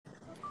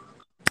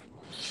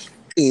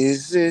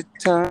Is it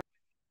time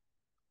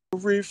for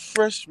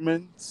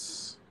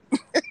refreshments?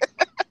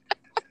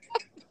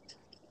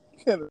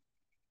 Can I-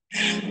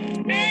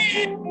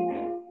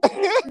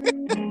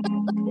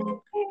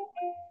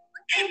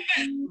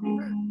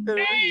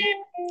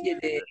 You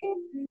did.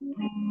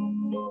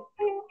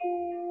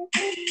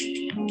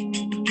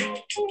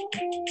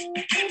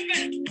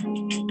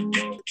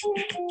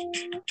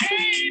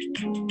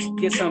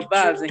 Get some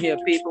vibes in here,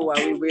 people,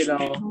 while we wait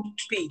on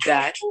P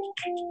Dot.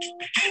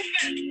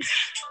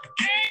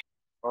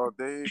 Oh,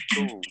 there you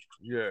go.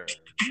 Yeah,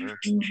 man.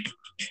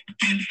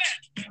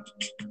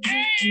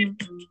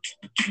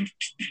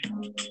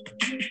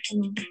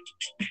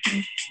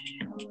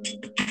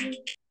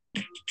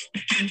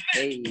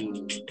 Hey,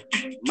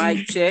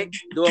 mic check.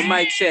 Do a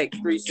mic check.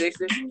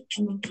 360.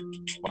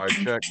 Mic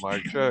check,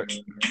 mic check.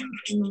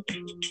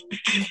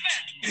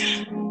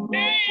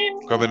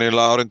 Coming in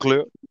loud and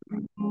clear.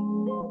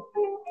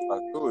 I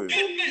do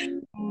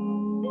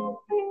it.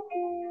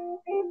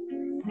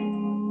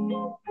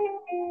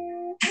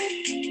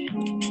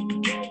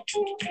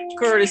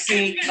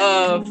 Courtesy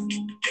of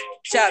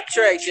Chop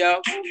Tracks,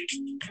 y'all.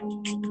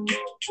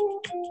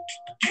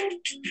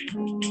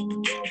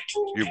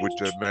 Get with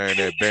that man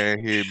at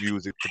Bandhead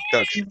Music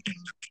Production.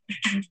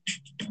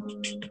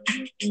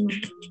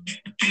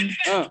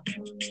 Uh.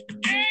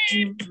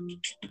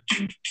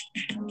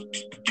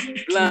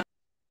 Blind.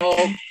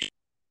 Oh,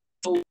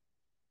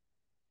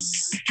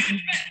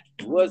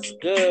 what's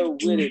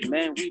good with it,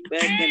 man? We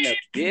back in the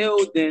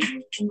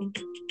building.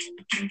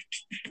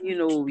 You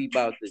know what we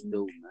about to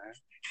do, man.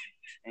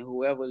 And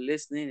whoever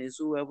listening is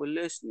whoever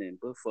listening.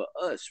 But for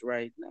us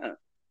right now,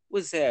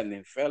 what's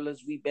happening,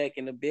 fellas? We back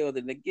in the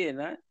building again,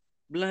 huh?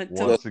 Blunt Yes,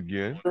 Talk. Once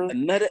again. sir.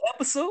 Another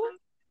episode?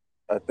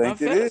 I Huh,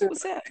 think it fellas? is.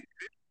 What's happening?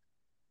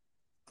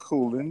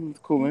 Cooling.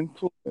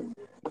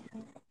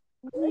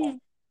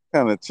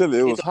 Kind of chilly.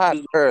 It It was hot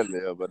don't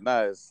earlier, but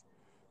now it's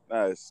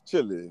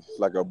chilly. It's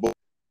like a boat.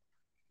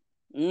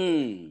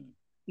 New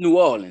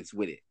Orleans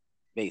with it,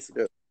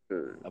 basically. Yes,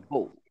 sir. A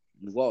boat.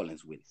 New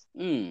Orleans with it.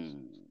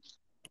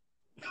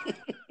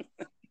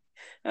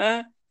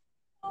 Huh?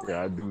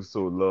 Yeah, I do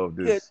so love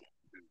Good. this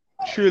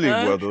chilly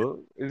Huh? weather.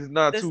 It's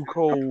not That's too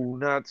cold,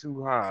 not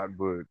too hot,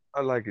 but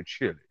I like it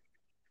chilly.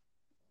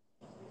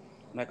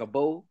 like a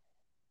bowl.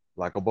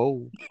 Like a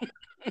bowl.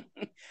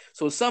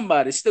 So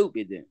somebody's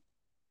stupid then.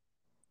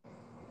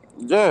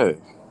 Yeah.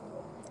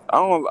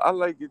 I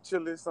like it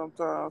chilly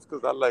sometimes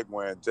because I like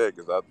wearing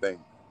jackets. I think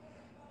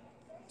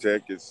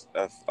jackets.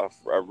 I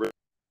really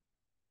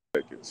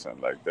like jackets and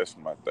like that's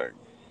my thing.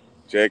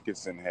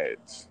 Jackets and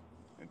hats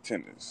and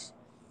tennis.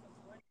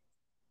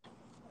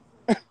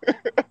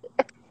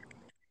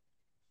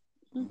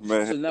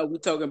 Man, So now we're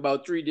talking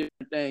about three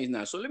different things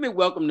now. So let me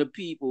welcome the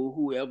people,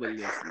 whoever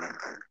listening.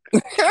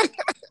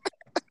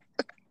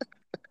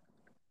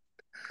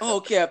 Oh,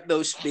 cap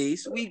no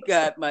space. We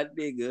got my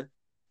nigga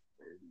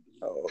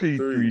oh,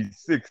 three.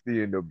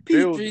 P360 in the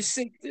building.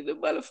 P360, the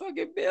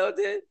motherfucking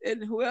building.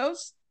 And who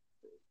else?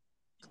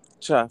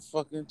 Try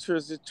fucking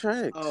Trizzy Oh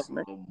tracks.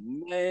 Nigga.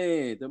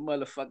 man, the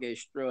motherfucking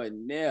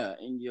extraordinaire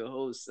and your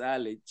whole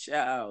solid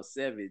child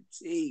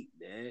 17,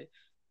 man.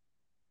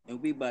 And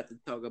we about to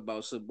talk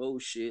about some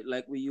bullshit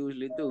like we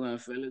usually do, huh,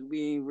 fellas?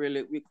 We ain't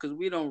really because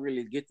we don't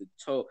really get to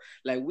talk.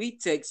 Like we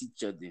text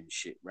each other and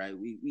shit, right?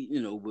 We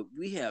but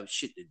we have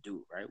shit to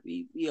do, right?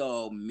 We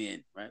all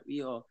men, right?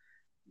 We all,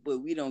 but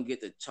we don't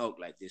get to talk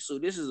like this. So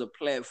this is a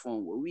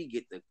platform where we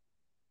get to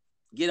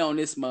get on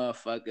this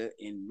motherfucker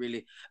and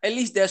really, at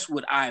least that's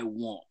what I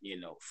want,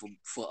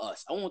 for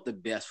us. I want the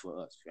best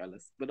for us,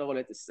 fellas. But all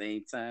at the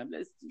same time,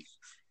 let's just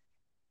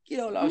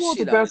get all We our want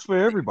the shit out of best for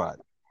everybody.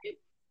 it.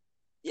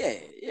 Yeah,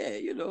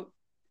 yeah,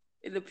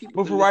 and the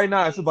people But can for listen. right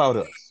now, it's about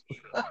us.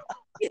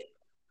 Yeah,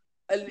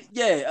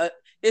 yeah.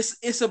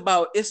 It's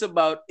about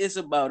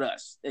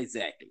us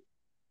exactly.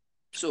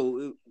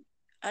 So,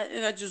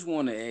 I just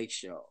want to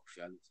ask y'all,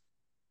 fellas.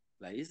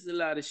 Like, it's a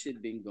lot of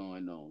shit been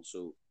going on.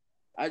 So,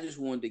 I just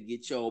wanted to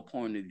get y'all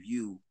point of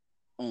view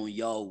on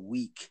y'all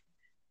week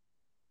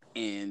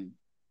and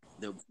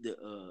the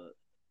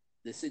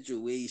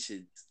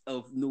situations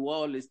of New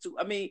Orleans too.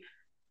 I mean,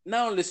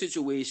 not only the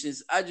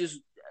situations. I just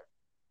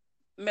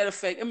matter of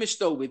fact, let me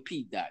start with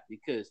P Dot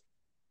because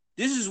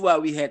this is why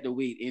we had to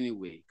wait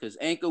anyway. Because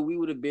Anchor, we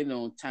would have been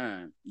on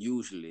time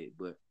usually,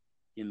 but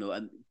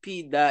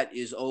P Dot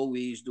is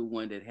always the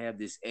one that have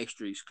this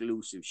extra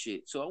exclusive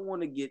shit. So I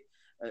want to get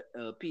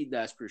P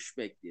Dot's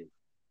perspective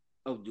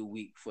of the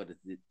week for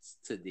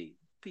today.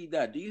 P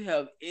Dot, do you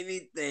have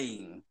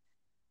anything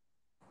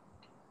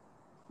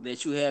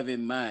that you have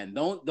in mind?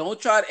 Don't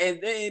try to, and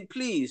then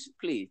please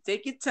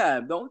take your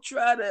time. Don't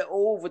try to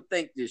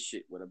overthink this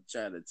shit. What I'm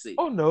trying to say,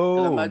 Oh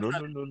because I'm no, not no,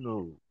 trying no, no,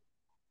 no.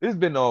 It's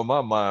been on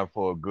my mind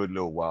for a good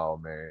little while,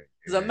 man.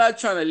 because I'm And not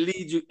trying to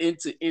lead you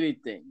into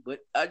anything, but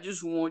I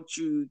just want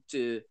you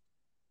to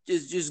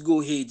just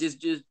go ahead,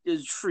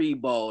 just free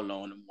ball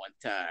on them one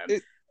time.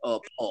 it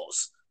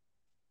Pause.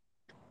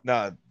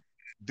 now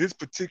this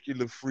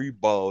particular free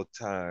ball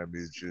time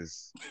is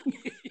just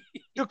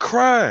the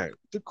crime.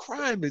 The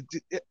crime is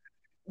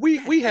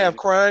we have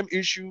crime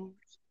issues,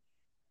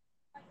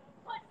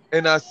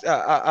 and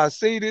I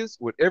say this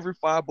with every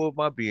fiber of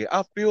my being.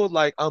 I feel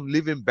like I'm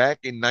living back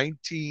in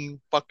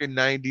 19 fucking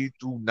 90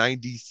 through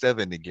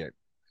 97 again,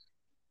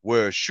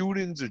 where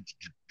shootings are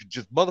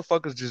just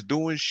motherfuckers just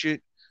doing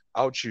shit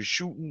out here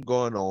shooting,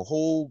 going on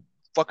whole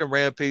fucking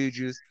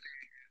rampages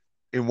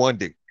in one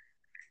day.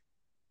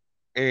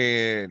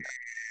 And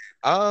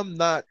I'm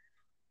not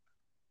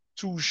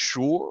too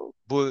sure,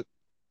 but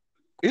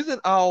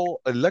isn't our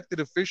elected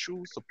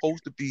officials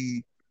supposed to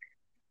be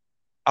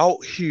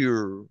out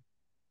here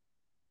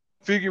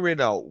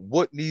figuring out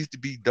what needs to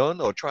be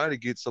done or trying to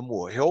get some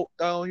more help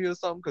down here or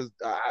something? Because,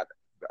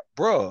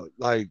 bruh,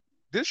 like,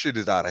 this shit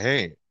is out of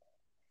hand.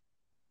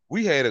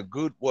 We had a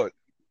good, what,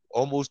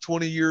 almost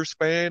 20-year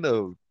span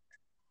of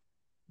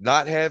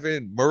not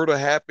having murder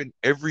happen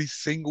every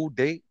single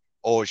day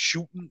or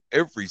shooting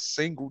every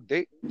single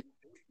day.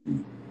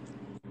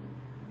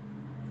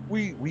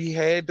 We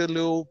had the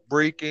little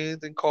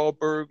break-ins and car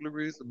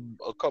burglaries and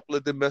a couple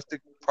of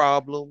domestic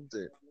problems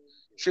and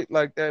shit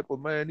like that. But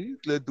man, these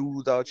little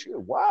dudes out here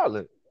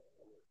wilding.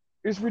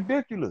 It's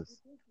ridiculous.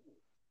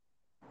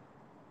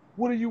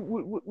 What are you?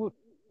 What?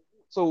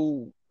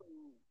 So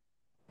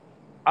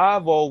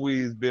I've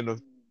always been a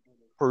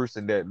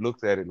person that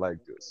looks at it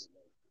like this.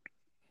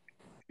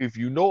 If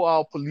you know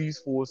our police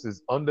force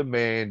is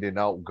undermanned and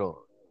outgunned,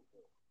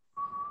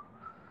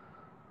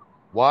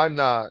 why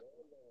not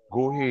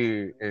go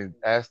ahead and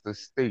ask the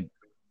state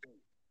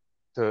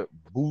to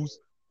boost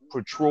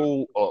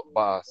patrol up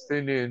by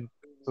sending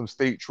some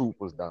state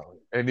troopers down?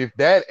 And if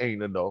that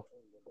ain't enough,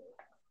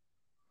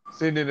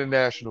 send in the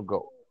National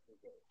Guard,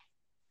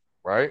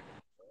 right?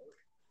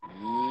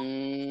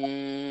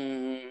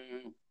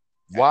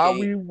 Why Okay.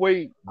 we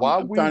wait? Why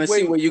I'm we trying to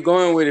see wait? where you're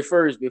going with it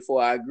first before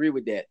I agree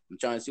with that. I'm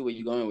trying to see where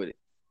you're going with it.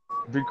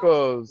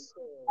 Because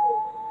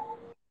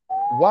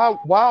why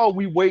are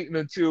we waiting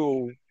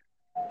until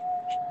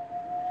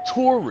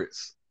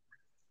tourists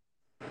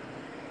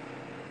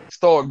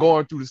start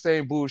going through the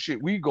same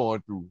bullshit we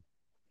going through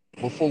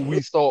before we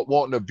start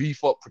wanting to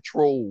beef up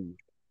patrol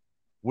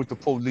with the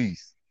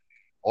police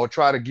or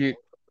try to get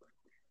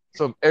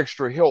some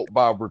extra help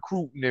by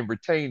recruiting and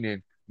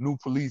retaining new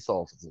police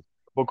officers?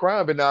 But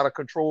crime been out of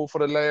control for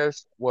the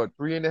last, what,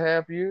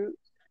 3.5 years?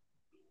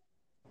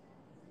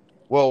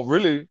 Well,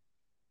 really,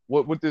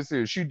 what this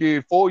is, she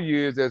did 4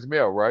 years as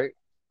mayor, right?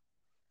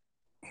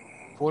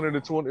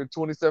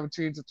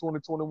 2017 to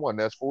 2021.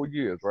 That's 4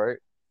 years, right?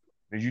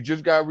 And you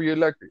just got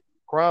reelected.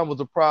 Crime was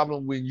a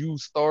problem when you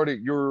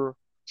started your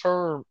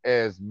term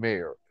as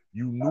mayor.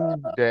 You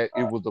knew that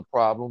it was a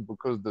problem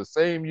because the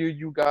same year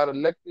you got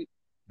elected,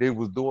 they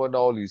was doing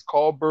all these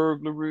car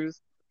burglaries,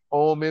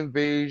 home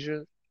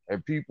invasions,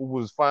 and people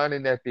was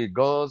finding that their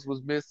guns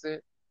was missing.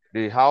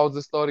 Their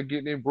houses started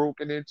getting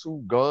broken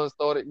into, guns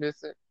started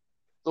missing.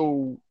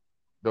 So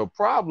the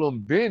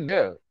problem been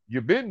there.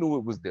 You been knew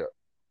it was there.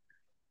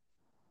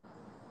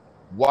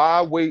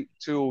 Why wait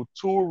till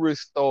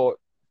tourists start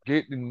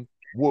getting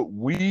what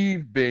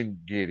we've been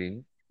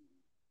getting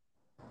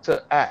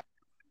to act?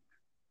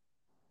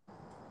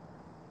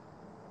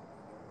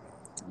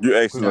 You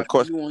asking a Doc,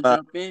 question you want to now?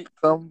 jump in?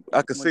 Something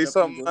I could You want to say jump in?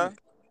 something Go now. ahead.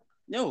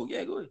 No,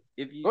 yeah, go ahead.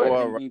 If Go you, Oh, ahead.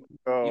 all if right.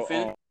 you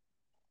finish.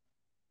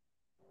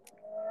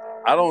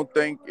 I don't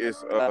think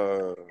it's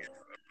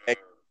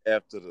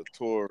after the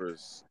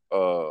tourists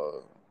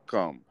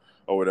come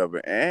or whatever.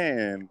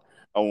 And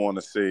I want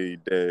to say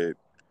that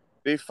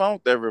they found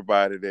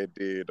everybody that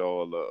did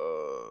all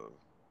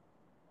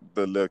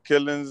the little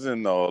killings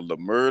and all the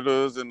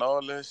murders and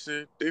all that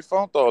shit. They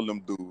found all them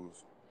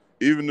dudes,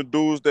 even the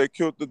dudes that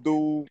killed the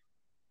dude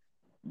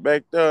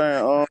back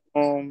there.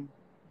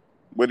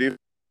 Where they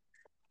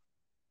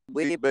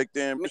way back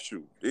there in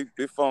issue.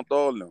 They found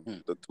all them.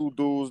 Mm, The two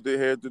dudes they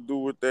had to do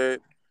with that.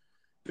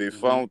 They mm-hmm.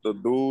 found the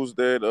dudes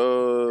that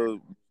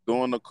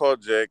doing the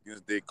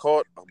carjackings. They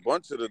caught a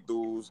bunch of the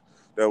dudes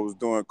that was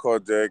doing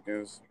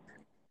carjackings.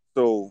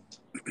 So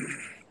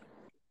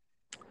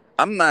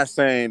I'm not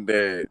saying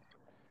that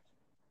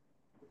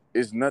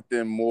it's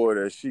nothing more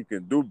that she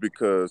can do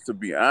because to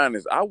be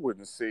honest, I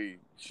wouldn't say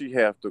she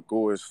have to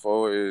go as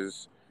far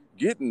as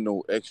getting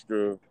no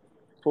extra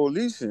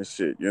police and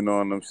shit. You know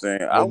what I'm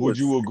saying? I But would would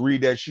you say agree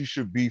that she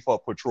should beef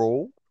up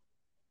patrol?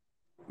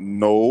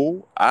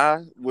 no.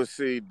 I would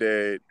say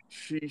that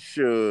she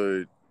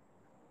should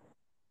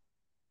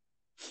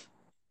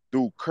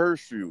do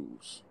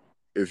curfews.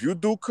 If you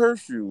do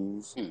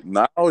curfews, Mm.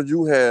 now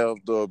you have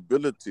the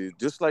ability,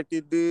 just like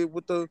they did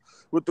with the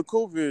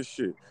COVID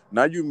shit.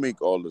 Now you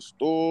make all the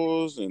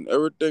stores and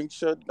everything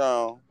shut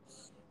down.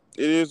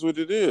 It is what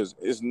it is.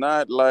 It's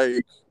not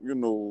like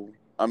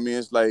I mean,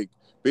 it's like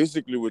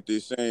basically what they're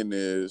saying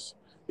is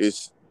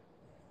it's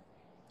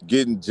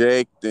getting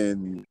jacked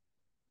and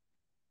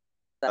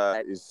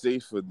is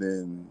safer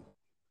than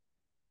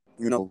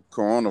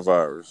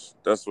coronavirus.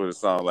 That's what it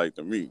sounds like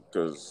to me.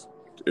 Because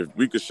if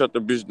we could shut the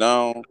bitch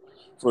down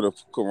for the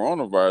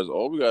coronavirus,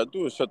 all we gotta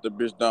do is shut the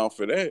bitch down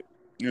for that,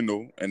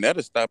 and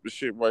that'll stop the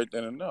shit right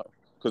then and there.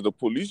 because the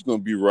police gonna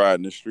be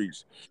riding the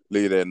streets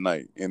late at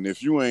night. And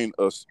if you ain't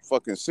a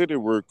fucking city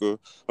worker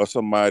or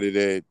somebody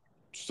that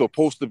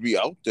supposed to be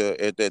out there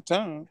at that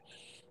time,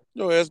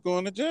 your ass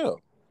going to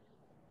jail.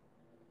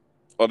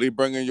 Or they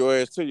bringing your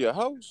ass to your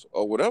house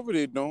or whatever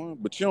they doing.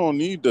 But you don't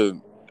need the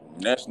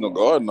National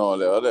Guard and all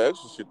that other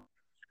extra shit.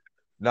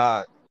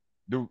 Now,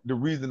 the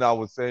reason I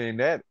was saying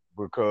that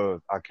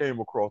because I came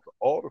across an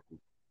article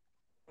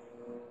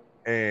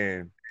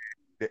and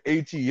the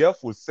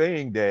ATF was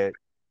saying that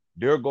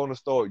they're going to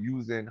start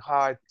using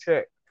high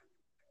tech,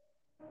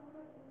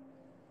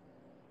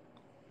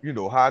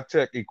 high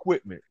tech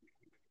equipment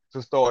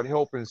to start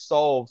helping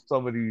solve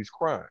some of these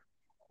crimes,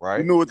 You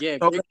right? know what Yeah, you're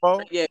talking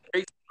about?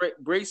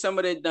 break some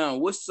of that down.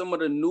 What's some of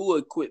the new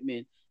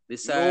equipment No,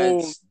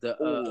 besides the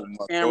oh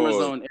my cameras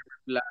God. on every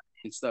block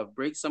and stuff?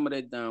 Break some of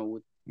that down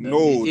with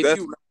No, if that's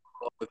you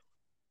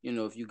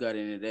if you got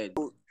into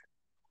that.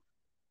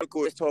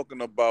 article is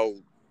talking about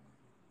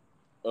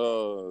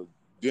uh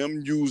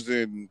them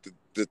using the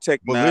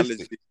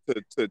Ballistic, technology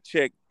to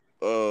check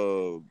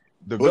the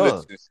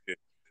bullets and guns, shit.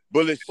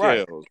 Bullet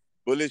right? shells.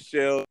 Bullet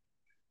shells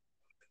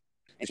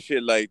and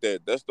shit like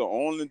that. That's the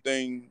only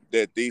thing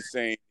that they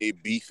saying they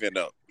beefing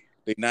up.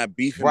 They not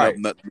beefing up Right.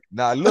 nothing.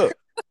 Now look,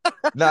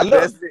 now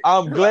look. That's it.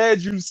 I'm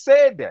glad you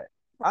said that.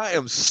 I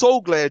am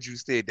so glad you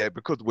said that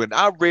because when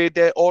I read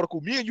that article,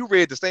 me and you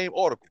read the same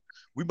article.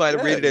 We might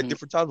have read Yeah, it at Mhm.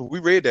 different times, but we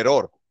read that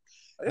article.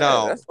 yeah,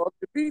 Now, that's all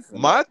they beefing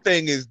up. my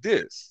thing is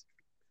this: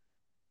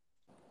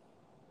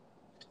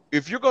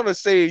 if you're gonna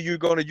say you're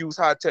gonna use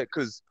high tech,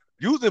 because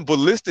using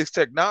ballistics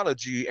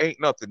technology ain't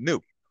nothing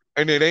new,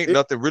 and it ain't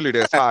nothing really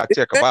that's high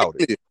tech about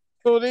it.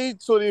 Exactly.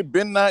 So they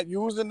been not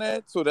using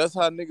that. So that's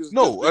how niggas just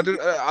No, been.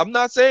 I'm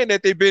not saying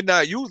that they've been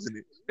not using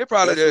it. They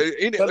probably That's what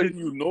they telling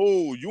you.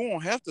 No, you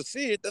don't have to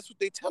see it. That's what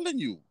they telling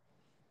you.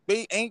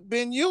 They ain't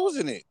been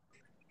using it.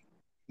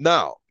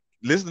 now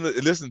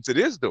listen to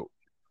this though.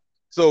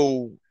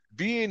 So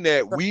being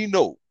that we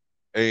know,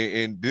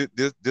 and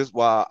this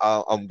why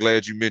I'm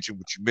glad you mentioned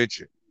what you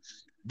mentioned.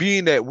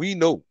 Being that we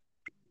know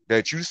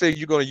that you say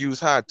you're going to use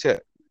high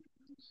tech,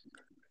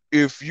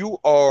 if you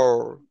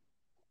are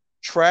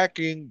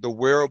tracking the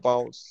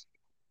whereabouts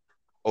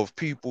of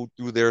people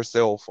through their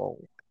cell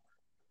phone,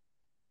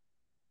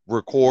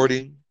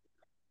 recording,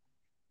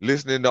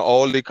 listening to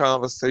all the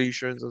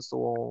conversations and so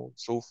on,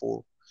 so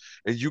forth,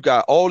 and you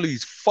got all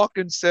these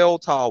fucking cell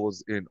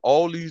towers in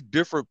all these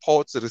different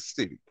parts of the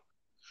city.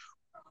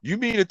 You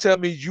mean to tell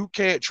me you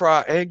can't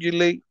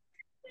triangulate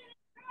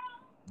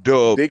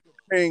the They could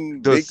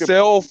ping. the They could.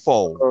 cell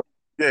phone?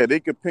 Yeah, they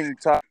could ping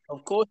top.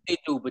 Of course they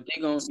do, but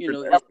they gonna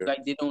it's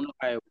like they don't know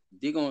how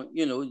they gonna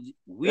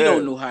we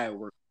don't Yeah, know how it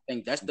works.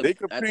 they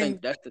could I think ping.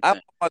 that's the I'm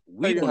thing. about to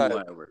tell We you don't how. know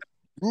how it works.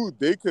 Dude,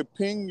 they could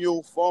ping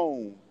your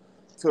phone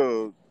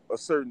to a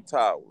certain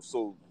tower.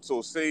 So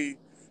say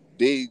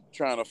they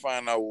trying to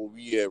find out where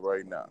we at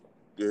right now.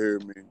 You hear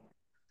me?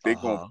 They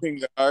gonna Uh-huh.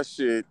 ping our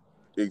shit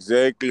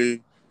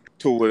exactly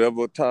to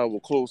whatever tower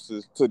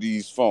closest to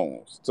these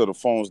phones, to the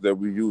phones that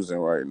we using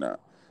right now.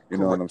 You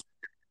know what Correct. I'm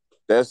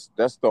saying?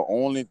 That's the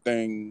only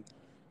thing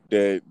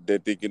that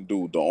they can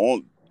do. The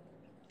only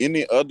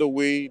any other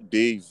way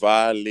they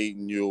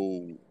violating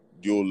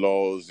your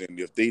laws, and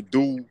if they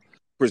do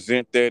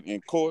present that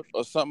in court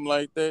or something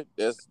like that,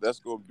 that's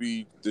gonna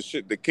be the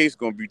shit. The case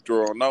gonna be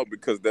thrown out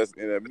because that's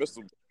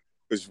inadmissible.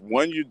 Because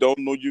one, you don't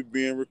know you're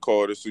being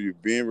recorded, so you're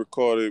being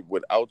recorded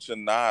without your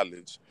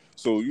knowledge.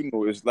 So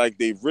it's like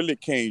they really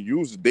can't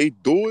use it. They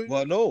do it,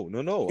 Well, no.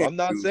 can't I'm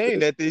not use saying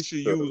that that they should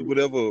use to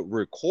whatever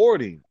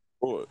recording.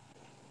 court.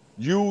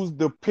 Use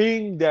the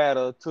ping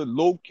data to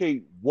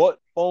locate what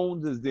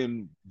phones is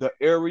in the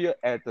area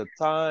at the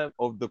time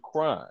of the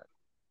crime.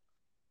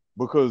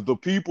 Because the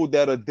people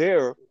that are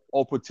there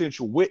are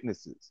potential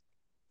witnesses.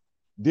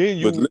 Then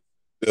But you,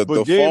 the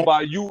but then phone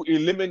by you ping,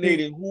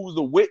 eliminating who's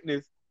the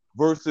witness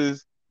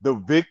versus the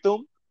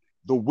victim,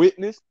 the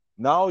witness,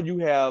 now you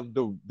have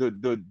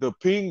the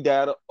ping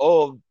data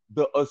of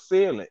the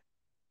assailant.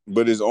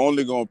 but it's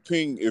only gonna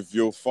ping if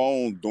your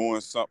phone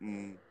doing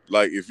something,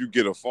 like if you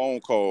get a phone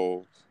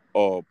call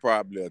or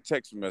probably a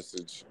text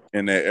message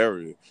in that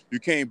area. You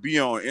can't be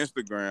on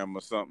Instagram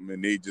or something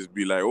and they just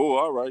be like, "Oh,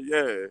 all right,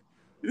 yeah."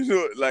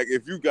 Like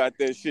if you got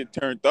that shit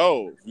turned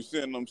off, you see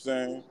what I'm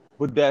saying?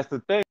 But that's the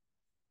thing.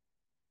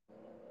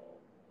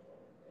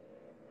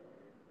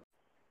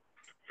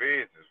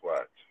 Feds is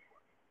watching.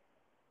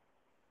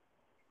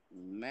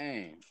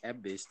 Man,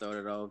 that bitch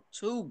started off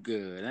too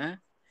good, huh?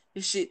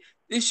 This shit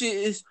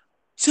is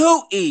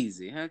too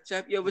easy, huh?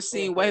 Chop, you ever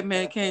seen White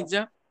Man Can't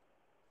Jump?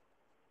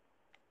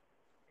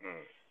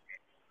 Mm.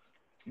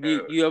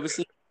 Hell You ever yeah.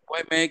 seen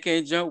White Man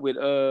Can't Jump with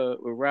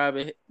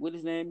Robert, what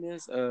his name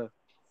is?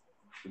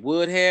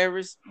 Wood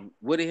Harris,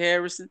 Woody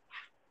Harrison,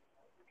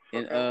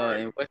 Fucking right.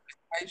 and Wesley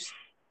Snipes.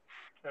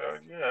 Hell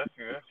yeah, I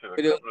seen that shit a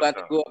But it was couple of about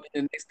to times. go up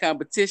in the next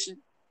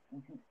competition.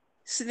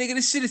 So nigga,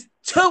 this shit is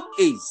too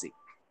easy.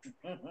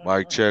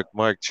 Mic check,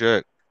 mic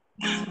check.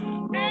 Fuck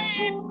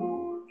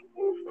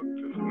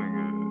this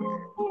nigga.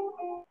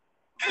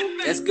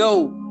 Let's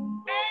go.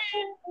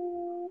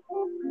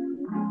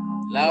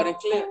 Loud and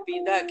clear.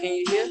 P-Dot, can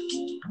you hear?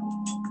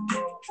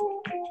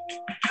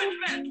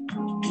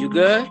 You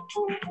good?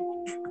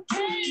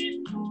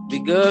 We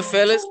good,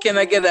 fellas? Can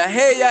I get a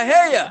hey ya,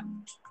 hey ya?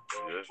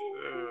 Yes,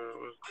 sir.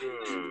 What's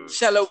good?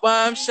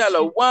 Shalom,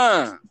 shalom.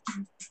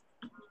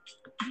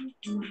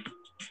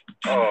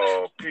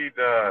 Oh,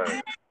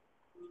 P-Dot.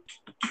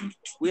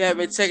 We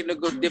having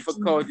technical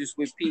difficulties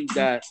with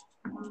P-Dot.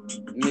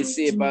 Let me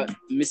see if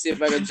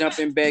I can jump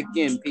in back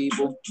in,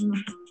 people.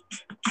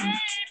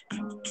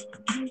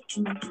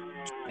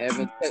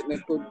 Having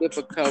technical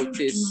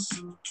difficulties.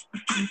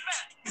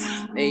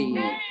 Hey,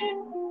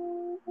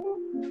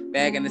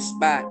 back in the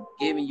spot,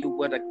 giving you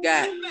what I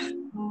got.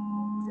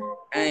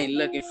 I ain't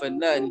looking for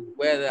nothing,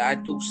 whether I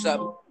do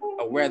something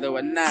or whether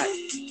or not.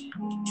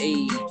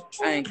 Hey,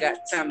 I ain't got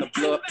time to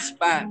blow up the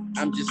spot.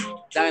 I'm just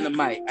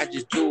dynamite. I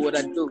just do what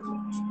I do.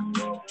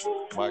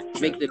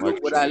 Make the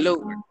look what I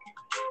look.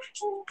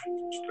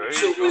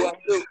 Show who I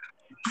do.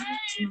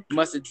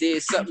 Must have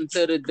did something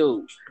to the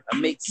dude. I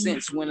make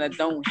sense when I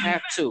don't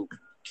have to.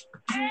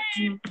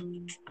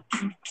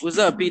 What's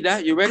up,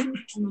 P-Dot? You ready?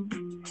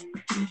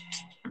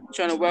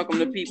 Trying to welcome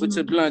the people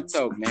to Blunt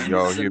Talk, man.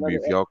 Y'all hear me?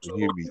 If y'all can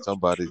hear me,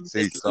 somebody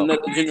say something.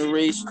 Another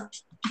generation.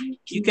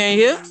 You can't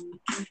hear?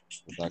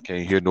 I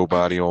can't hear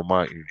nobody on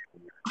my end.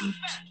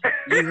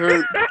 You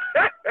heard?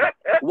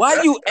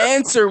 Why you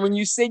answer when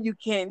you said you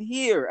can't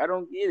hear? I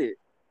don't get it.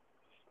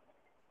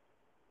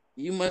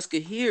 You must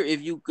could hear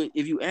if you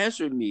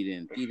answered me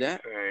then,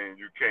 P-Dot. Saying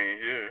you can't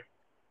hear.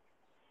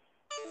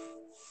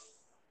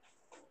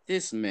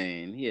 This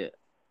man here.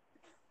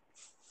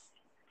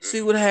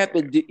 See what I have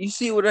to do? You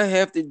see what I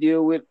have to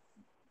deal with?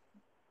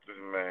 This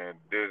man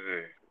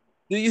dizzy.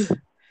 Do you?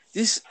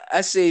 This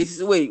I say.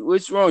 Wait,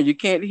 what's wrong? You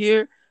can't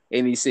hear?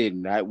 And he said,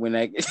 "Not when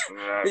I."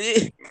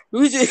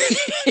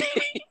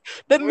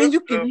 That means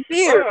you can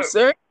hear, fuck?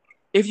 sir.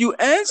 If you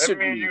answered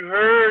That means me, you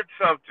heard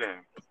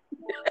something.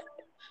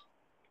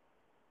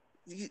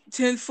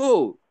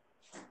 tenfold.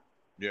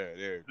 Yeah,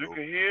 there you You go.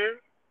 can hear?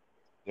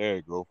 There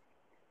you go.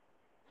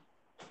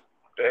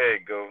 There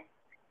you go.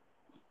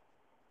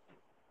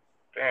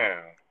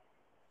 Damn.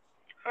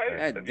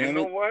 God You damn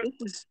know it. what?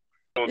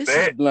 So This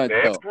is Blunt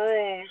that Talk.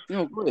 proves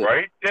No, go ahead.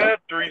 right there,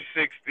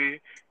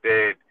 360,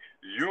 that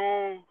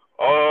you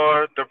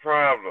are the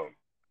problem.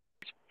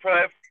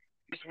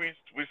 We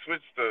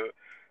switched to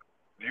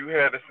you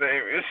had the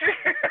same issue.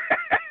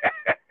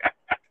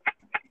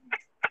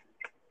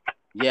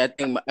 Yeah,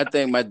 I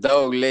think my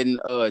dog letting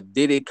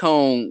Diddy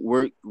Kong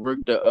work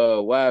the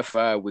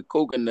Wi-Fi with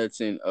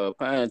coconuts and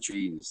pine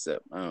trees and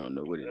stuff. I don't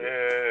know what it is.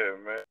 Yeah,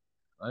 man.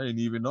 I ain't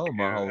even on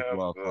my You house have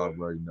Wi-Fi to-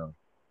 right now.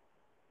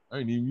 I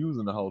ain't even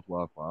using the house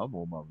Wi-Fi. I'm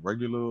on my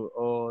regular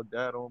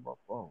data on my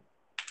phone.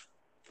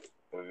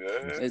 Yeah.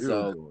 It's Still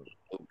all doing it.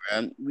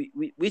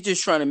 bro. We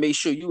just trying to make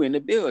sure you in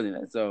the building.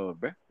 That's all,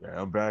 bro. Yeah,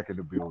 I'm back in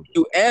the building.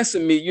 You answer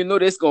me, you know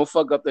that's gonna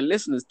fuck up the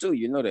listeners too.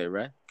 You know that,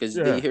 right? Because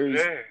Yeah. they hear you.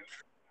 Yeah.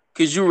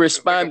 Because you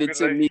responded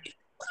to like, me.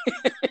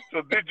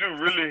 So did you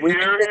really When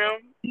hear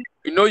him?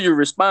 You know you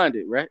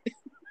responded, right?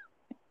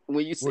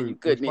 When you said you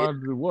couldn't hear.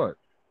 Responded to what?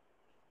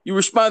 You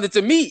responded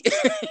to me.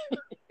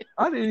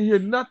 I didn't hear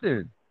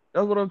nothing.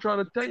 That's what I'm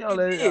trying to tell y'all.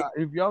 You did.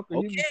 If y'all can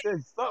hear me say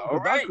something,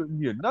 because I couldn't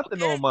hear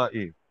nothing on my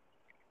end.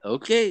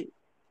 Okay.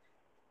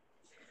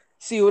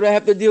 See what I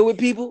have to deal with,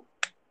 people?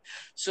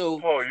 So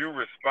Paul, you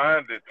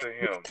responded to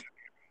him.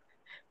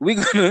 we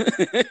gonna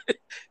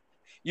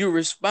you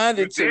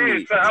responded You to did,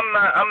 me. so I'm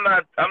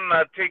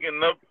not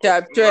taking up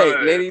Top none track,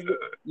 of lady. that.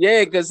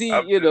 Yeah, because he,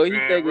 I'm you know, just he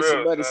being thinking real,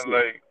 somebody son. shit.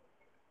 Like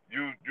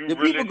you The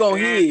really people gonna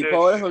hear you, said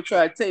Paul. that That's what I'm shit.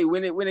 trying to tell you.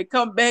 When it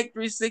come back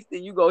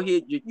 360, you gonna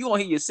hear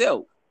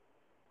yourself.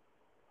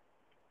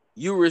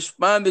 You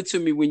responded to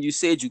me when you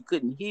said you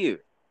couldn't hear.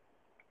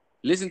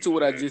 Listen to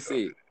what I just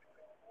said.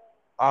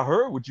 I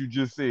heard what you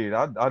just said.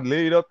 I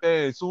laid up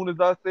there, and as soon as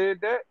I said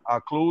that, I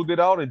closed it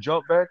out and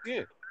jumped back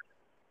in.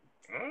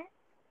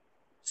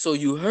 So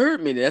you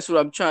heard me. That's what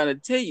I'm trying to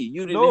tell you.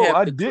 You didn't No, have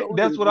I to did. close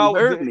That's it. what You I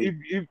was. heard me.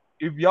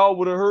 If y'all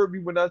would have heard me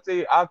when I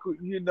say I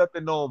couldn't hear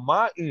nothing on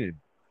my end.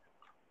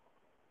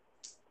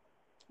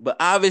 But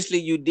obviously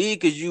you did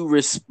because you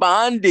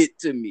responded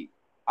to me.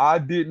 I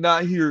did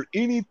not hear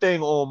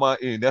anything on my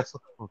end. That's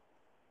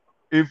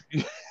if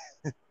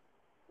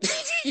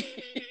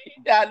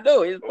I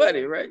know it's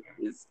funny, right?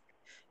 It's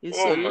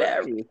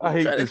hilarious. I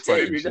hate this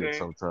fucking shit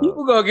sometimes.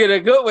 People gonna get a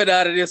good one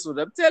out of this one.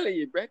 I'm telling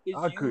you, bro.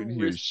 I couldn't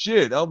hear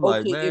shit. I'm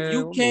like, man, if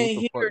you can't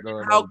hear it,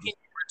 then how can you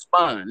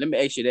respond? Let me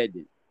ask you that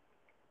then.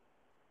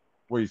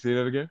 Wait, say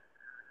that again?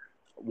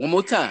 One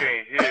more time. If you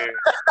can't hear,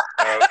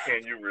 how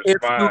can you respond?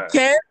 If you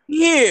can't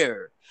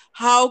hear,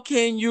 how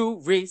can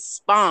you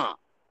respond?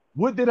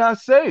 What did I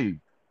say?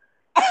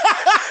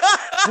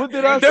 What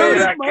did I say?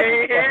 say? I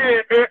can't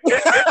hear.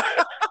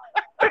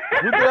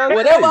 What did I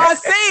Whatever say? I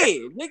said,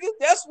 nigga,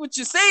 that's what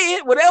you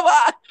said. Whatever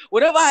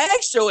I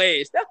asked your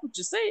ass, that's what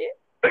you said.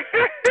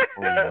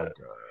 Oh my god.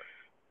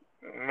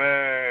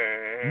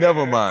 Man.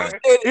 Never mind.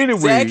 Anyway,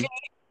 exactly.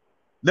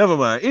 never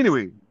mind.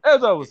 Anyway,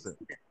 as I was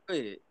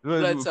saying,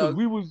 Because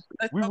we was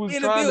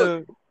trying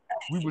to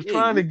We was Yeah,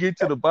 trying to get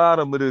to the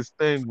bottom of this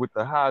thing with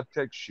the high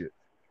tech shit.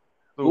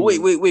 but So, wait.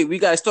 We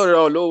gotta start it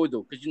all over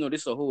though, because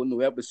this is a whole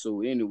new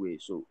episode anyway.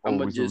 So I'm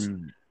gonna just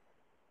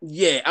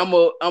I'm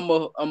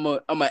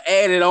gonna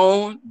add it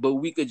on, but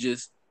we could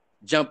just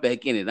jump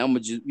back in it. I'm gonna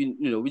just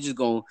we just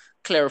gonna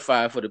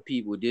clarify for the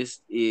people. This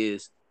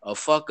is a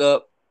fuck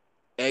up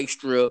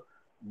extra,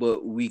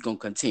 but we gonna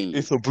continue.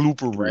 it's a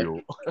blooper right?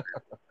 reel.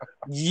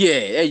 Yeah,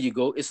 there you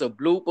go. It's a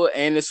blooper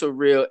and it's a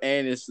reel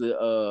and it's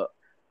a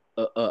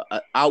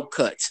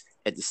outcut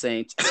at the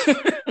same time.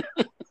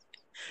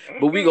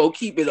 But we gonna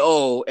keep it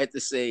all at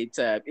the same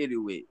time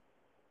anyway.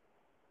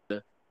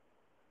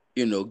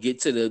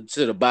 Get to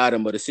the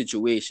bottom of the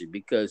situation,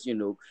 because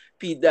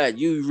P Dot,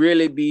 you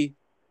really be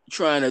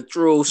trying to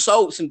throw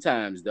salt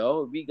sometimes,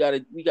 though. We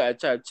gotta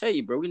try to tell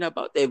you, bro. We not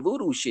about that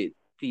voodoo shit,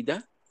 P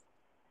Dot.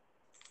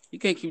 You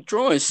can't keep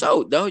throwing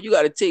salt, though. You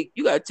gotta take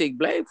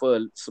blame for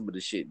some of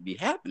the shit be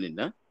happening,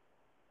 huh?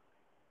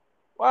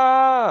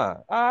 Why?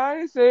 I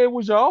ain't say it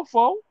was your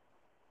fault.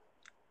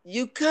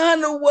 You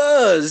kind of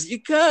was.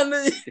 You kind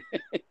of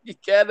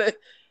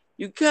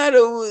you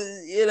know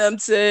what I'm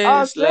saying?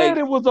 I It's said like,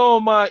 it was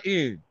on my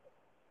end.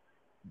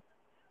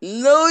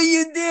 no,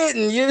 you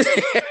didn't.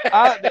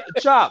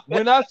 Chop,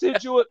 when I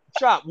sent you a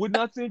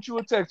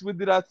text, what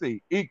did I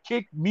say? It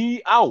kicked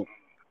me out,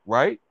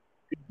 right?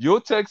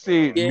 Your text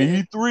said Yeah.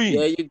 me 3.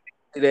 Yeah, you did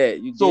say that.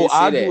 You So did say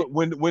I that. do it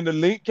when the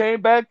link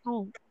came back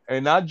through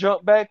and I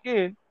jumped back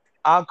in,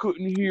 I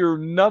couldn't hear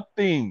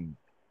nothing.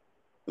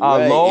 I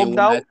Right. logged And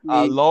out,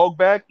 I logged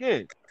back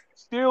in.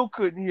 Still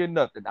couldn't hear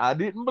nothing. I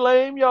didn't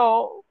blame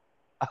y'all.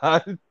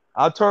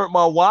 I turned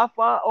my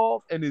Wi-Fi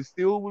off and it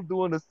still was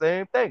doing the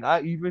same thing.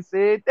 I even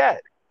said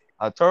that.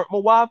 I turned my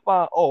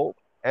Wi-Fi off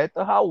at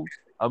the house.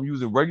 I'm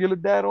using regular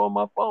data on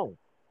my phone.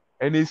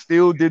 And it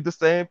still did the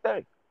same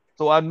thing.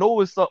 So I know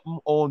it's something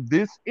on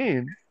this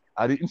end.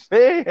 I didn't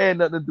say it had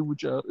nothing to do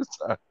with y'all this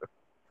time.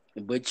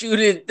 But you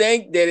didn't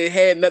think that it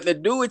had nothing to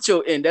do with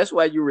your end. That's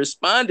why you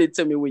responded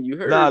to me when you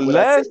heard Now, what I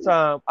last said.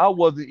 time I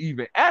wasn't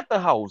even at the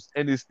house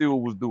and it still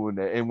was doing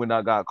that. And when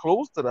I got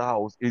close to the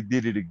house, it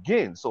did it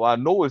again. So I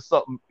know it's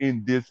something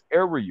in this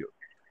area.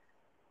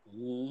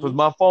 Because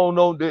my phone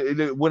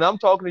when I'm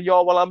talking to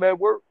y'all while I'm at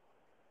work,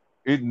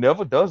 it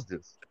never does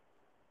this.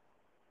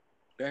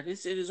 Bro,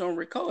 this shit is on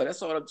record. That's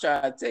all I'm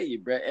trying to tell you,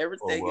 bro.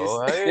 Everything is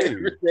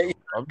everything.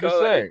 I'm just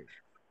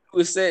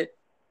saying.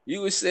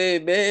 You would say,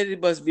 man,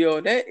 it must be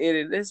on that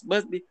end. This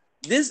must be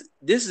this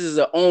is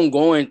an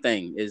ongoing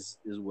thing, is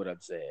what I'm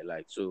saying.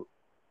 Like, so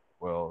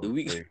well,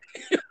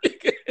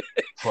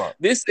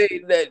 this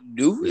ain't that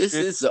new. This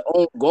is an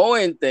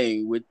ongoing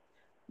thing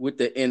with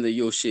the end of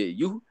your shit.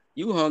 You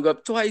hung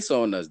up twice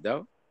on us,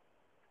 dog.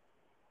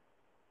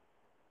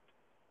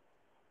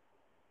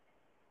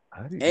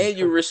 And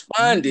you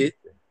responded.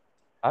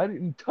 I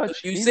didn't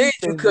touch you anything said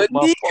you with couldn't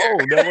my hear.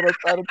 phone. That's what I'm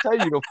trying to tell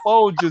you. The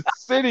phone just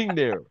sitting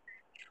there.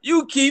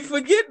 You keep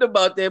forgetting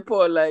about that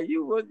part. Like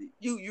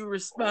you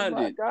responded.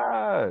 Oh my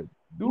God.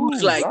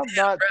 Dude, like, I'm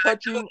not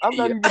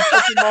even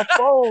touching my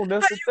phone.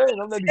 That's the thing.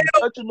 I'm not even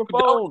touching the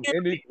phone.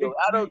 And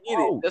I don't get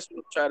it. That's what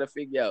I'm trying to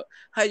figure out.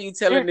 How you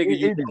tell a nigga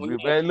you don't hear?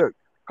 Man, look,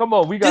 come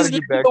on, we gotta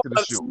get back to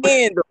the show.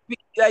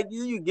 Like,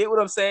 you get what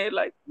I'm saying?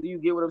 Like, do you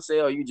get what I'm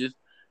saying? Or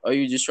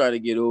you just trying to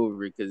get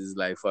over it because it's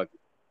like, fuck it.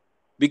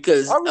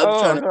 Because I'm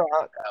trying to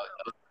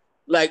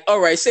like, all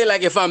right, say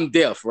like if I'm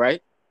deaf,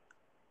 right?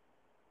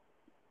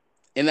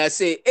 And I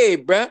say, hey,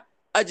 bruh,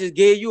 I just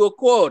gave you a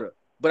quarter,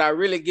 but I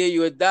really gave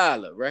you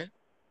 $1, right?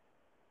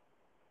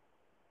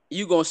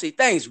 You gonna say,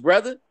 thanks,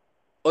 brother?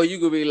 Or you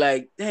gonna be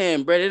like,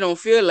 damn, brother, it don't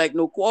feel like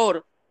no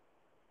quarter.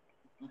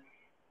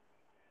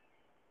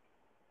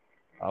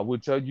 I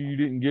would tell you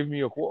didn't give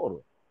me a quarter.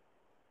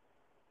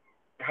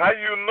 How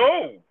you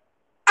know?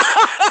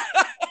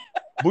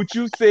 But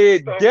you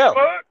said deaf.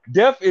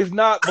 Deaf is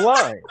not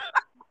blind.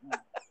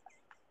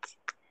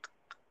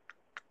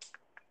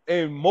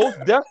 And most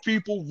deaf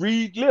people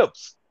read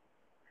lips.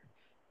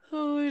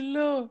 Oh,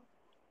 Lord.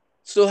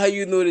 So how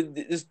you know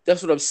that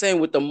that's what I'm saying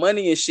with the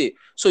money and shit.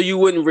 So you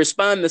wouldn't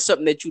respond to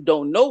something that you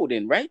don't know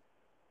then, right?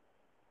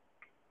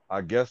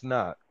 I guess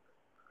not.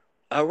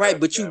 All right,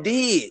 but you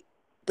did.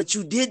 But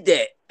you did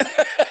that.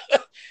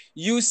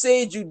 You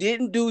said you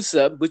didn't do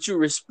something, but you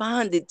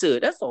responded to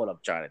it. That's all I'm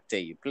trying to tell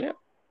you, Clip.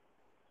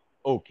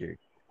 Okay.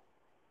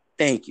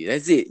 Thank you.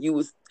 That's it. You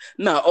was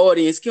now,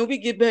 audience. Can we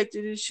get back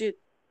to this shit?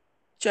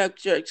 Chuck,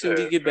 can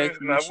we get back to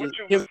this shit? What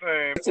you were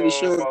saying to the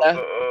show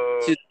about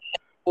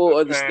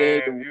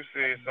understand. You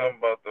said something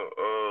about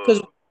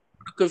because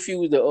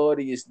confuse the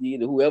audience,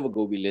 neither whoever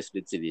go be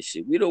listening to this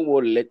shit. We don't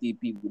want to let these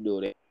people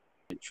know that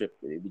trip.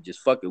 They be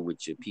just fucking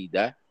with you, P.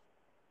 Dot.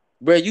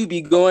 Bro, you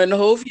be going the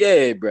whole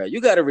bro.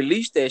 You gotta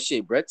release that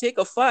shit, bro. Take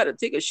a fight or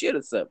take a shit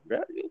or something, bro.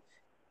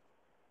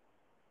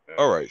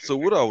 All right. So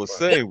what I was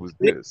saying was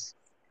this.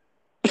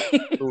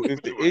 So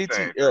if the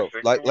ATF,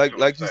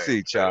 like you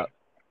say, Chop,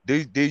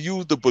 they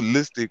use the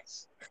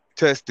ballistics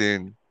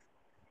testing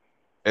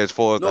as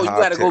far as no, the you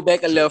gotta go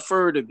back a little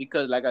further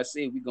because, like I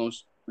said, we gonna.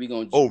 We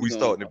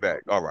starting it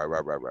back. All right.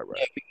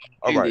 Yeah,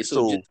 all right.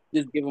 So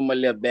just give them a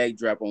little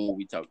backdrop on what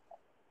we talking about.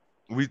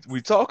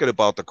 we talking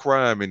about the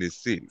crime in this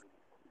city.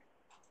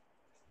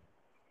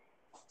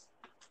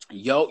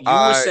 Yo,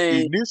 I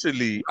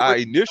initially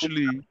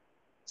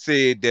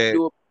said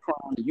that,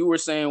 you were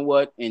saying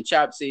what, and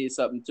Chop said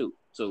something too.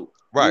 So what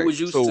right. was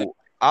you saying? So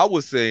I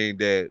was saying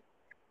that,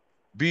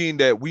 being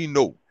that we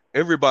know,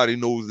 everybody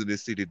knows in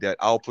this city that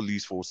our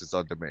police force is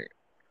undermanned.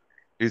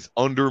 It's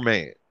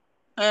undermanned.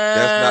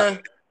 That's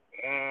not,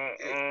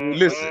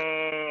 listen,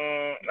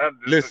 I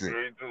listen.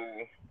 disagree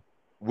too.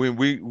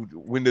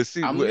 When the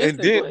city, I'm and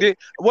listening. Go ahead. then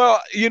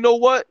well, you know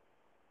what?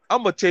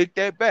 I'm gonna take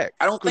that back,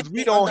 I don't think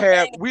because they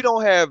undermanned.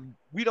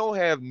 we don't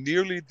have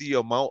nearly the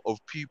amount of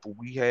people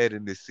we had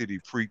in this city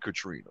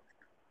pre-Katrina.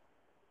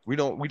 We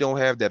don't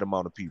have that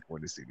amount of people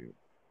in the city.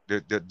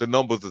 The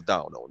numbers are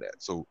down on that.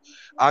 So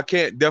I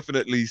can't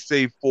definitely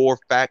say for a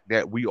fact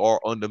that we are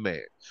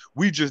undermanned.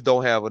 We just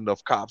don't have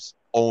enough cops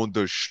on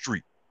the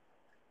street.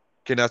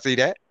 Can I say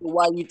that?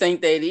 Why you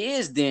think that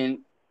is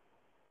then?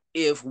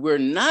 If we're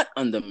not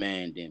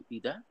undermanned, then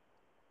Peter.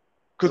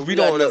 Because If we we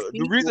got don't. enough The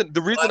people, why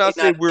reason I they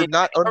say not we're getting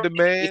not the coverage it's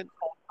undermanned,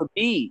 supposed to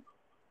be?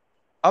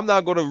 I'm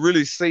not gonna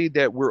really say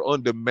that we're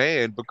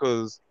undermanned,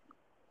 because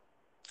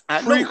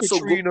I know.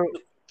 pre-Katrina,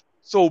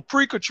 so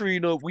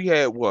pre-Katrina, we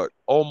had what,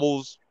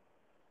 almost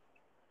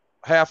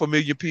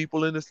 500,000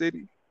 people in the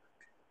city.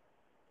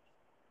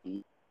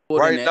 More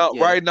than that,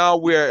 yeah. Right now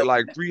we're at Double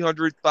like that.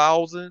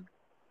 300,000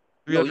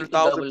 No, you could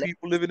double that.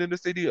 people living in the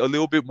city, a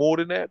little bit more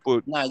than that.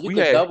 But Nah, you we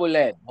could had, double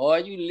that. Boy,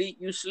 you leak,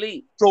 you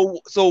sleep.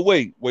 so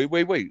wait.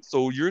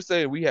 So you're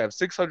saying we have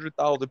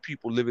 600,000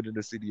 people living in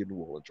the city of New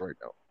Orleans right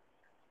now?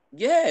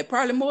 Yeah,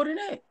 probably more than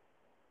that.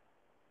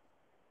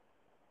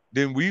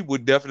 Then we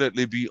would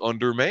definitely be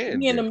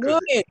undermanned We in the then,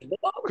 millions, boy.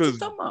 What you because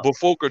talking about?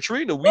 before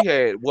Katrina we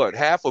had what,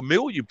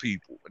 500,000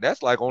 people, and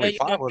that's like Yeah, only you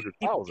know, people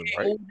 500,000, can't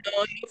right? move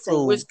down here from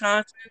So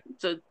Wisconsin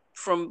to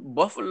from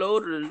Buffalo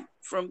to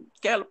from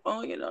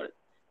California. You know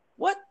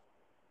what?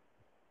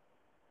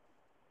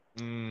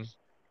 mm,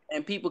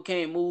 And people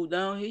can't move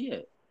down here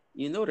yet.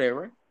 You know that,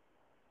 right?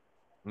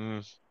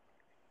 mm,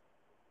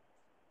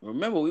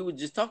 Remember, we were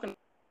just talking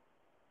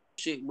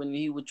shit when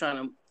he was trying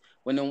to,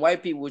 when them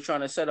white people were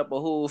trying to set up a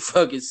whole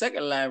fucking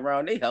second line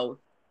around their house.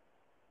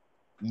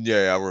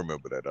 yeah, I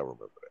remember that.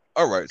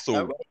 All right, All so,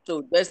 right,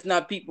 so that's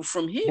not people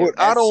from here. but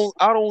That's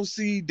I don't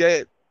see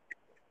that.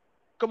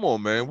 Come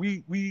on, man.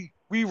 We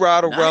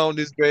ride not. around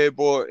this bad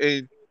boy,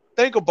 and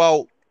think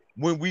about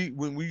when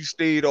we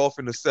stayed off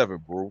in the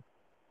 7th, bro.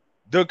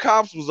 The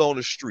cops was on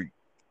the street.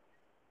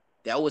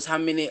 That was how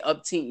many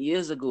up 10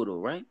 years ago, though,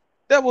 right?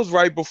 That was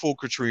right before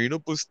Katrina,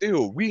 but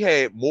still, we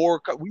had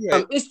more. It's We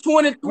had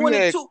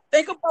 2022.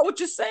 Think about what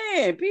you're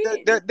saying, that P.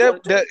 It's that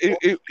that that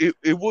 2024.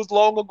 it was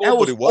long ago, That but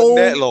was it wasn't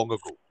that long ago.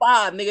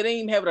 05, nigga. They ain't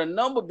even having a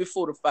number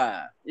before the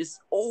 5. It's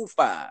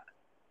 05,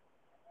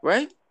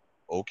 right?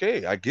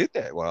 Okay, I get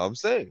that. What I'm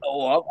saying.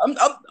 Oh,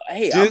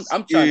 hey, This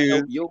I'm trying to is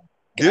help your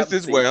this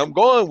is where I'm conversation.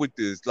 going with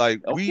this.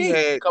 Like, we Okay,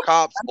 had come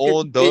cops on.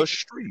 on the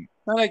street,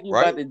 Not like you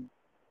right? about to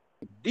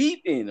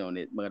deep in on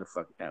it,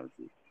 motherfucking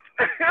conversation.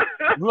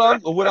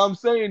 What I'm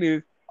saying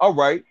is, all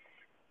right,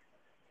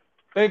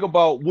 think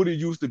about what it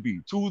used to be.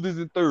 Tuesdays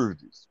and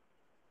Thursdays.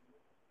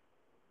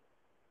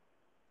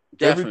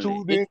 Every Definitely,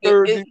 Tuesday and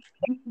Thursday.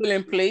 it's still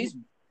in place.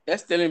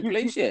 That's still in You, you,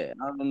 place. Yeah,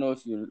 I don't know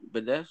if you,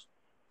 but Yeah,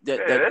 that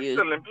that's is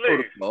still in place.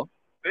 protocol.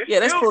 They Yeah,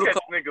 that's still catch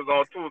protocol. niggas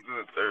on Tuesdays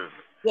and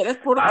Thursdays. Yeah, that's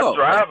I protocol. That's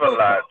drive a protocol.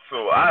 lot,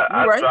 so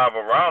I You right. drive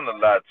around a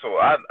lot, so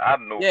I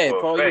know Yeah, for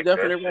a Paul, you fact that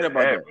definitely right shit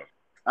about that. happens.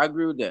 I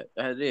agree with that.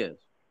 That is.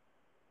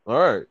 all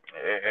right.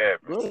 It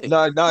happens. Go ahead.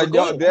 Now, But go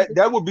y'all, ahead.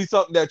 that would be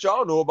something that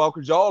y'all know about,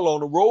 because y'all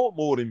on the road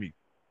more than me.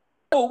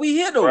 Oh, we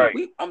here though.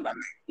 Right. I'm not.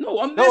 No,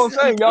 I'm No, I'm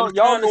listening. saying I'm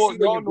trying to see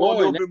where y'all you're know a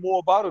little going. bit more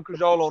about it, because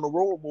y'all on the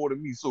road more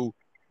than me. So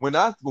when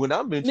I mentioned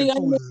Nigga, I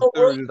know Tuesdays and no road.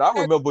 Thursdays,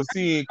 I remember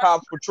seeing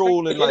cops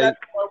patrolling And I like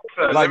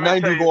So let me tell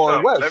 90 you going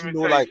something. west. Let You me know,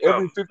 tell you like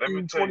every something. Let me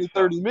 15, tell you 20,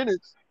 30 something.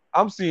 minutes,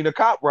 I'm seeing a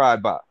cop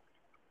ride by.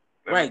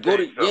 Let me right, tell go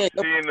to you something.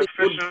 that's See,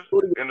 what I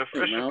said, in the point,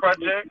 Fisher man.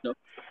 Project,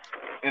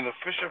 You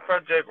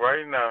know,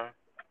 right now,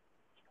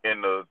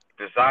 in the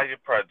Desire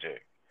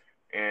Project,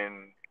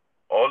 in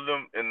all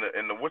them in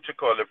the what you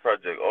call it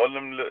project, all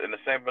them in the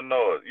Saint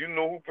Bernard. You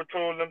know who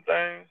patrol them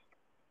things?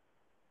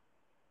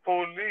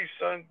 Police,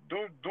 son.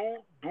 Do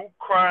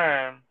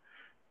crime.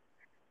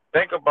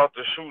 Think about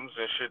the shootings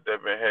and shit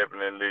that been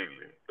happening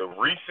lately. The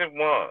recent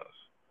ones.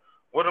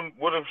 What them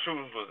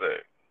shootings was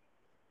at?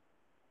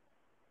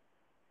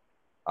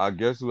 I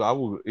guess I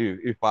would,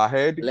 if I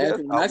had to last guess,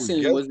 one I I would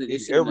seen guess was in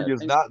it's in I areas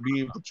think not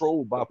being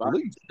patrolled by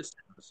police.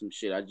 some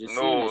shit. I just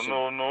seen that No, shit.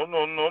 no, no,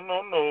 no, no,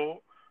 no,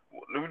 no.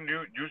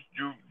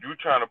 You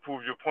trying to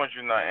prove your point?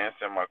 You're not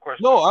answering my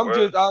question. No, I'm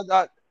Where just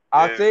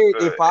I is said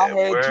the if I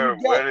had to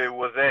where guess. they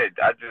was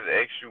at? I just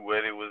asked you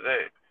where they was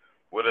at.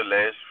 Where the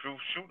last few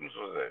shootings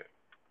was at?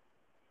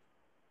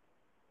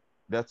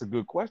 That's a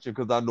good question,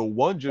 because I know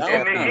one just In the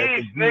happened Downtown. at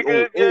the east,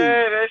 nigga. VOA.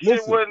 Yeah, that shit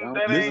Listen, wasn't.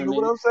 That listen Downtown, ain't. to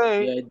what nigga. I'm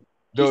saying.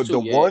 Yeah, these two,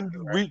 yeah.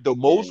 The Yeah,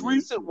 most yeah.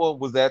 recent one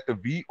was at the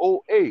VOA.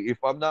 If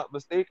I'm not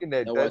mistaken,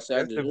 That's why I said I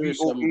that's just the heard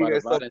something VOA about a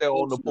that's up violent there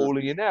on shooting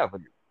Napoleon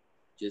Avenue.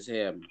 just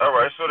happened. All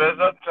right, so that's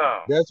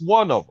uptown. That's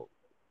one of them.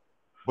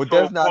 But So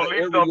that's not an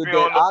police don't area be that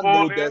on I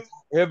know Napoleon. that's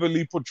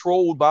heavily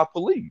patrolled by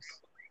police.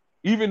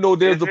 Even though Is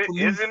there's a it?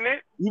 police, Isn't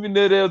it? even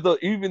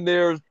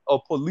there's a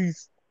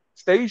police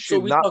So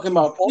station we not talking too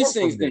about far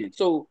precincts from there. then.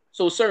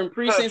 So certain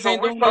precincts So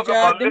ain't we doing their talking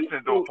job about. then.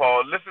 Listen, though,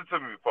 Paul. Listen to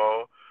me,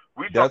 Paul.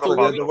 We talk So about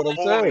what That's we what I'm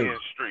saying. Napoleon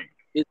Street,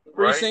 it's right?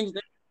 precincts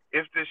then.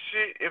 If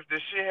the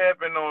shit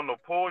happened on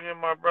Napoleon,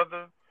 my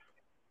brother,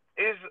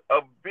 is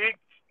a big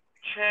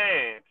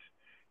chance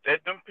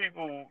that them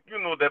people,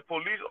 that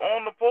police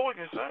on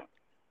Napoleon, son.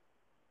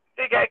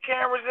 They got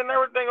cameras and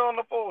everything on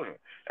Napoleon.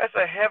 That's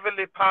a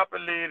heavily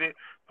populated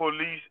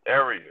police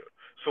area.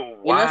 So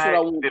And that's what I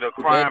why want did a to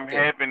go back crime to.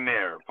 happen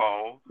there,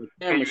 Paul? The Can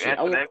camera you shit. I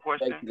answer want that to go back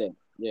question? to that.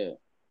 Yeah.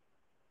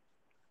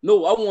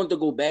 No, I want to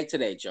go back to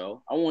that,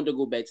 y'all. I want to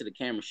go back to the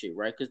camera shit,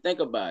 right? Because think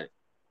about it.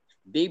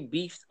 They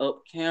beefed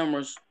up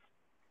cameras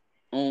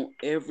on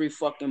every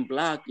fucking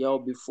block, y'all,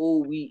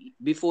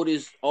 before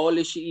this all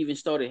this shit even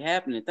started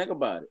happening. Think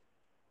about it.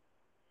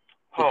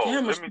 The Paul,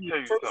 cameras let me came tell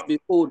you first something.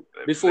 before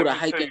Let the me tell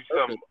hiking you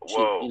something. shit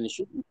Whoa, and the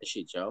shooting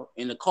shit, y'all.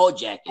 And the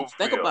carjackings. good for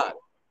Think about y'all. it.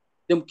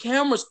 Them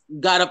cameras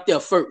got up there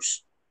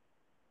first.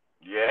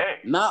 Yeah.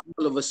 Not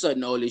all of a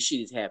sudden all this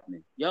shit is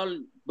happening. Y'all,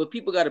 but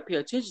people gotta pay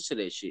attention to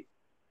that shit.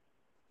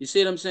 You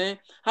see what I'm saying?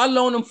 How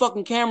long them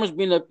fucking cameras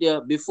been up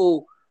there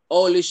before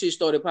all this shit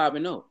started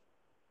popping up?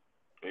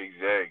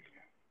 Exactly.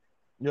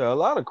 Yeah, a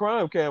lot of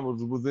crime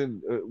cameras was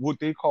in what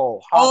they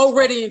call hot spots.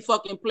 Already in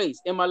fucking place.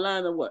 Am I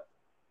lying or what?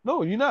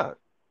 No, you're not.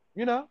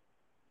 You're not. I can't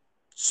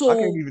So,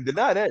 even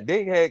deny that.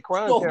 They had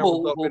crime cameras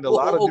so up in a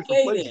lot of different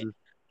okay then. places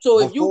So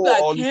if you before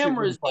got all this shit really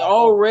cameras popped off.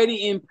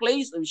 already in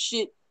place of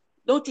shit,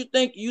 don't you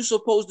think you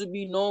supposed to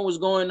be knowing what's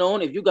going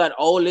on if you got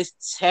all this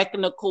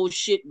technical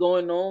shit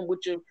going on with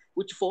your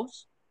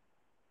force?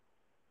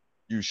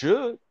 You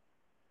should.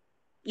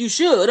 You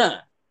should, huh?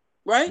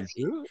 Right? You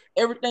should.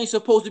 Everything's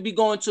supposed to be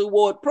going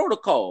toward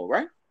protocol,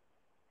 right?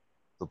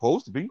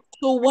 Supposed to be.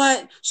 So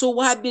why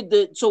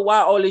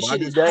all this Why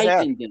shit is did that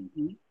happen? heightened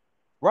then?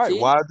 Right. See?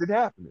 Why is it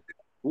happening?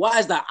 Why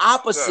is the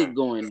opposite Son,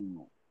 going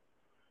on?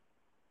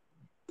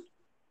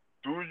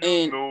 do you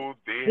And know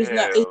they it's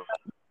not.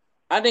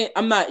 have?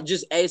 I'm not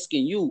just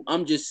asking you.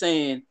 I'm just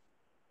saying,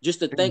 just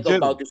to In think general.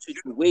 about the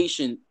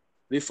situation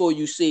before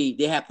you say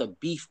they have to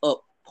beef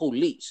up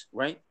police,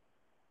 right?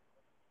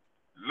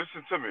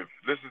 Listen to me.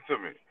 Listen to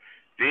me.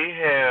 They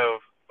have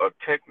a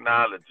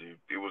technology.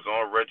 It was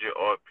on Reggie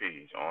Art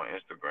page on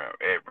Instagram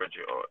at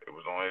Reggie Art. It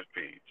was on his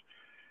page.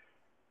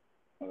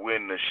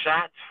 When the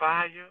shots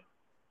fire,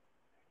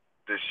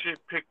 the shit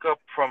pick up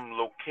from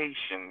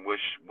location where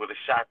the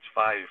shots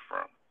fired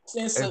from.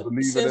 And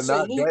believe it or Sensor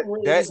not, heat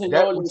rays and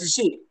that all what this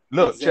you shit.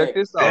 look, check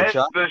Exactly. this out, That's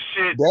Shot. the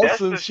shit. That's That's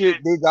some the shit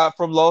shit. they got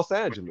from Los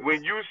Angeles.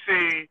 When you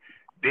say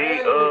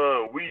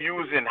Man, we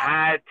using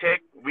high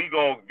tech, we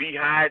gonna be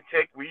high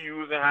tech. We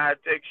using high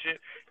tech shit.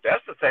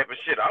 That's the type of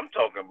shit I'm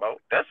talking about.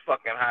 That's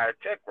fucking high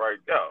tech right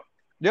there.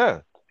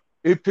 Yeah.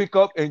 It pick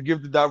up and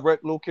give the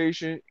direct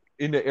location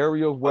in the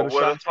area of where Or the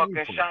where the shots came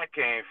fucking from. shot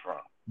came from.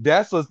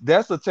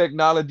 That's a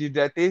technology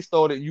that they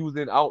started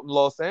using out in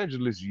Los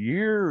Angeles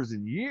years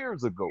and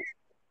years ago.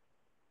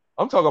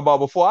 I'm talking about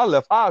before I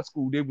left high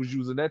school, they was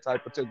using that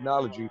type of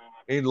technology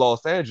in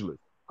Los Angeles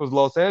because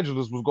Los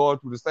Angeles was going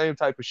through the same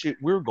type of shit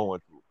we're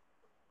going through.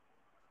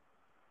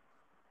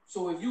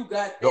 so if you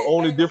got The that,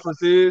 only think about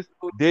difference is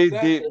it. they You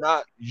got did that.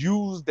 not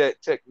use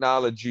that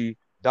technology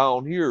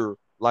down here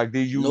like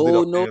they used it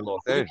No, up no, there in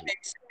Los you Angeles.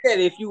 can't say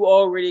that if you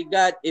already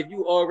got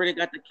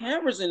the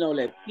cameras and all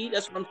that, Pete.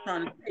 That's what I'm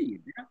trying to tell you,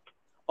 bro.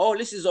 All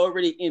this is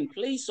already in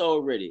place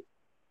already.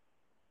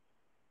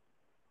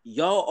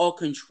 Y'all are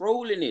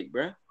controlling it,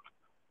 bro.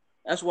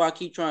 That's why I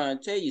keep trying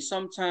to tell you.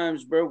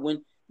 Sometimes, bro,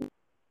 when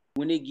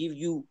they give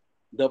you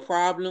the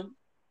problem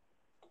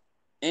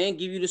and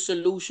give you the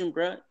solution,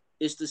 bro,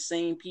 it's the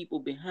same people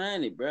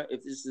behind it, bro.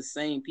 If it's the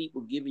same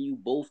people giving you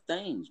both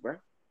things, bro.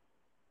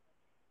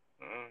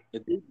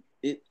 If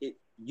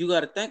you got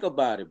to think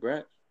about it,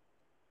 bro.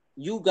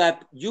 You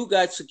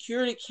got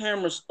security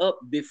cameras up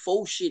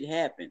before shit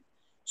happened.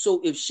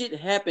 So if shit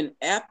happened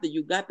after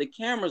you got the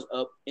cameras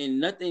up and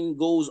nothing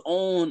goes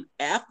on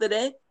after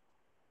that,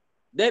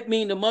 that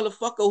mean the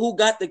motherfucker who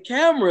got the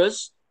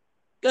cameras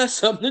got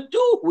something to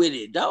do with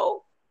it, dog.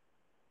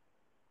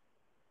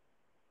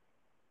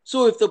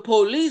 So if the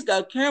police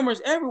got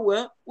cameras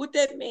everywhere, what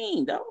that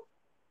mean, dog?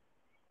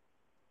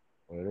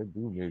 Well, that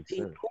do make They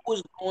sense. know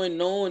what's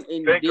going on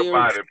in Think their.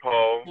 about it,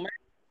 Paul.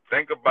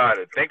 Think about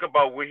it. Think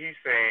about what he's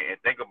saying and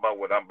think about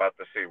what I'm about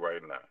to say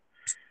right now.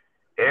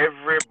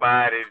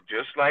 Everybody,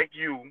 just like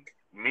you,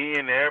 me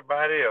and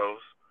everybody else,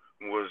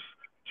 was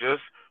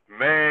just,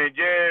 man,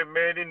 yeah,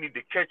 man, they need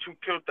to catch who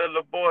killed that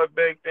little boy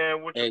back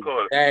then. What you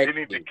call it? They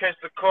need to Exactly. catch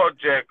the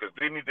carjackers.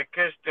 They need to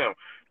catch them.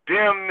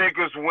 Them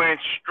niggas went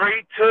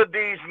straight to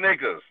these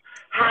niggas.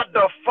 How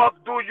the fuck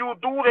do you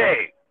do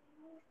that?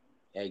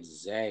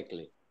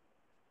 Exactly.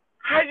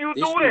 How you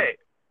This do shit.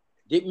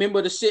 that?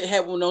 Remember the shit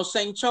happened on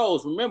St.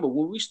 Charles. Remember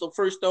when we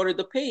first started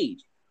the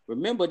page?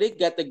 Remember they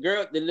got the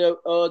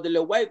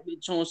little white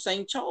bitch on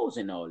St. Charles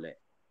and all that.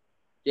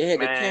 They had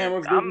the Man, camera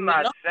I'm vision.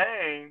 not No,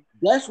 saying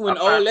that's when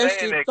I'm all not that saying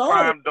shit that started.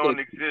 crime don't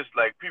exist,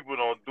 like people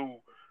don't do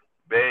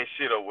bad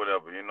shit or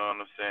whatever. You know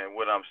what I'm saying?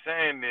 What I'm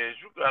saying is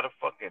you gotta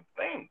fucking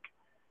think.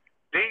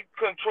 They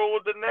control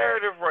the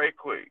narrative right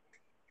quick.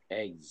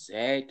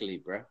 Exactly,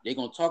 bro. They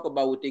gonna talk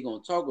about what they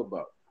gonna talk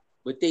about,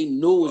 but they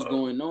know what's Fuck.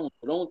 going on.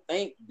 So don't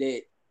think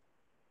that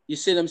you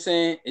see what I'm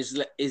saying. It's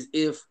like as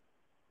if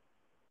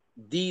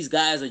these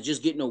guys are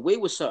just getting away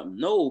with something.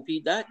 No,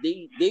 Pete, that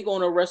they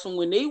gonna arrest them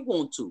when they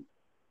want to,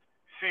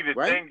 See, the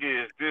right? thing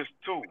is this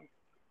too.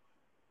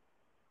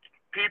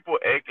 People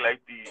act like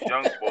these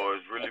young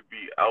boys really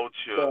be out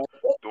here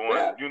doing,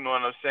 Yeah. you know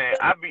what I'm saying?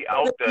 I be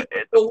out Them there people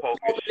at the know park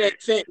all and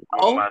that shit with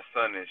fentanyl. my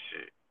son and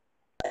shit.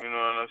 You know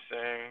what I'm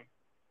saying?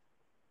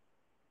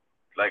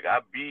 Like I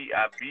be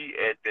at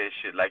that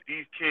shit. Like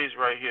these kids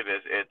right here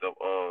that's at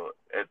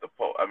the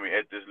park. I mean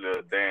at this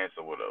little dance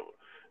or whatever.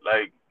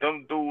 Like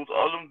them dudes,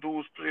 all them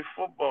dudes play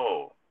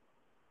football.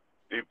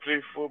 They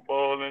play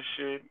football and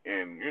shit,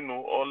 and you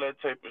know all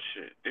that type of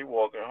shit. They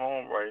walking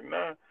home right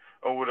now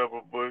or whatever,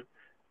 but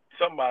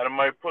somebody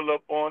might pull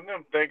up on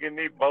them thinking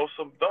they bought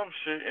some dumb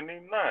shit and they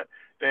not.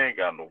 They ain't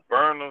got no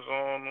burners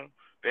on them.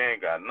 They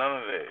ain't got none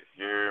of that.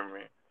 You hear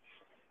me?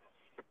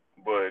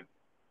 But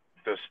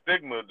the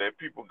stigma that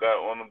people got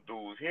on them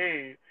dudes'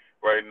 head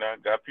right now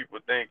got people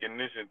thinking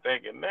this and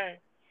thinking that.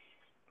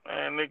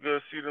 Man,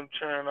 nigga see them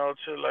churn out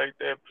shit like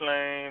that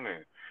plane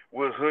and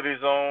with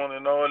hoodies on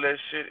and all that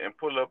shit and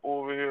pull up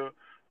over here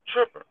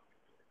tripping.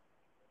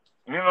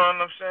 You know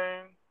what I'm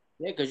saying?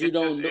 Yeah, because It you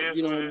just don't know is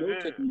you what don't it know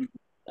is. technique.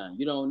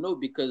 You don't know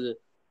because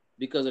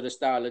of the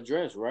style of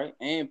dress, right?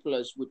 And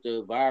plus with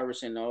the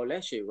virus and all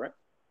that shit, right?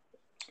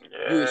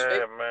 You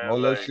expect Yeah, man, All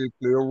that like, shit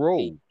play a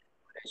role.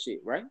 that shit,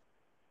 right?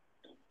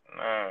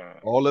 man.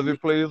 All of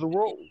it plays a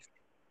role.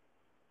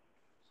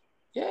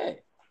 Yeah,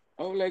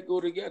 all that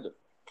go together.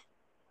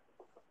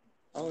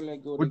 All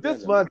that go But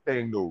this together, my man.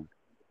 thing though.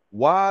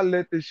 Why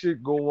let this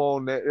shit go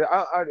on? That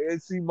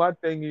and see, my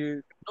thing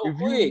is, No, if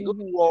go you ahead. knew Go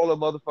who all the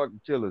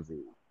motherfucking killers is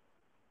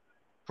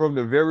from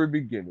the very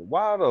beginning,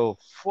 why the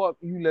fuck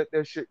you let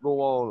that shit go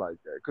on like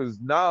that? Because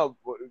now,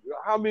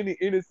 how many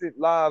innocent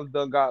lives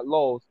done got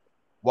lost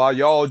while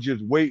y'all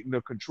just waiting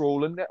to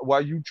control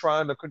while you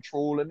trying to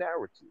control a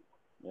narrative?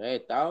 Yeah,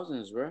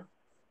 thousands, bro.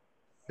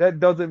 That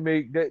doesn't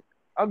make that.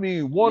 I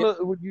mean, one Yeah,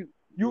 of you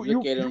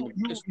look at it on the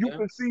bigger you scale.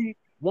 can see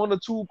one or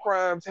two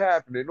crimes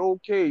happening.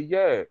 Okay,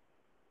 yeah.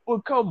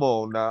 But come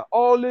on now,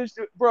 all this,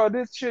 bro,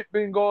 this shit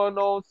been going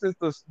on since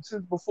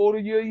before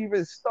the year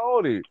even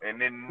started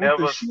And it with the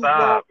never shooting on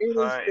stops, son. It's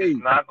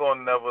interstate. not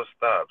gonna never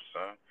stop,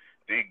 son.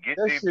 They get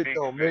That their shit big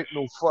don't make fish.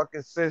 no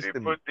fucking sense They to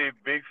me. put their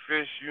big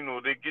fish, you know,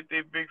 they get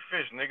their big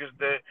fish. Niggas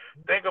that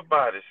think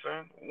about it,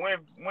 son. When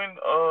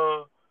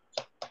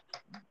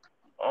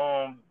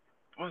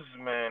what's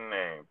his man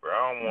name, bro?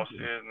 I don't want to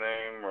say his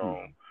name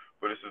wrong.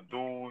 But it's a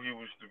dude, he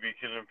used to be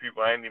killing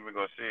people. I ain't even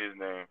gonna say his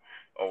name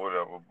or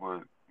whatever,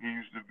 but he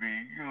used to be,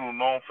 you know,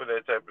 known for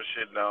that type of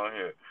shit down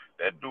here.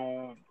 That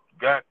dude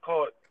got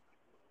caught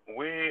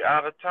way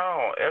out of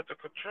town after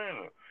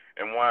Katrina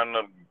and wound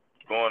up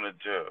going to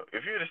jail.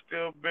 If he'd have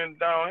still been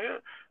down here,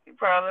 he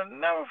probably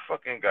never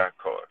fucking got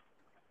caught.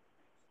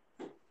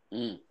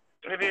 Mm.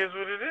 It is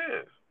what it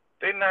is.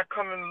 They not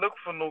coming to look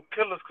for no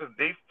killers because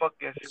they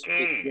fucking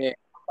scared. Yeah,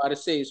 I'm about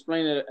to say,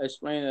 explain it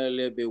a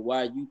little bit.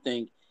 Why you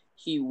think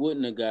he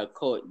wouldn't have got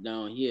caught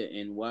down here,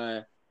 and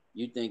why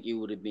you think it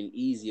would have been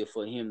easier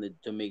for him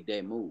to make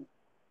that move?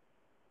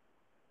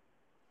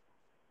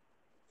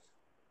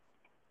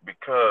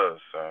 Because,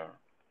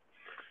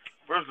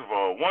 first of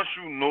all, once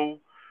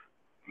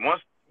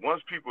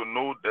once people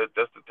know that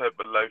that's the type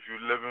of life you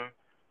living,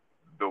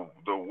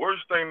 the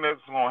worst thing that's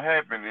gonna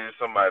happen is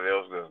somebody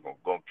else that's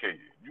gonna kill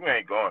you. You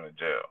ain't going to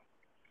jail.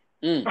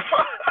 Mm.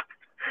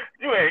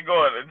 You ain't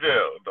going to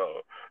jail,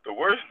 dog. The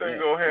worst thing Yeah.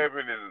 gonna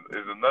happen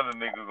is another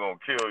nigga gonna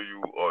kill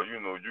you, or you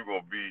know you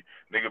gonna be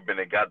nigga been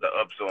and got the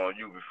ups on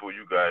you before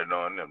you got it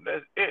on them.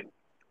 That's it.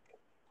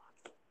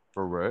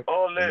 Correct.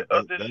 All that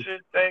other That's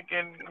shit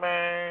thinking,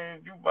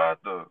 man, you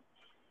about to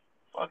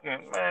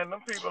fucking man,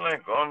 them people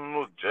ain't going to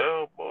no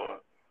jail, boy.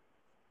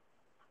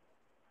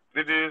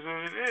 It is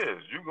what it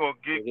is. You gonna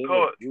get It is.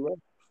 caught You right.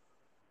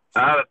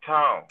 out of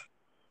town.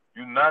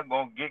 You not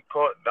gonna get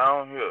caught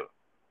down here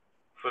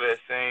for that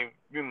same,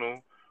 you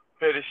know,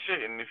 petty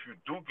shit. And if you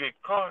do get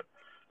caught,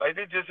 like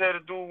they just had a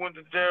dude went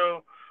to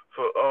jail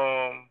for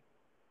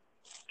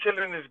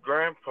killing his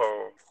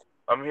grandpa.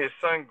 I mean his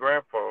son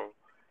grandpa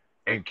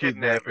and and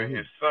kidnapping kidnapping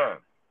his him. son.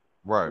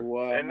 Right.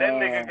 And that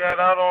nigga Wow. got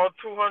out on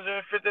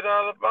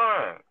 $250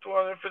 bond.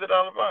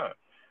 $250 bond.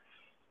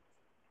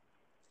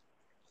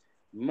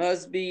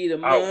 Must be the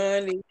Out.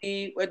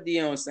 money. What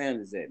Deion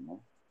Sanders at, man?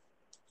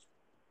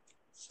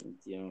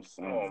 Deion Come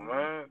Sanders, on, man.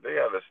 man. They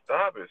gotta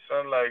stop it,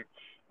 son. Like,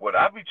 what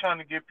I be trying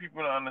to get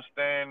people to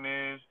understand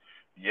is,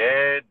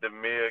 yeah, the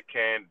mayor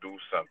can do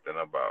something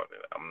about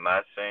it. I'm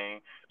not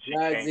saying she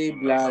can't Blase, do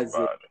nothing blase.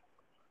 about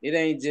it. It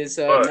ain't just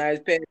her But, nice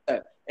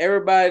pants.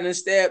 Everybody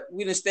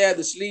we done stabbed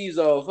the sleeves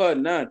off her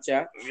now,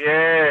 child.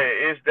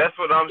 yeah, that's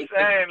what I'm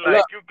saying.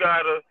 Like, you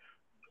gotta,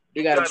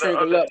 They You gotta gotta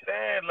trickle up.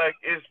 understand, like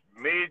it's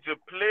major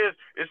players.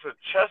 It's a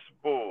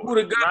chessboard. Who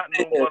the It's not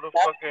no governor is?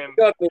 motherfucking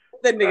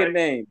What's that nigga like.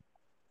 name?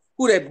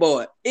 Who that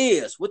boy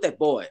is? What that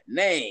boy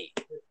name?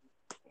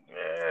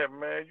 Yeah,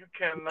 man, you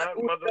cannot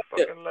Who that-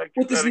 motherfucking like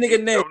you What this gotta nigga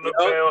give name, Governor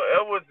yo? Bell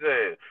Edwards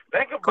ass.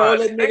 Think Call about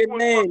that it. Think nigga we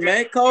name, fucking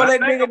man. Call now that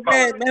think nigga about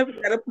name, it. man.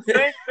 We gotta put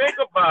Think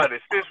about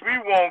it. Since we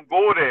won't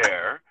go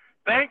there,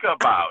 think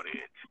about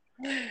it.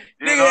 You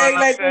know nigga what act I'm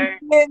like saying?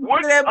 that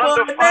What's that boy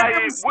under fire?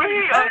 name. What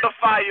he under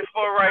fire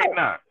for right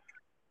now?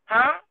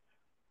 Huh?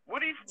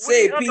 What he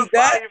Say under P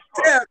Dot. fire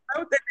for? Tell me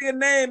what that nigga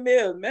name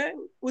is,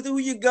 man. Who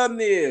your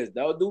governor is,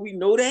 dog? Do we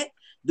know that?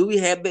 Do we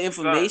have the Son,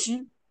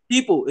 information?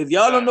 People, if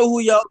y'all don't son. know who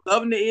y'all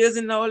governor is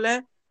and all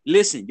that,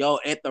 listen, y'all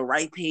at the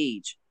right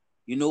page.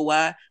 You know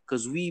why?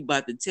 Because we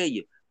about to tell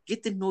you,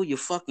 get to know your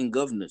fucking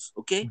governors,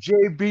 okay?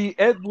 JB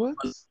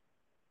Edwards.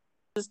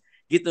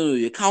 Get to know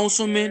your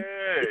councilmen.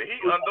 Yeah,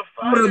 he under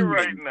fire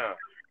right Aldermen. now.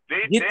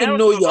 They Get to damn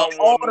know sure your don't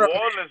want New aldermen.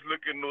 Orleans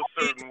looking no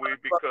certain way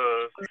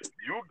because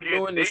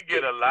Doing the they get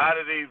shit. a lot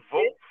of their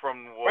vote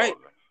from New Right.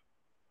 Orleans.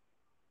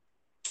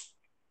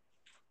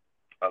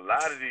 A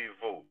lot of these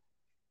votes.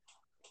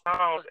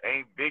 Towns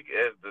ain't big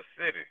as the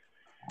city.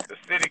 The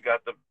city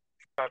got the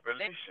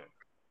population.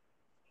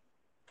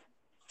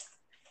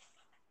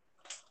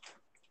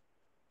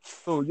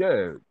 So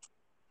yeah,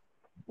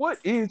 what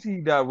is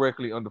he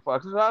directly under fire?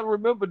 Because I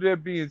remember there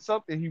being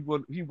something he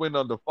went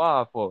under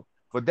fire for,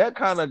 but that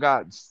kind of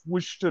got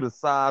switched to the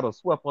side or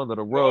swept under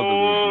the rug a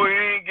little No, bit. he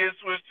ain't get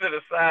switched to the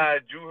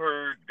side. You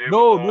heard they was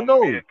No, no,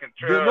 gonna be no, a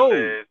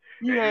Contreras,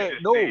 He and you had just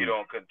stayed no,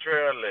 on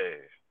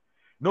Contreras.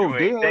 no. You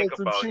They ain't think had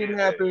some about shit his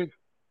ass. happen.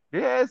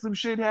 They had some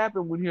shit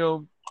happen with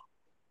him.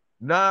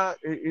 Nah,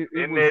 it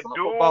And was that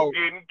something dude about.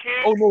 getting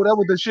Oh kicked. no, that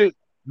was the shit.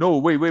 No,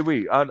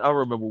 wait. I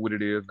remember what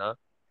it is now.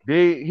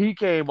 He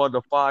came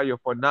under fire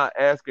for not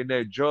asking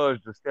that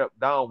judge to step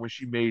down when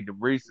she made the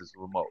racist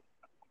remark.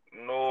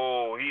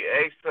 No, he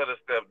asked her to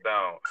step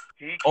down.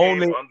 He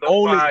came Only under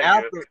only fire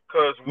after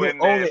because look, when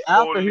that only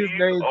after his police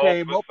name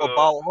came up officer,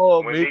 about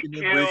her when they making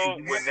them racist killed,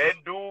 when remarks. that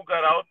dude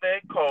got out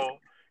that car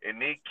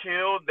and they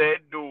killed that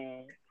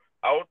dude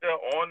out there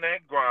on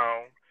that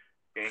ground,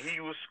 and he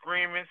was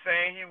screaming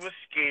saying he was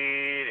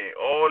scared and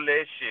all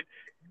that shit.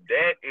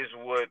 That is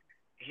what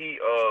he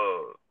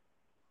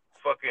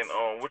fucking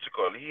what you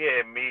call it? He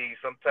had made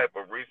some type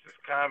of racist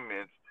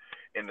comments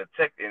in the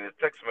text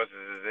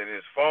messages in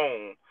his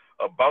phone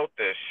about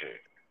that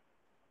shit.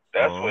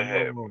 That's what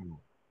happened. Oh.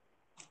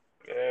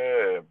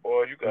 Yeah,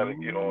 boy, you gotta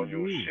get on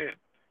your Ooh. shit.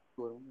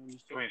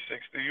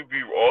 360, you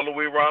be all the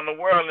way around the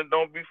world and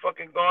don't be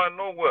fucking going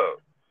nowhere.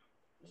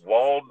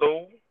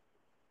 Waldo.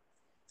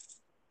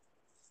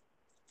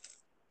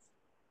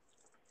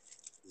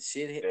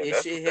 It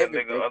That's shit what that heavy,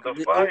 nigga bro. under 'Cause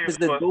it fire opens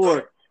the for, son.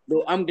 door.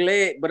 No, I'm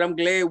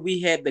glad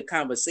we had the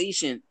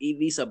conversation at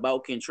least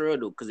about Kentrell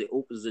though, because it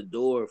opens the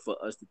door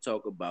for us to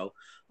talk about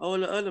all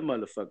the other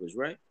motherfuckers,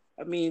 right?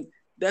 I mean,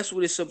 that's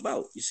what it's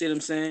about. You see what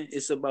I'm saying?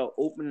 It's about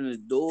opening the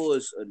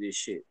doors of this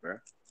shit, bro.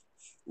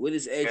 What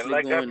is And actually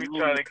like I going be on?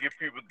 trying to get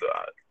people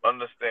to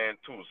understand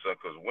too, son,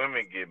 because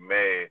women get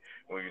mad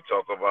when you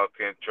talk about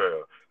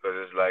Kentrell, because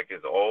it's like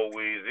it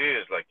always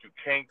is. Like you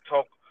can't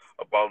talk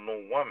about no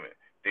woman.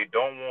 They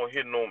don't want to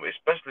hear no,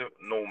 especially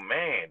no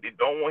man. They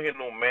don't want to hear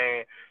no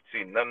man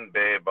say nothing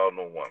bad about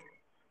no woman.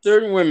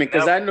 Certain women,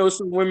 because I Never. know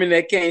some women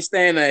that can't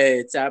stand her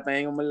head top. I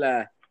ain't gonna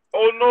lie.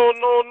 Oh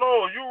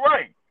no. You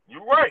right.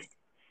 You right.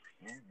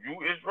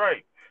 You is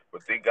right.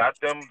 But they got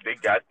them. They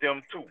got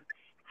them too.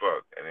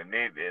 Fuck. And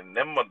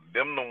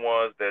them the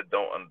ones that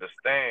don't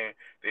understand.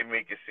 They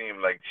make it seem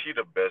like she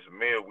the best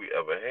meal we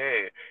ever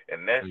had,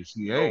 and that's And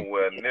she ain't.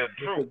 nowhere near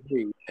true.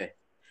 Disagree.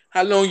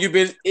 How long you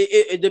been?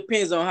 It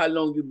depends on how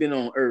long you've been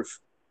on Earth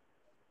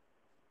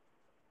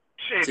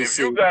Shit, to if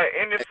say. you got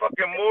any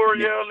fucking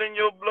Moriel in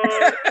your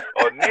blood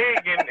or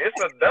Negan,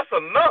 that's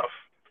enough.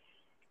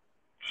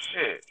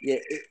 Shit.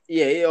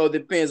 Yeah, it all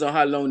depends on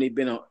how long they've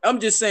been on. I'm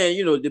just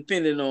saying,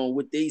 depending on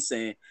what they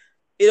saying,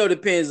 it all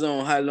depends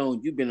on how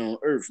long you've been on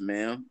Earth,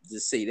 man.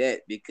 Just say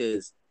that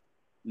because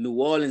New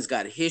Orleans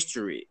got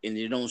history and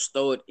it don't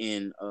start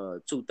in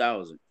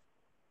 2000.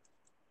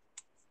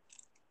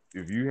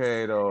 If you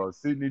had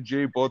Sidney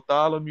J.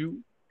 Bartholomew,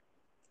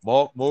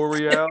 Mark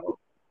Morial,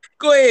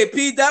 Go ahead,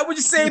 P. Dot. What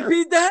you say,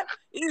 P. Dot?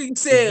 You if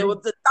said you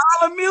what the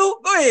Bartholomew?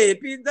 Go ahead,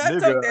 P. Dot. nigga,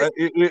 Talk that.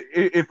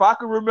 if I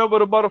could remember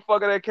the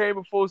motherfucker that came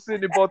before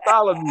Sidney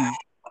Bartholomew,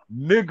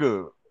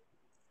 nigga,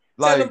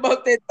 Tell them like,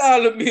 about that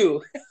Bartholomew.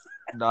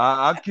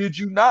 nah, I kid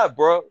you not,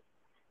 bro.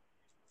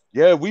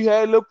 Yeah, we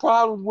had little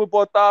problems with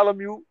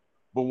Bartholomew,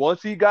 but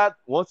once he got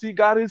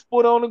his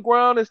foot on the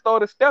ground and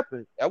started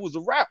stepping, that was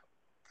a wrap.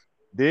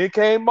 Then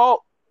came out,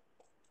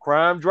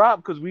 crime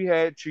dropped because we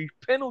had Chief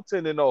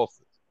Pendleton in office.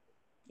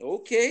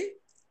 Okay.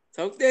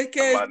 Talk that That's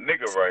cash. my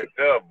nigga right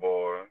there,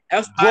 boy.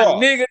 That's my Bruh,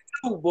 nigga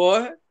too,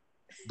 boy.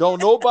 don't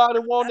nobody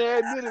want to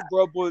admit it,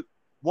 bro, but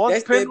once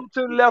That's that.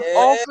 Pendleton left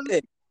office, Yeah.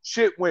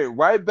 shit went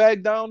right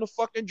back down the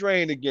fucking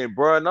drain again,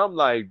 bro. And I'm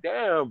like,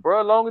 damn,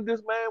 bro, long as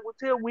this man was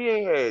here, we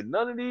ain't had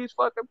none of these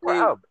fucking Hey,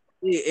 problems.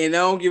 Yeah, and I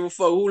don't give a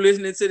fuck who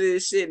listening to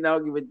this shit, and I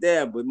don't give a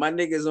damn. But my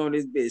niggas on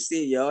this bitch,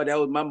 see y'all, that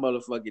was my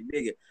motherfucking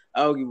nigga.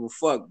 I don't give a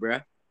fuck,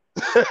 bruh.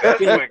 That's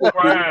when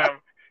crime.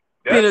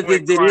 That's when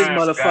Pendleton did his crime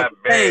motherfucking got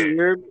thing. bad. You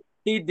heard me?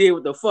 He did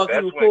what the fuck he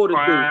That's was when supposed to do.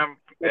 crime.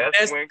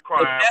 That's when The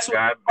crime best what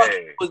got the fuck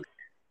bad.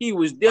 he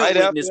was dealt Right with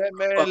in after this that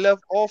motherfucker. man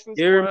left office,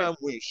 You hear me? crime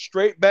went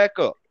straight back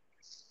up.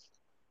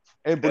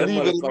 And That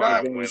believe it or motherfucker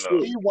not, doing went shit.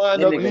 up. he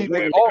wound That up nigga leaving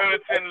When office.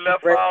 Pendleton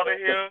left out of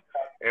here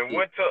and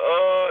went to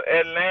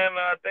Atlanta,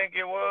 I think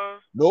it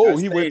was. No,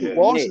 I he went stayed to in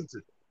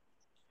Washington.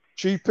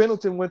 Chief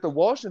Pendleton went to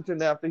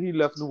Washington after he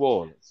left New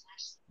Orleans.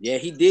 Yeah,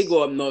 he did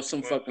go up north some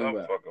Went fucking some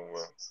well. fucking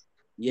well.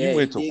 Yeah, He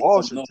went to did go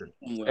up north Washington.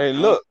 somewhere.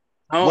 And look,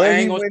 I where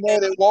ain't he gonna went say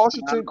at in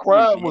Washington,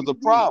 crime was a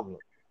man. problem.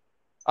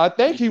 I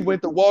think he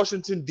went to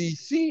Washington,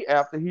 D.C.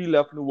 after he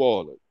left New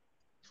Orleans.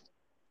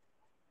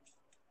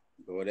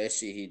 Boy, that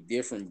shit he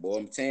different, boy.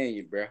 I'm telling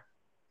you, bro.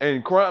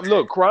 And crime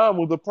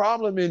was a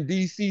problem in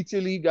D.C.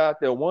 till he got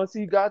there. Once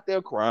he got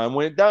there, crime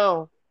went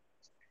down.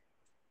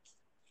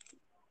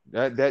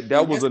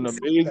 That was an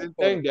amazing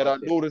thing that I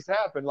noticed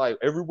happen. Like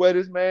everywhere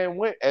this man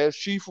went as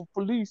chief of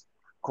police,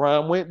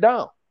 crime went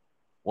down.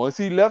 Once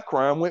he left,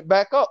 crime went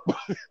back up.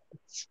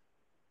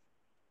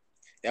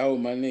 That was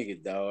my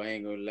nigga, dog. I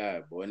ain't gonna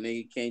lie, boy.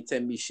 Nigga can't tell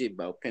me shit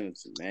about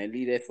Pendleton, man.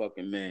 Leave that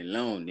fucking man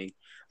alone, nigga.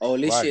 All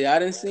this Right. shit I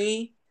done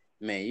seen,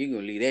 man, you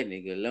gonna leave that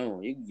nigga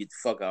alone. You can get the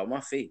fuck out of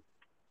my face.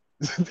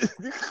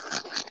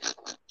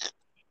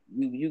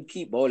 You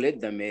keep all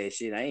that dumb ass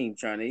shit. I ain't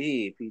trying to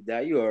hear it, P.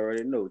 Dot. You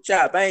already know.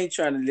 Chop, I ain't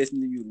trying to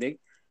listen to you, nigga.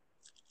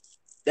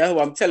 That's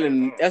what I'm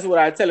telling. That's what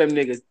I tell them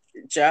niggas.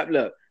 Chop,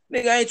 look,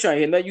 nigga, I ain't trying to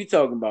hear nothing you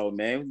talking about,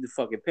 man. The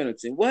fucking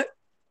Pendleton. What?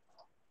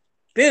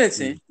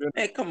 Pendleton?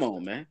 Hey, come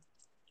on, man.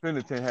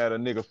 Pendleton had a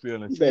nigga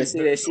feeling You better safe.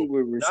 say that shit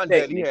with respect. Not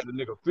that he nigga. had a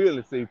nigga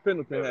feeling safe.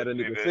 Pendleton had a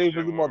nigga safe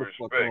as a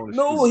motherfucker on the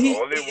No, street.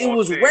 it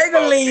was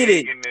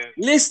regulated.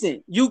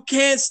 Listen, you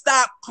can't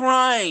stop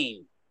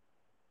crime.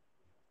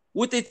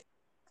 With the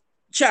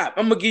Chop,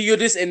 I'm gonna give you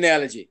this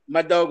analogy.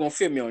 My dog gonna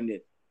feel me on this.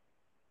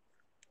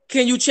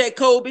 Can you check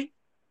Kobe?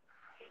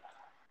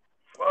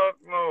 Fuck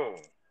no.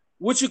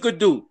 What you could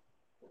do?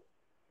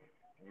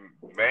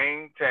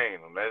 Maintain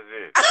him. That's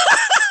it.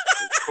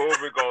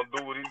 Kobe gonna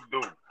do what he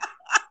do.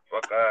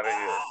 Fuck out of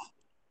here.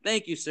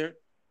 Thank you, sir.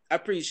 I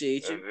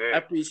appreciate you. That's it. I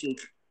appreciate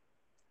you.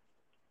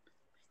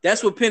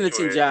 That's what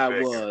Pendleton's job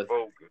was.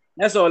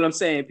 That's all I'm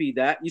saying, P.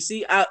 Dot. You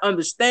see, I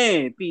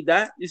understand, P.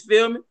 Dot. You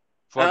feel me?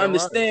 I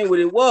understand what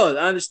it was.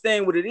 I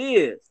understand what it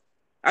is.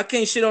 I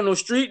can't shit on no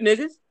street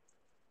niggas.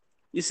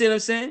 You see what I'm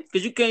saying?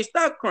 Because you can't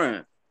stop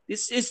crime.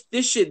 This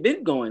shit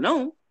been going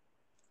on.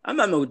 I'm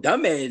not no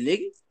dumbass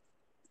nigga.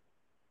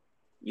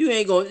 You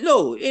ain't gonna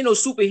ain't no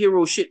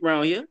superhero shit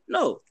around here.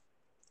 No.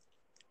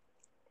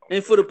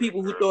 And for the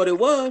people who thought it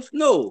was,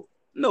 no,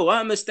 I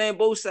understand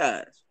both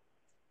sides.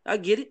 I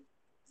get it.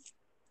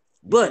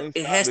 But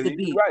it has to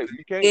be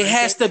it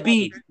has to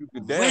be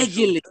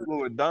regulated.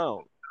 Slow it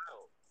down.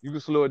 You can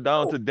slow it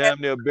down to damn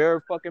near bare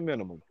fucking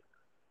minimum.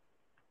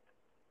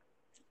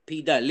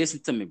 P. Dot, listen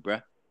to me, bro.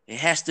 It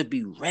has to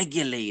be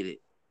regulated.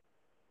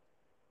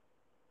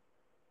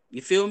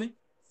 You feel me?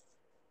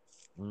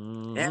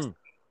 Mm-hmm. That's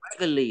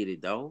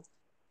regulated, dog.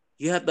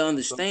 You have to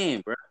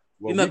understand, bro.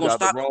 Well, you're not gonna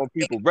stop the wrong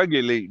people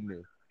regulating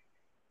this.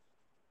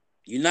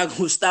 You're not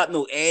gonna stop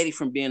no addict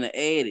from being an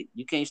addict.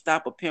 You can't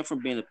stop a pimp from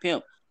being a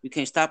pimp. You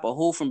can't stop a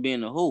hoe from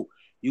being a hoe.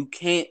 You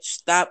can't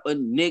stop a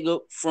nigga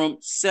from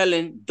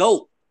selling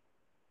dope.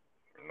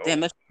 Nope. Damn,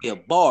 that should be a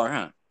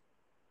bar,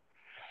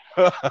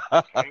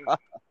 huh?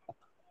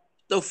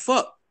 The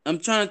fuck? I'm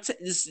trying to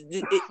this.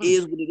 It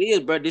is what it is,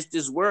 bro.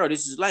 This world.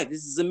 This is life.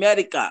 This is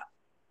America.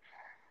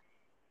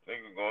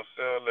 Nigga gonna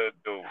sell that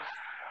dope.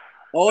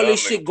 All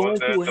this shit going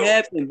to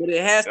happen, but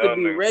it has to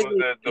be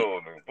regulated.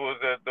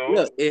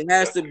 Look, it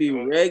has to be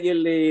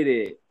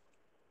regulated.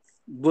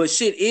 But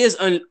shit is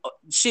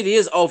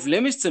off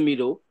limits to me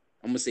though.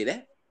 I'm gonna say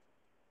that.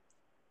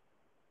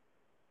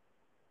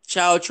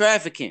 Child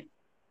trafficking.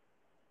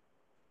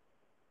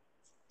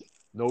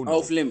 No.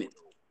 Off limits.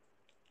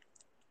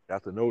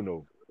 That's a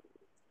no.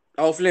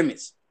 Off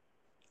limits.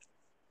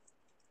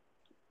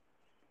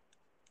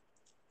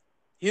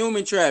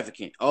 Human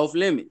trafficking, off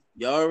limits.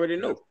 Y'all already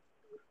know.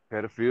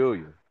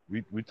 Pedophilia.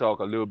 We talk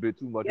a little bit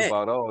too much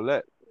about all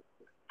that.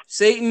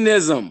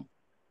 Satanism.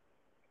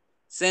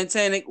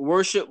 Satanic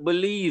worship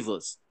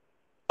believers.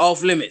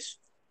 Off limits.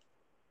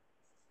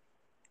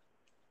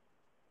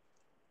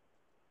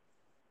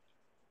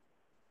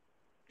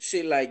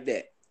 Shit like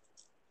that.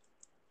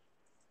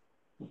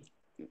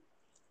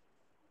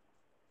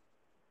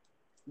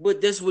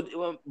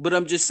 But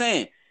I'm just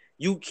saying,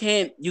 you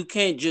can't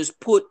just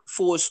put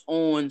force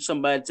on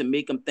somebody to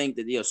make them think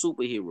that they're a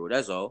superhero.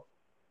 That's all.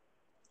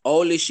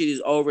 All this shit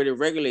is already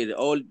regulated.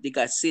 They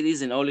got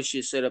cities and all this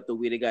shit set up the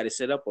way they got it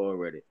set up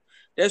already.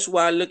 That's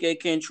why I look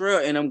at Cantrell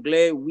and I'm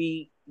glad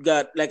we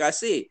got, like I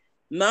said,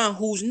 now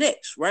who's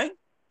next, right?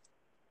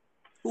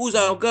 Who's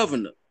our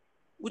governor?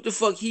 What the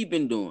fuck he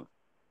been doing?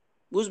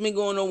 What's been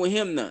going on with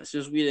him now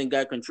since we didn't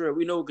got Cantrell?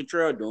 We know what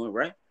Cantrell doing,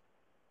 right?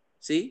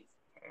 See?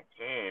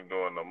 She ain't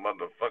doing the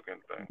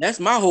motherfucking thing. That's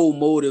my whole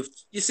motive.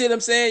 You see what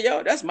I'm saying,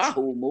 yo? That's my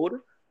whole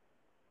motive.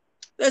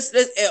 Let's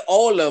add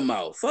all of them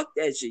out. Fuck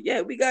that shit.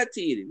 Yeah, we got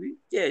Tita.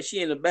 Yeah,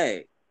 she in the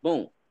bag.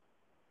 Boom.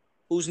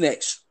 Who's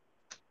next?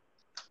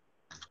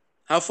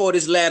 How far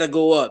this ladder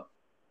go up?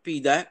 P.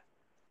 Dot.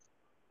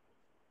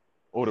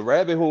 Oh, the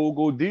rabbit hole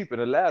go deep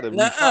and the ladder reach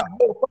Nuh-uh.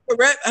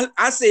 high.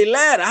 I say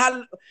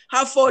ladder.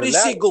 How far The this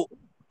ladder, shit go?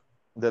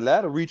 the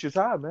ladder reaches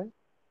high, man.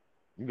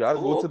 You gotta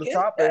go to the Okay.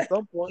 top at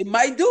some point. It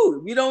might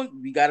do.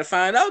 We gotta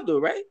find out though,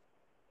 right?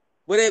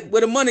 Where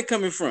the money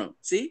coming from?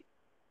 See?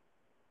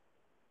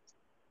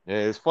 Yeah,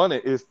 it's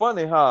funny. It's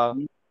funny how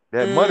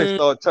that money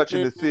start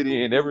touching the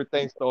city and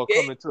everything start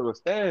coming to a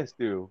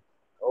standstill.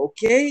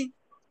 Okay.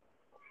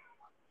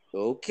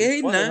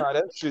 It's funny Now how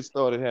that shit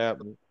started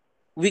happening.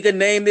 we can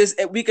name this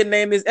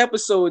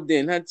episode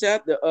then, huh,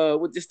 Chop?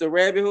 With just the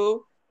rabbit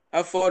hole?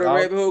 How far the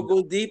rabbit hole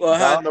goes deep, or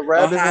down the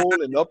rabbit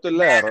hole and up the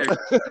ladder.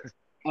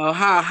 Or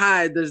how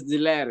high does the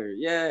ladder?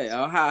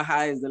 Yeah. Or how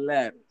high is the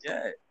ladder?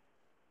 Yeah.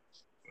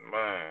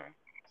 Man.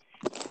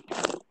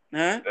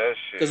 Huh? That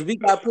shit. Because we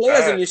got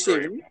players in this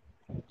shit.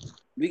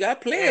 We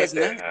got players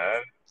now.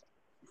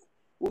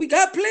 We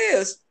got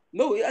players.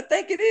 No, I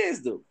think it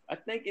is though. I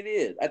think it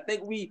is. I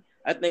think we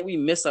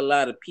miss a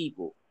lot of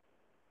people.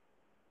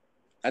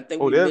 I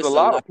think there's a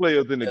lot of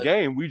players in the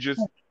game. We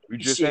just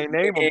ain't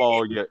name them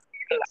all yet.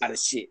 A lot of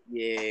shit.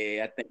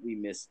 Yeah, I think we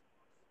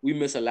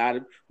miss a lot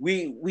of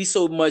we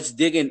so much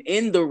digging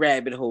in the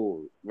rabbit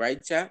hole,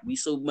 right, Chop? We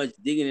so much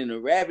digging in the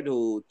rabbit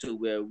hole to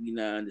where we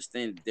now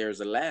understand that there's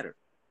a ladder.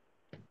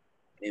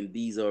 And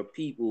these are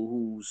people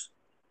who's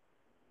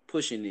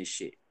pushing this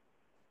shit.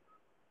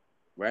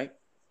 Right?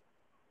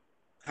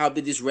 How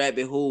did this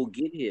rabbit hole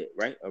get here?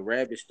 Right? A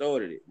rabbit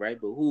started it, right?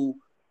 But who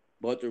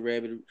bought the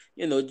rabbit?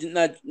 You know,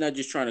 not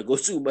just trying to go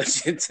too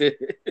much into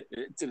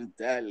the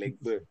dialect,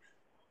 but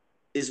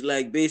it's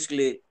like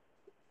basically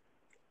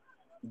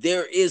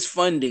there is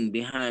funding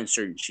behind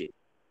certain shit.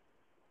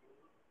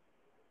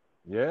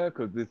 Yeah,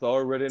 because it's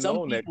already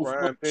known that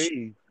crime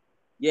pays.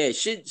 Yeah,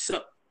 shit.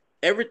 So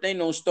everything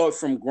don't start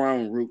from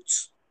ground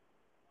roots.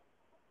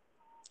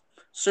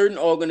 Certain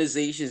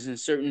organizations and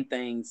certain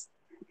things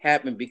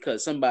happen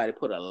because somebody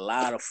put a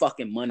lot of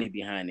fucking money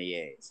behind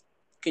their ass.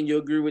 Can you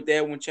agree with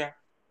that one, Chop?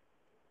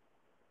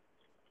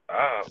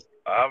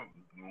 I'm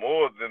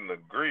more than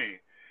agree.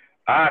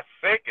 I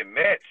second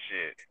that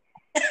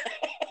shit.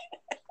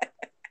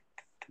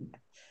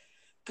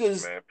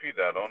 Cause man, P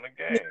Dot on the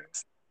game.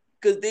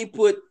 Cause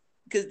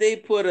they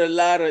put a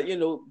lot of,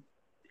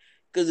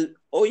 cause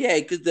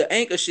the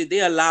anchor shit, they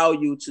allow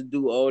you to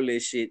do all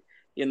this shit.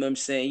 You know what I'm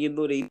saying?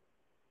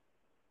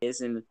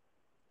 And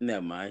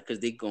never mind, cause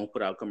they gonna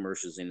put out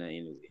commercials in there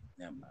anyway.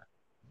 Never mind.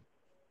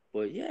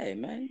 But yeah,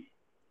 man,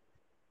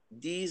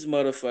 these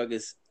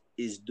motherfuckers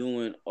is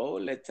doing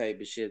all that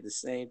type of shit at the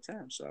same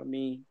time. So I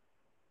mean,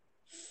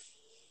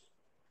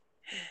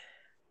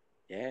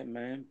 yeah,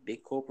 man,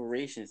 big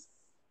corporations.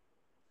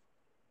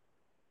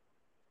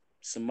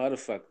 Some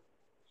motherfucker.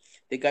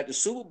 They got the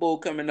Super Bowl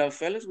coming up,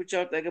 fellas. What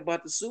y'all think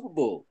about the Super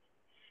Bowl?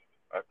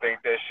 I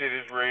think that shit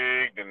is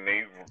rigged, and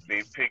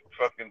they picked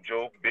fucking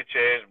Joe bitch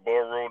ass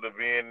Burrow to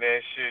be in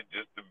that shit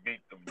just to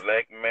beat the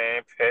black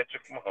man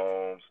Patrick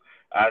Mahomes.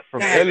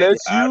 From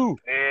LSU.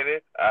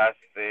 I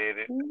said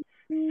it.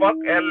 Fuck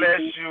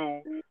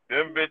LSU.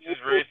 Them bitches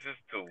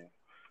racist too.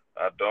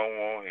 I don't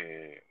want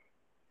it.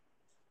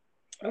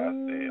 I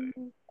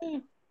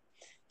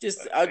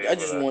said it. I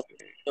just want.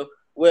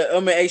 Well,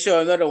 I'm gonna ask y'all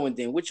another one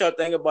then. What y'all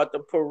think about the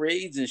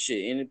parades and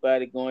shit?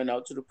 Anybody going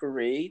out to the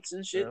parades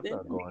and shit? I'm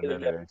not going to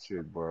that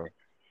shit, bro.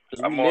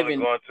 I'm only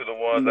going to the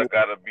ones I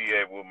gotta be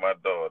at with my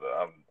daughter.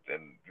 I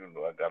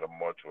gotta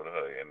march with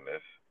her, and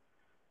that's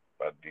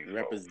by default.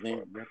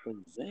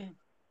 Represent.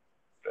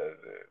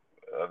 That's it.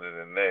 Other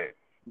than that,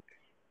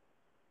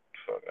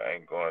 fuck, I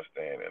ain't going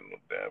staying in no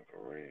damn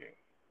parade.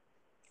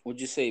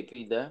 What'd you say,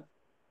 P. Dot?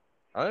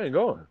 I ain't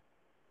going.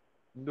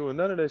 I'm doing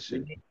none of that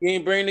shit. You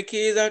ain't bring the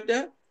kids out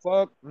there?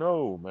 Fuck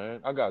no,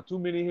 man. I got too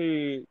many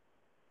heads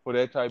for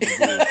that type of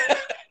bullshit.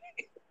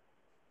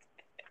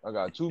 I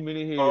got too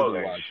many heads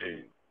to watch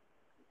shit.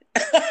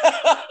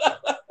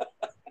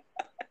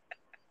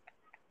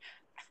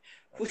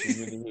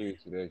 Too many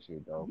heads for that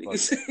shit, dog.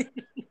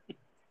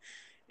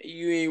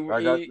 You ain't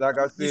like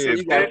I said,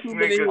 you got too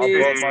many I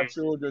brought my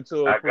children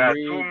to a parade. I got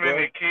too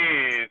many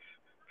kids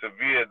to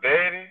be a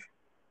daddy.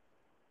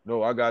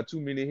 No, I got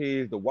too many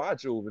heads to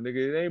watch over,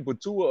 nigga. It ain't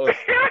but two of us.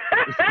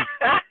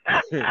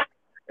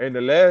 And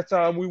the last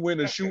time we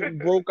went, a shooting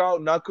broke out,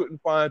 and I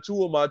couldn't find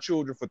two of my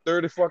children for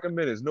 30 fucking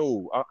minutes.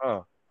 No,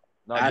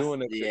 not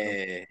doing that.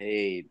 Yeah,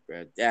 hey,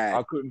 bro.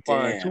 I couldn't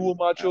find two of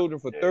my children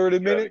for 30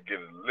 minutes. Get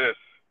a list.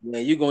 Yeah,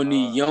 you gonna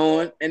need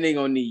yarn, and they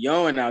gonna need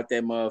yarn out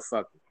that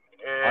motherfucker.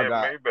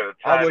 Yeah,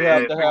 I would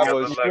have to have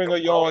a string of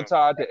yarn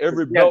tied to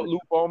every belt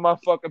loop on my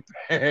fucking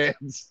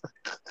pants.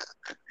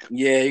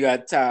 Yeah, you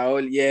got towel.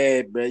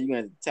 Yeah, bro, you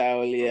got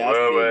towel. Yeah,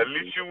 well, at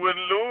least you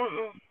wouldn't lose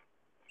them.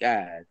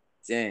 God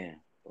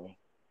damn, bro.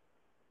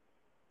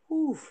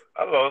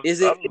 I lost.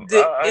 Is it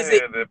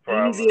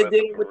easier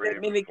dealing with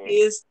that many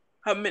kids?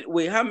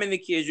 How many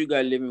kids you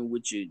got living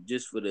with you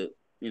just for the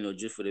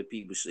just for the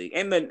people's sake?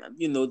 And then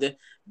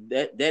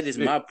that is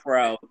my 6.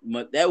 proud.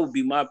 That would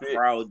be my 6.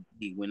 proud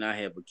day when I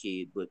have a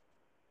kid. But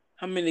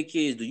how many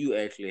kids do you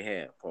actually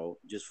have, Paul?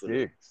 Just for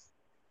 6.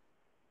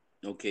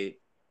 okay.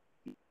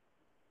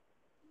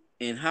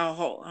 And how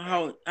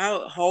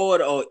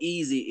hard or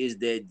easy is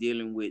that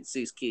dealing with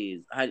 6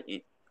 kids?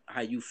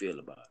 How you feel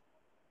about it?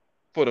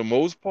 For the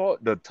most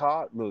part, the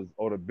toddlers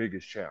are the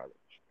biggest challenge.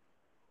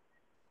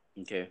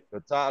 Okay. The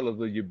toddlers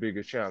are your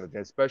biggest challenge,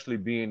 especially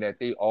being that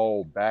they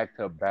all back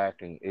to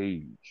back in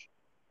age.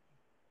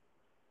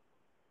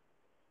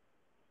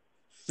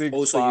 6,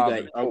 Oh, so you 5, got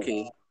and 4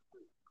 okay.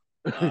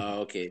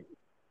 Okay.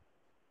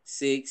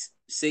 6,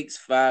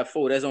 5,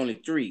 4. That's only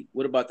 3.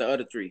 What about the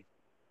other 3?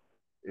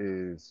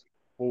 is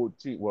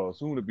 14. Well,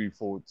 soon to be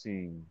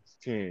 14,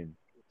 10,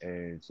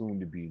 and soon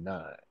to be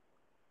 9.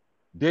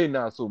 They're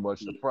not so much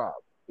the problem.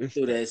 It's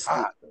So the that's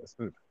toddlers.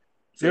 so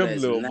Them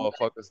that's little 9,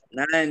 motherfuckers.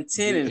 9,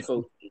 10, and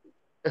 14.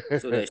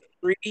 So that's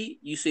 3.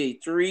 You say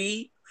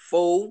 3,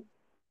 4,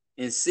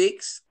 and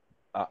 6.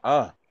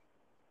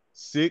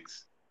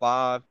 6,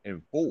 5,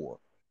 and 4.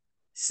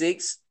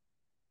 6.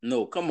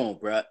 No, come on,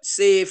 bro.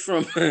 Say it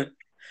from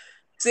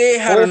say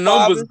how the 4, 5,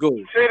 numbers and go.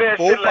 Say that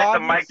 4, shit like the 5,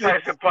 and Mike 6.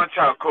 Tyson punch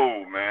out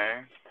code,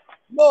 man.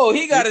 No,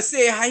 he 6. gotta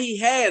say how he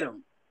had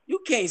them. You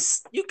can't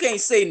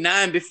say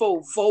 9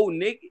 before 4,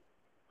 nigga.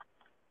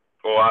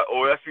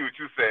 I see what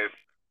you said.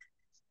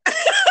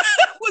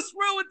 What's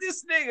wrong with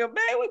this nigga,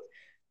 man?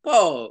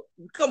 Paul,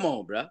 come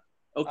on, bro.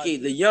 Okay,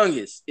 the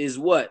youngest is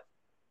what?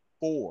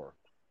 4,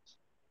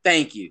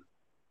 Thank you.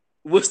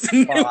 What's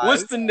the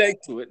 5,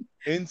 next one?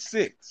 and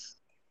 6.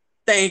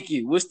 Thank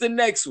you. What's the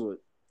next one?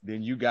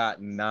 Then you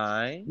got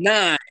 9,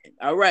 9.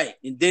 All right.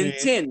 And then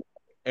 10, 10.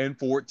 and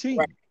 14.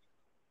 Right.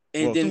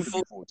 And Well, then soon to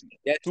be 14. 14.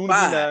 That's Soon to be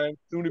 5. 9,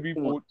 soon to be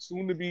 4,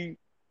 soon to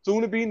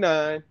be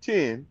 9,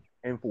 10,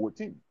 and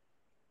 14.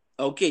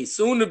 Okay,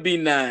 soon to be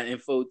 9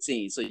 and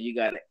 14. So you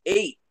got an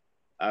 8.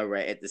 All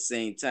right, at the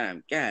same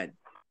time. God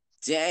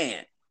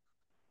damn.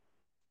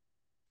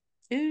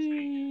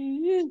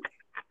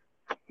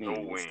 No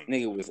wing.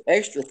 Nigga was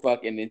extra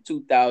fucking in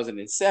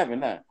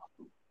 2007, huh?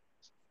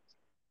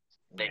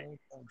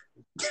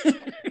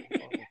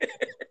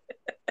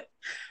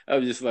 I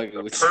was just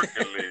fucking with you.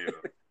 Percolator.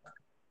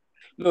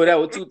 No, that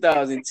was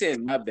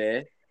 2010. My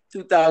bad.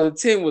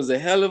 2010 was a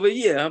hell of a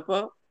year, huh,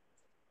 Paul?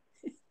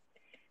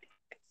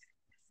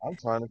 I'm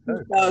trying to think.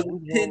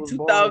 2010,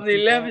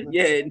 2011.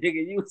 Yeah,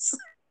 nigga, you was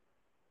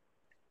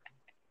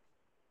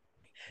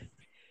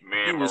Me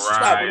and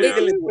chop Mariah.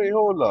 wiggling Wait,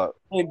 hold up.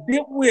 and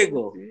dip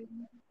wiggle.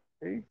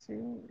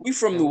 18. We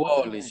from New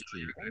Orleans.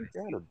 Ain't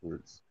that a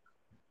bitch?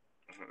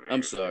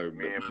 I'm sorry,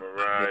 Me and bro.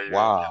 Mariah.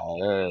 Wow,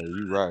 yeah,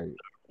 you're right.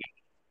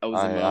 I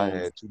was in my I own.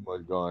 had too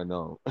much going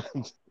on.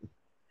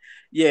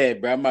 Yeah,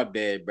 bro, my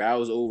bad, bro. I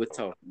was over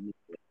talking.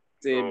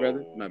 Say it,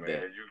 brother. My man,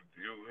 bad.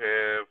 you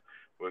have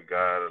what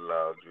God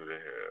allowed you to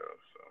have.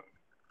 So.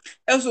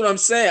 That's what I'm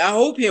saying. I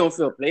hope he don't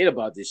feel played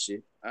about this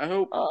shit. I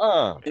hope.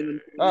 I'm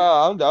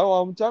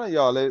telling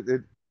y'all,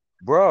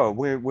 bro.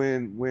 When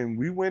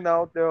we went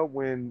out there,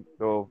 when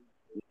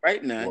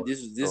Right now,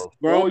 this the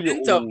grown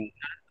men talk. 4-year-old,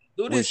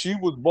 Do when this. she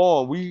was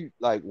born, we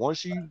like once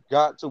she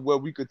got to where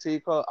we could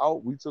take her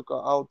out, we took her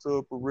out to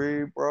a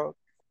parade, bro.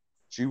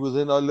 She was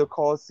in her little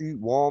car seat,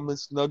 warm and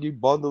snuggy,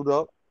 bundled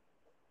up,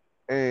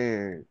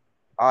 and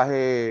I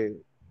had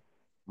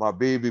my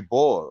baby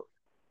boy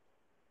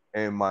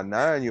and my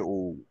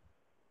 9-year-old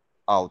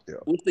out there.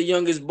 What's the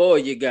youngest boy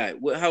you got?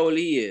 How old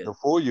he is? The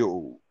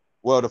 4-year-old.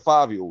 Well, the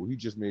 5-year-old. He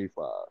just made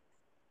 5.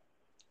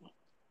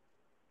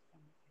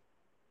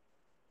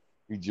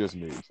 He just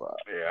made 5.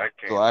 Yeah, I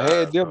can't. So I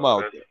had them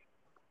out there.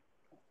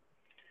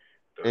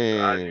 I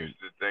And used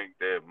to think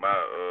that my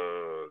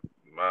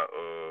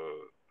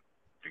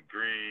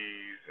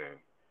degrees and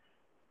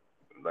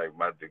like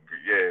my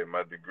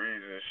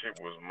degrees and shit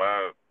was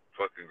my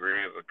fucking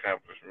greatest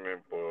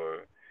accomplishment, boy.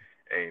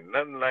 Ain't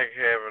nothing like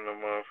having a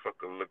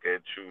motherfucker look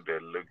at you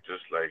that look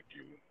just like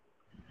you.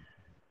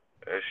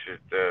 That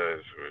shit there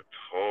is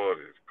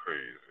retarded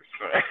crazy.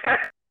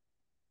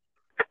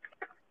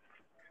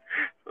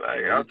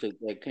 Like You took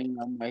that king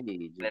out my head.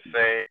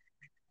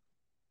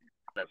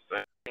 the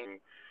same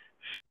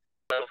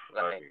stuff,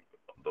 like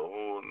the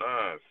whole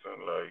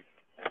nonsense, like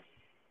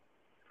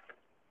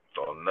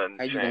so nothing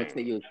How you changed.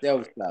 gonna tell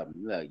yourself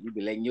something? Look, you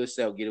be letting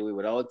yourself get away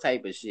with all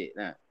type of shit,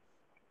 nah.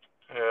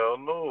 Hell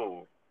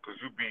no, cause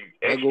you be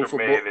That go extra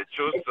for mad both. at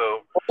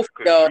yourself,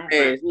 cause Y'all you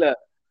been look.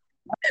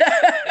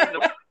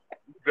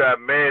 got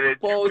mad at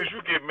you, cause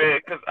you get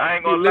mad, cause I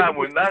ain't gonna lie,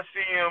 when I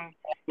see him,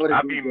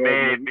 I be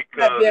mad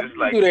because it's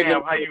like,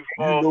 damn, how you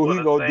fall for he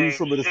the gonna do same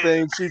some of the shit?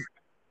 same shit.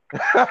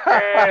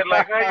 Yeah,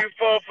 like how you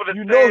fall for the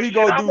You same know he shit?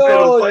 gonna I do some of the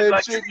fall for it. same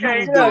Like shit you you was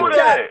can't do doing.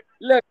 that.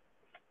 Look,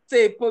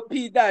 say put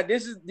P dot.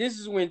 This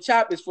is when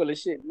Chop is full of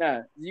shit.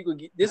 Nah, you could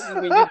get this is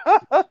when you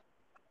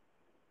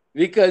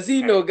because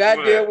he know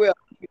goddamn well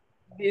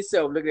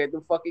himself looking at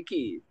the fucking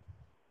kids.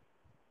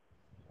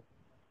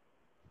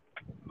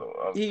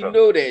 No, He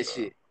know that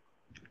shit.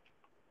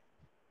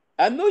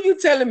 I know you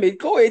telling me.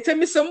 Go ahead, tell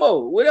me some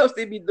more. What else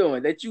they be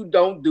doing that you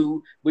don't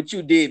do, but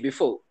you did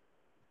before?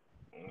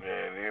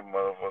 Yeah, these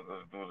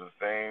motherfuckers do the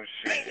same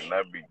shit, and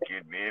I be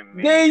getting in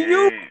Then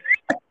you, the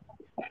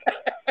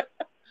ass.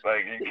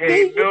 Like, you then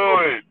can't you. do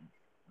it.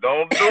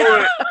 Don't do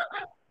it.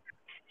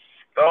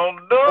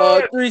 Don't do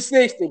it.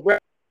 360, bro.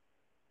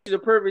 The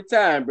perfect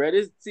time, bro.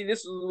 This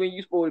is when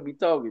you supposed to be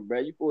talking, bro.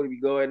 You supposed to be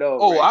going on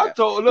Oh, right I now.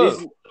 told This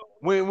look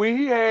when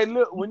he had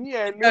Lil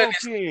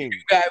King,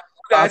 you I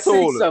gotta say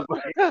told something.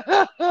 him.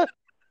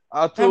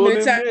 I How told many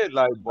him times? then,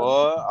 like,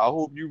 boy, I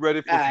hope you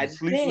ready for some God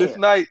sleepless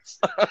damn. nights.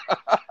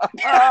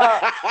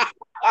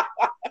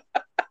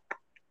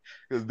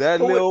 Cause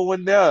that little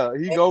one there,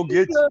 he gonna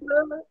get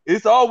you.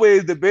 It's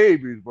always the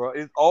babies, bro.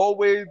 It's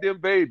always them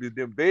babies.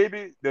 Them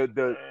babies, the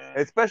Man,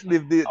 especially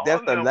if that's all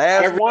the them,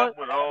 last I every one. slept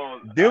with all,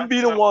 I Them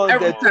be the slept with ones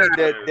every that all time,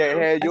 that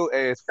dreads. had your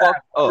ass fucked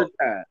every up.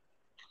 time.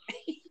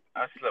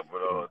 I slept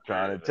with I'm all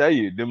trying to dreads. tell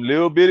you, them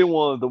little bitty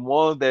ones, the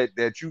ones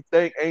that you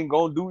think ain't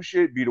gonna do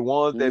shit, be the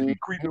ones that Mm. be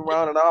creeping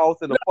around in the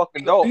house in the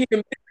fucking He dark.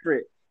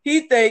 different.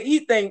 He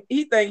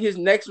think his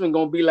next one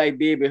gonna be like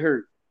Baby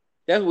Hurt.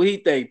 That's what he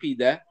think, P.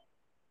 That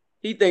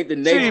he think the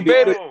next See, Oh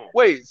big baby, no.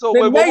 wait, so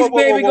the wait, whoa, whoa, next whoa,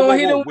 whoa, baby whoa, gonna whoa,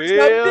 hit whoa, him with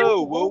something different.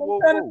 whoa, That's whoa, what I'm whoa,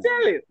 trying to whoa,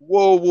 tell him.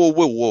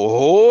 whoa,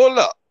 hold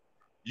up.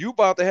 You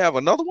about to have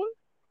another one?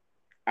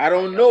 I I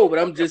don't got know, a but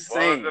I'm fucking just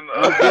buzz saying. in the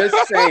I'm oven.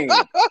 just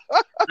saying.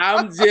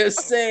 I'm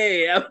just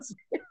saying.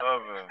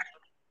 Oven.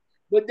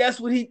 But that's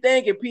what he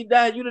thinking. P.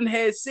 Dot, you done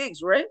had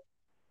 6, right?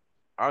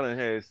 I done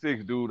had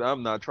 6, dude.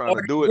 I'm not trying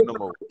Are to do they it no different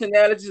more.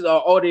 personalities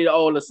or are they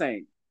all the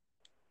same?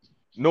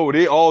 No,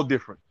 they all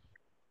different.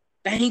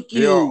 Thank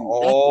They are you.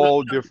 That's what I'm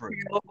all trying to different.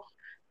 tell you.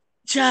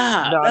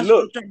 Child, Now that's what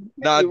I'm look, trying to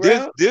tell now you,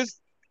 bro.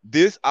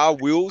 this I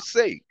will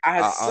say.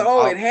 I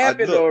saw it I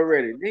happen look.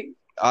 already. Nigga.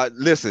 I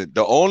listen.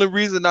 The only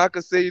reason I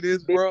can say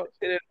this, Been bro,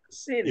 in the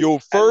city. your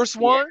I know first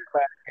yeah, one,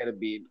 everybody had a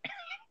baby.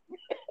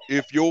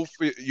 if your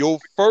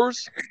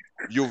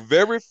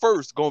very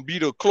first gonna be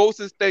the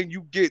closest thing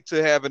you get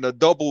to having a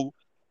double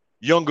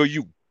younger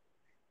you,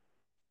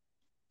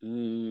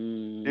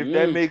 if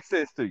that Mm-hmm. makes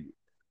sense to you.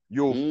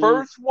 Your Mm-hmm.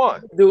 first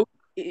one, Dude,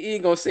 he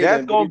ain't gonna say that's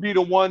nothing, but gonna be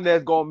the one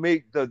that's gonna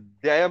make the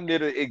damn near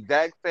the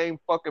exact same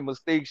fucking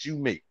mistakes you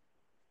make.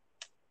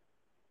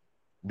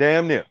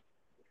 Damn near.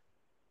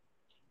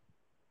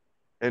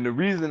 And the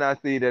reason I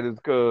say that is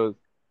because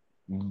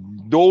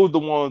those the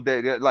ones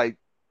that like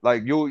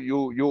your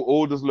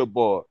oldest little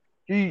boy.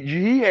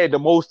 He had the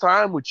most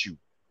time with you,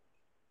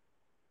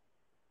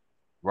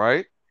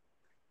 right?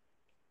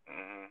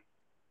 Mm-hmm.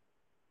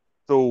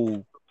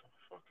 So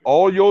Fucking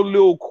all your dog.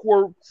 little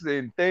quirks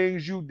and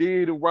things you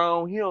did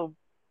around him,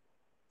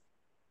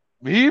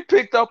 he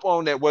picked up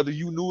on that whether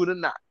you knew it or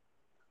not.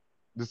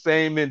 The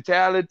same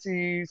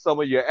mentality, some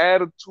of your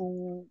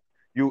attitude,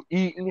 your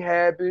eating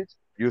habits,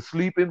 your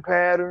sleeping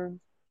patterns,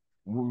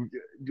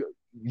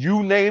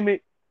 you name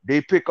it,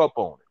 they pick up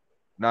on it.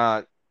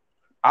 Now,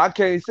 I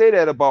can't say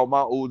that about my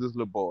oldest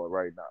little boy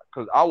right now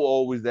because I was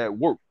always at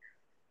work.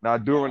 Now,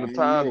 during I the don't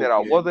time know, that I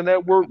kid. wasn't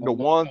at work, I the don't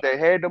know. ones that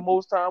had the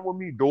most time with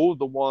me, those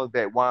the ones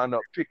that wind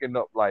up picking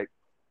up like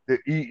the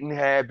eating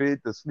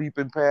habit, the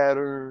sleeping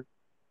pattern.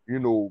 You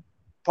know,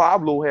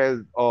 Pablo has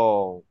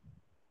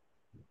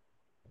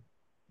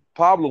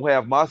Pablo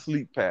have my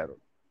sleep pattern.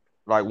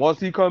 Like once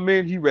he come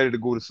in, he ready to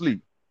go to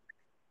sleep.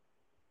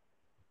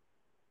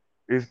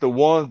 It's the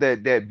ones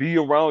that be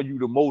around you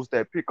the most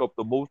that pick up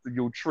the most of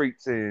your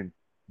traits and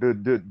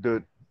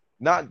the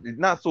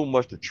not so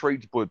much the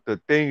traits, but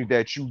the things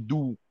that you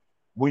do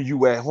when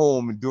you at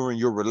home and during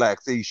your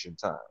relaxation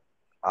time.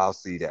 I'll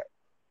see that.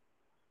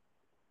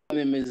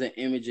 Him is an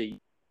image of you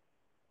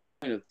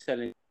of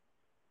telling you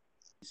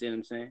see what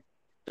I'm saying?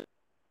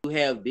 You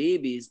have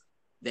babies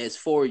that's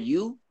for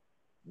you.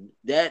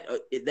 That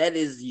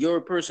is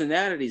your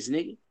personalities,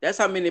 nigga. That's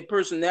how many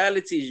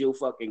personalities your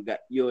fucking got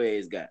your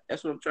ass got.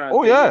 That's what I'm trying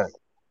Oh to tell you. yeah.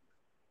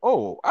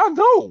 Oh, I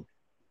know.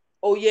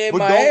 Oh yeah, But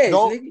my ass,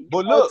 don't nigga. You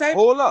but all look, type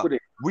hold with up.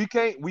 it. We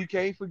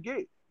can't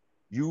forget.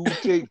 You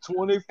take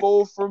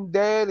 24 from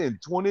dad and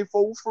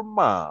 24 from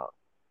mom.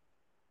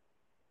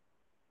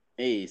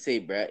 Hey, say,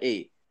 bro.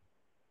 Hey,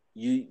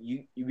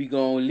 you be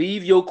gonna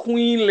leave your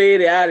queen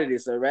lady out of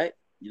this, all right?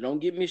 You don't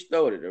get me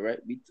started, all right?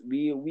 We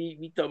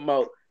talking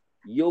about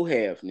your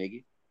half,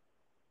 nigga.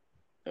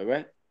 All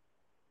right?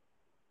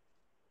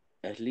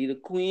 Let's leave the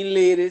queen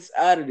ladies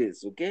out of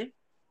this, okay?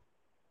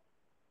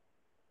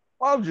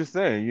 Well, I'm just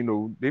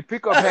saying, they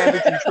pick up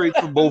habits and traits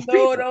from both No,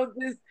 people. don't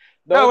just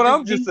That's don't what just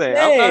I'm just be saying.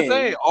 I'm not saying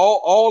saying.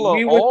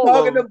 We were all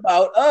talking of.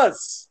 about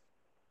us.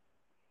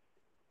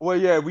 Well,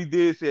 yeah, we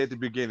did say at the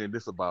beginning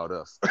this about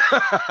us.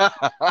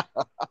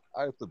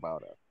 It's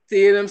about us.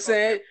 See what I'm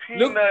saying? Fucking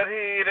Look, peanut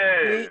head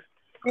see, ass.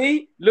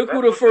 look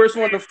who That's the what the first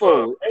one P to for.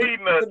 fold. Ain't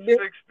Peanut the bit?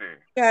 60.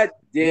 God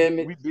We damn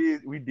it.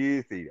 we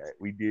did see that.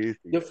 We did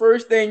see The that.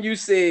 first thing you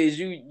say is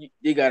you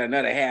got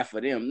another half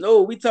of them.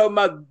 No, we talking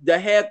about the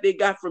half they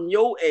got from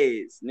your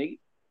ass, nigga.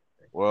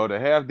 Well, the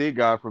half they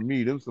got from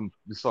me, them some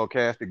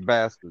sarcastic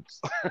bastards.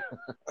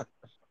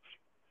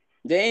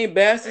 They ain't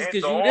bastards Ain't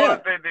because the you only there.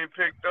 thing they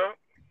picked up.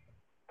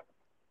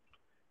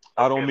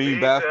 I don't mean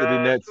bastard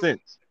in that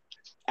sense.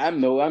 I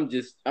know. I'm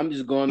just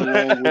going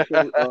along with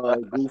your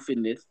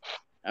goofiness.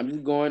 I'm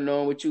just going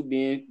on with you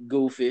being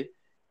goofy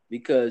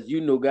because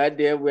you know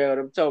goddamn well what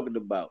I'm talking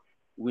about.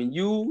 When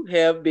you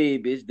have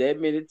babies that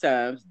many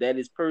times, that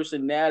is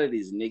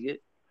personalities, nigga.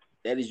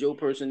 That is your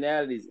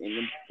personalities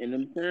in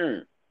them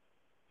terms.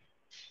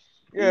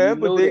 And you Yeah,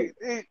 but know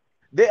that.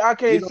 they I You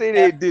can't don't say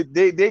have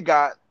they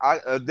got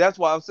I that's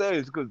why I'm saying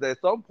it's because at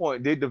some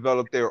point they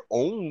developed their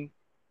own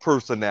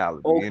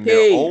personality and their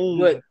okay,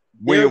 but own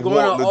way they're of gonna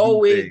wanting to do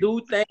always things.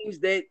 do things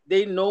that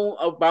they know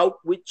about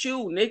with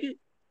you, nigga.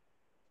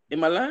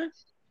 Am I lying?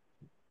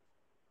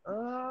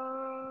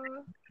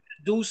 Uh,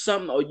 Do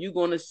something, or you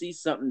gonna see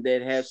something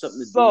that have something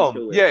to do with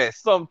your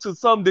ass. some to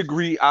some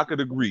degree I could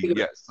agree. Nigga,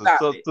 Yes,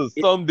 stop it. to It's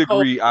some called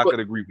degree I roots. could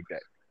agree with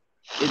that.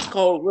 It's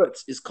called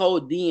roots. It's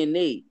called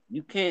DNA.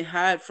 You can't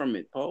hide from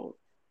it, Paul,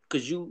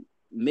 because you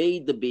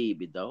made the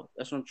baby, dog.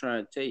 That's what I'm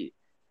trying to tell you.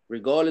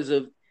 Regardless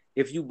of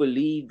if you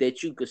believe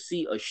that you could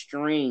see a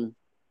string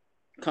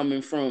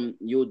coming from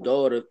your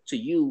daughter to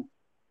you,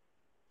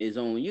 is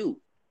on you.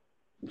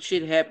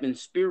 Shit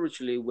happens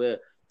spiritually where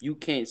you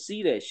can't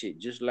see that shit,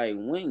 just like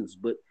wings.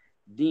 But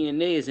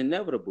DNA is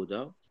inevitable,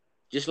 though.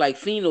 Just like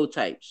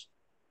phenotypes,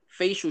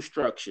 facial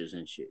structures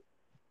and shit.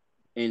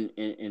 And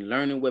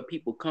learning where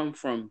people come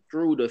from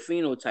through the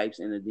phenotypes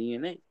in the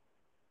DNA.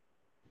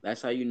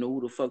 That's how you know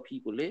who the fuck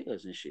people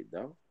is and shit,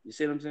 dog. You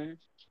see what I'm saying?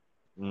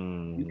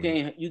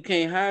 Mm. You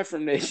can't hide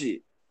from that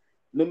shit.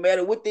 No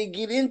matter what they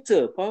get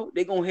into, Paul,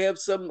 they gonna have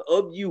something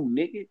of you,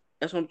 nigga.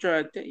 That's what I'm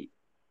trying to tell you.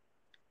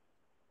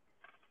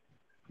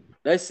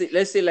 Let's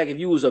say like if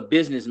you was a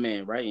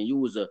businessman, right? And you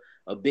was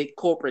a big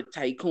corporate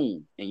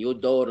tycoon and your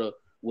daughter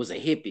was a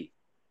hippie,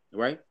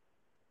 right?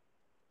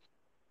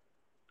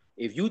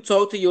 If you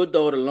talk to your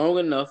daughter long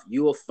enough,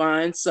 you will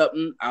find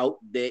something out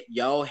that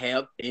y'all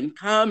have in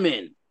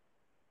common,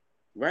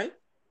 right?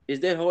 Is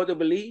that hard to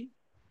believe?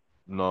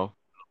 No,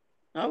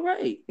 All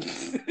right.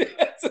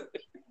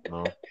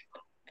 no.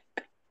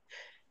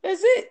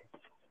 That's it.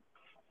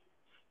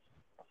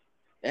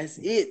 That's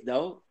it,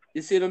 though.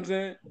 You see what I'm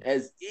saying?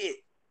 That's it.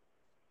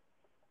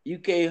 You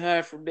can't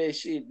hide from that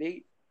shit,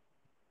 nigga.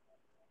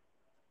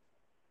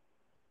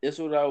 That's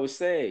what I was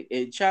saying.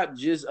 And Chop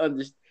just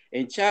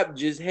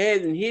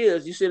had in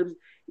his. You said,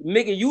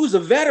 nigga, you was a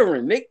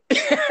veteran, nigga.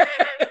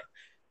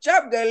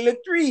 Chop got a little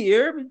 3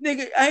 year,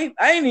 nigga. I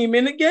ain't even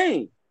in the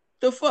game.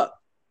 The fuck?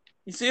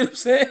 You see what I'm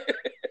saying?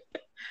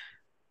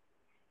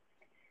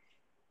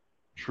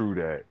 True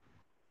that.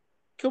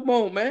 Come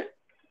on, man.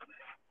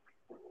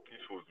 He's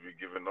supposed to be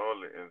giving all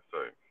the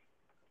insight.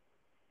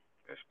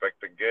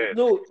 Inspector Gadget.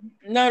 No,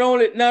 not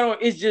only.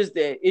 It's just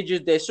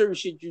that certain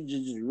shit you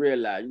just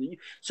realize.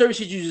 Certain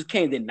shit you just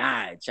can't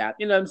deny, Chop.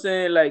 You know what I'm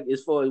saying? Like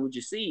as far as what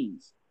you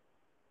sees.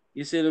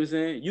 You see what I'm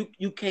saying?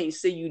 You can't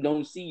say you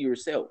don't see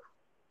yourself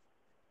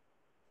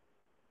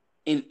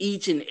in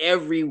each and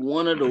every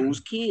one of those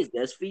kids.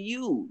 That's for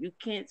you. You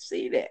can't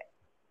say that.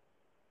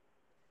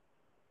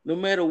 No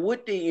matter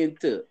what they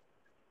into.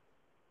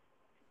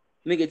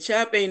 Nigga,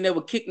 Chop ain't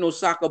never kicked no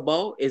soccer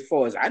ball, as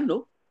far as I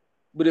know.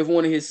 But if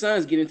one of his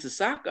sons get into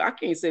soccer, I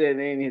can't say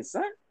that ain't his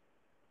son.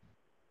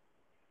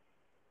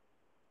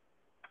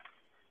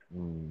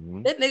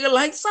 Mm-hmm. That nigga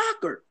like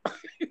soccer.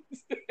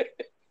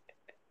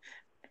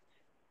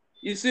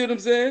 You see what I'm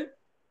saying?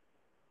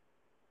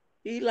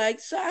 He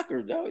likes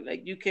soccer, dog.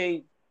 Like you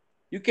can't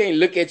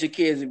look at your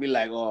kids and be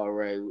like, "Oh,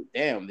 right,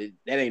 damn,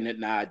 that ain't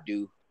nothing I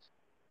do."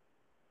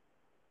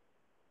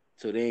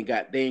 So they ain't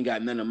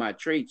got none of my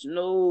traits.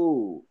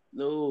 No,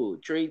 no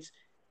traits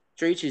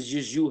is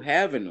just you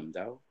having them,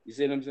 dog. You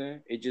see what I'm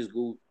saying? It just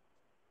go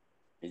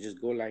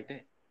like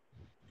that.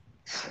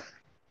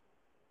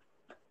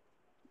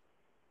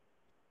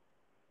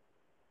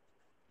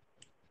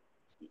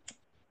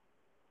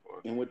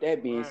 What's And with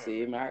that being man?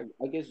 said, man,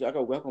 I guess I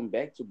can welcome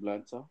back to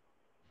Blunt Talk.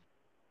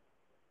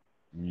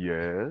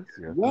 Yes,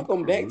 yes, we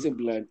Welcome back could. to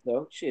Blunt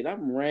Talk. Shit,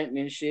 I'm ranting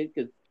and shit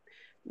because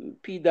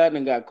P Dot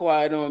done got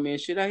quiet on me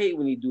and shit. I hate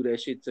when he do that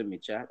shit to me,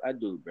 chap. I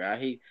do, bro. I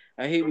hate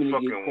Them when he get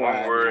fucking one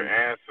quiet word on me.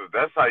 answers.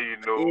 That's how you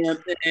know You know what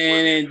I'm when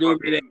saying? he's And do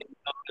me that fucking.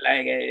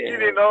 like He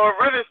didn't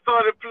already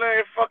started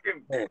playing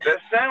fucking that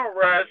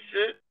samurai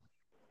shit.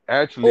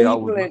 Actually, oh, I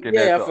he was playing. looking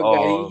at Yeah, I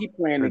forgot. He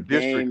playing the the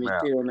district game and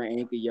map. shit on the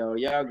anchor, y'all.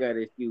 Y'all got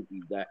to excuse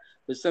me, that.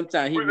 But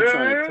sometimes he What be that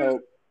trying to is?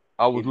 talk.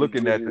 I was It be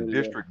looking at getting the a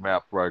little. district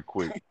map right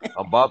quick.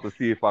 I'm about to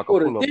see if I can Oh,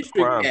 the pull up the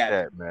district crime map.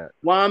 stat map.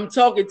 While I'm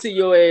talking to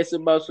your ass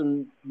about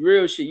some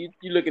real shit,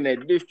 you looking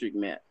at district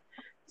map.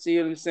 See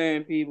what I'm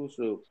saying, people?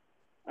 So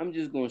I'm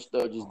just gonna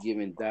start just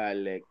giving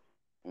dialect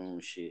on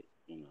shit,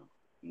 and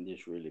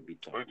just really be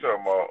What you talking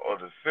talking about shit.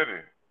 about? Other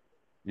city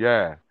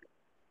Yeah,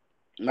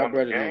 My on the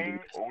brother don't do game?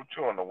 that. Or what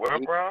you on the web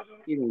He, browser?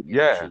 he don't give a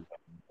yeah.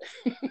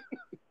 shit.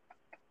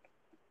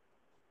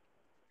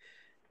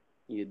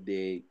 You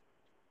dig?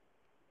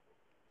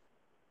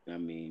 I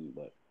mean,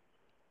 but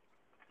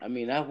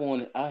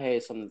I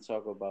had something to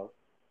talk about.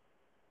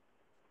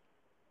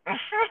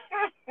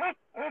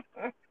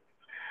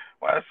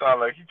 Why it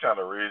sound like he trying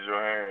to raise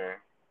your hand?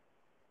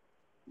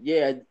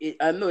 Yeah,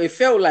 I know it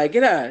felt like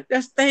it.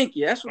 That's thank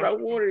you. That's what I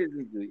wanted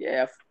to do.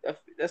 Yeah,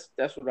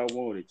 that's what I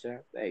wanted,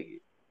 child. Thank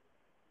you.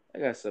 I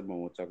got something I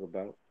want to talk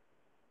about.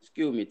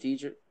 Excuse me,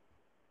 teacher.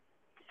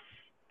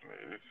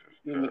 Man, this is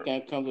Excuse me, terrible.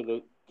 can I come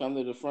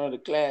to the front of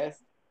the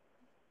class?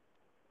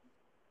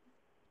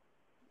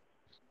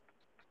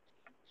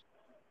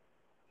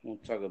 I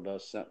want to talk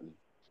about something.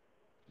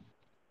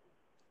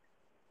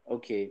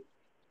 Okay,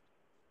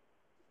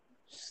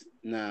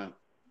 now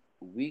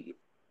we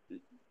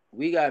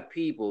we got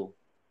people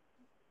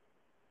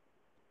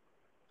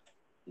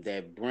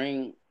that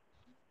bring.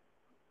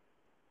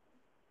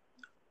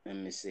 Let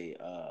me see.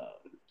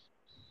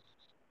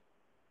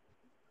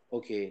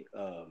 Okay.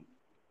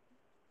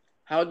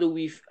 How do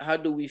we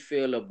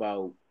feel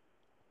about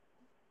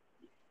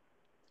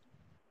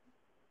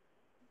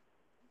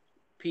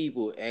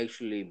people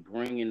actually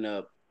bringing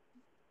up?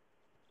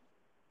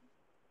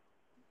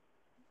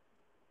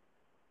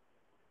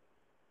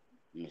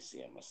 Let me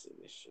see. I'm gonna say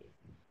this shit.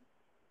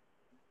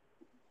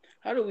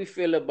 How do we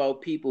feel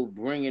about people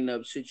bringing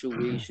up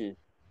situations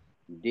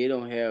they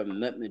don't have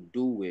nothing to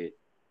do with,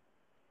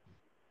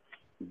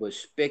 but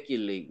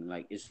speculating?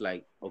 Like it's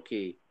like,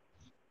 okay,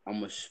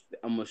 I'm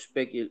a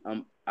speculate.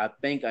 I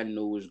think I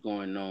know what's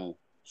going on,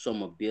 so I'm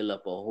gonna build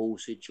up a whole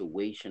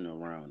situation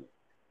around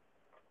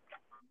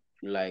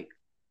it. Like,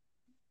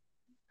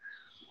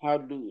 how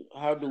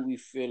do we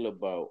feel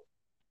about?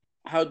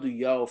 How do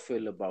y'all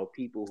feel about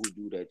people who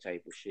do that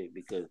type of shit?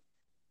 Because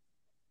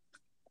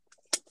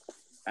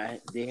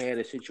they had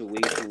a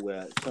situation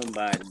where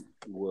somebody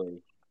was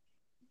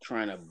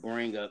trying to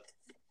bring up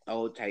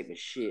all type of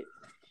shit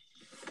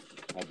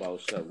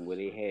about something where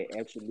they had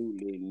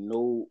absolutely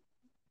no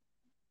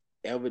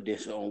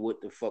evidence on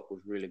what the fuck was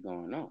really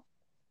going on.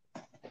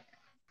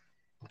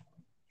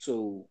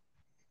 So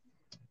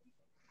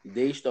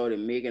they started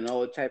making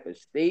all type of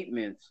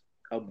statements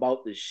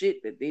about the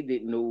shit that they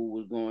didn't know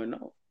was going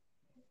on,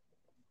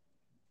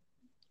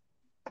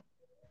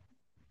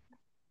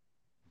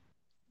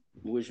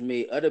 which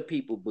made other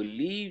people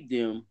believe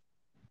them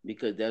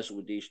because that's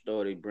what they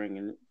started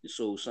bringing.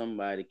 So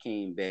somebody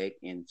came back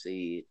and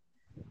said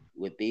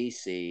what they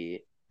said,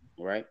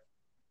 right?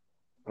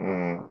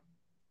 Mm.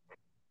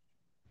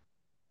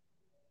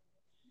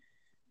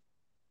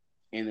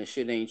 And the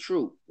shit ain't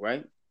true,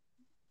 right?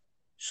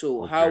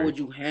 So how Okay. would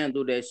you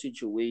handle that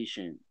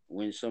situation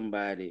when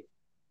somebody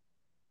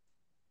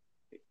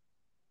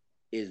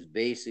is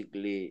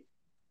basically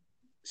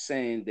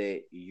saying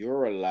that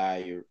you're a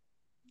liar,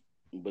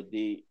 but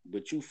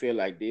you feel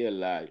like they're a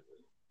liar?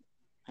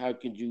 How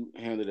could you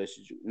handle that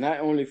situation? Not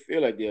only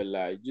feel like they're a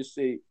liar, just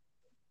say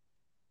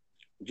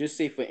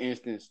for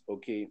instance,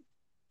 okay,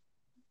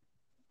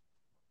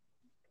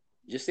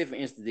 just say for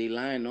instance they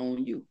lying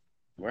on you,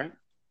 right?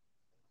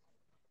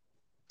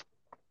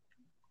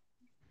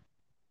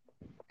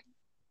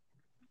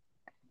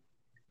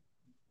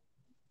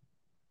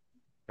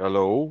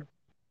 Hello.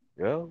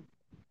 Yeah.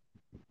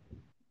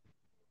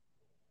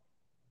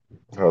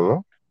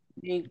 Hello? I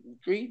mean,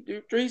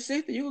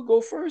 360, you could go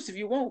first if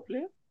you want,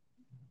 player.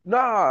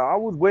 Nah, I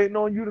was waiting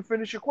on you to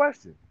finish your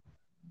question.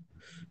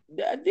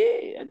 I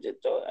did. I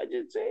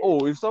just said.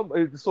 Oh, if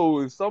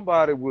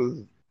somebody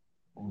was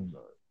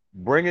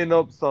bringing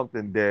up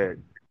something that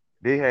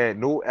they had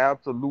no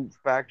absolute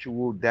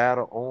factual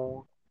data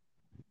on,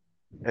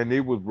 and they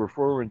was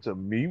referring to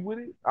me with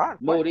it,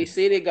 I'd No, they question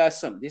say they got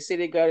something. They say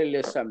they got a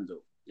little something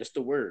though. That's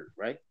the word,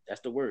 right?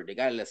 That's the word. They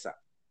got a little something.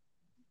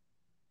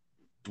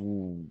 it.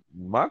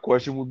 My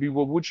question would be,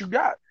 well, what you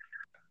got?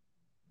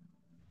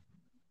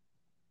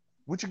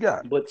 What you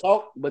got? But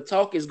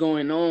talk is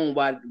going on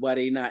why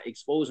they not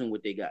exposing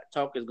what they got.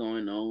 Talk is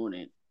going on,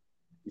 and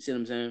you see what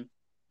I'm saying?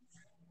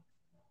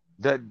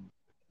 That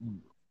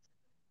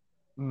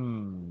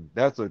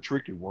that's a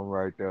tricky one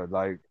right there.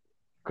 Like,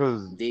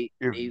 cause They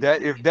if they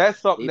if that's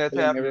something they that's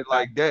pulling happening everybody.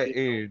 like that,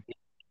 and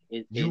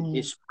It's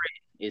you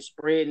spreading. It's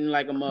spreading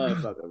like a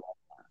motherfucker.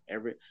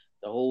 Every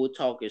the whole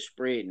talk is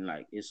spreading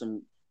like it's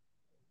some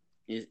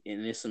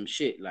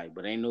shit like,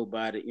 but ain't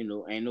nobody,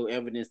 ain't no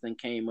evidence that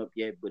came up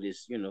yet, but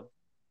it's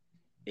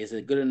it's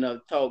a good enough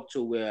talk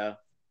to where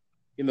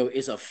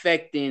it's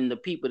affecting the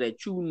people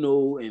that you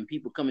know and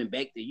people coming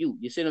back to you.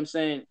 You see what I'm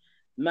saying?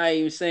 I'm not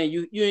even saying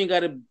you ain't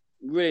gotta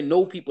really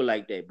know people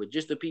like that, but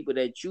just the people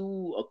that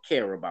you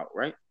care about,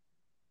 right?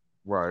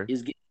 right.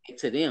 Is getting back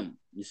to them.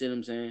 You see what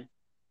I'm saying?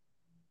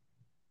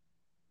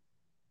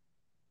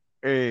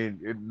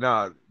 And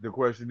now the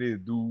question is,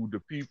 do the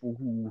people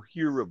who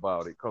hear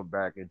about it come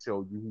back and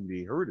tell you who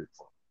they heard it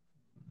from?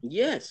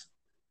 Yes.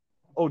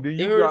 Oh, then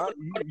They you heard it from got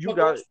you the motherfucker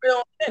got who's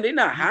on there. They're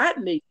not you.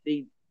 hiding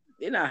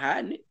they're not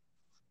hiding it.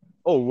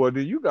 Oh, well,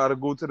 then you got to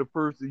go to the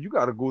person. You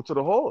got to go to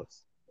the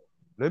horse.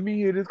 Let me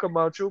hear this come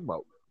out your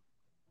mouth.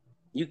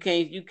 You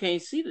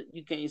can't see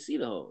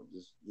the whole.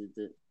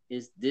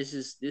 This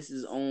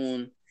is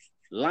on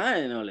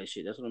line and all that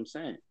shit. That's what I'm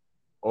saying.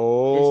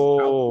 This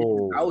is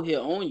Oh, out here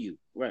on you,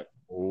 right?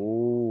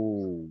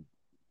 oh.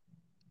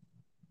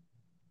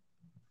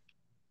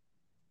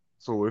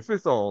 So if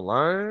it's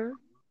online,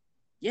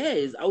 Yeah,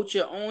 it's out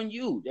here on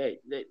you. That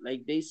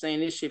like they saying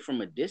this shit from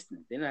a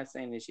distance. They're not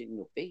saying this shit in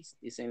your face.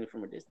 They're saying it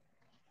from a distance.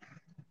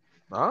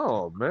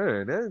 Oh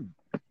man,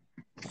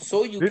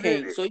 So you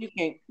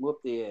can't whoop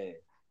their ass.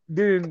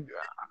 then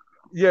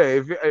yeah,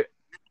 if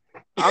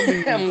I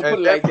mean I'm gonna at put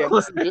it that like that. I'm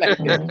gonna say it like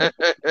that. point,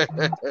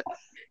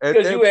 at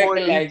Because you that point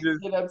acting it like,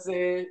 just you know what I'm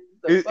saying?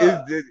 The it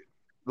fuck? is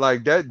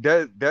like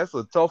that's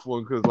a tough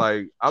one because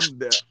like I'm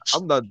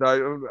not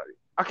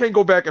I can't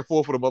go back and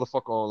forth with a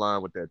motherfucker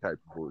online with that type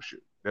of bullshit.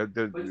 That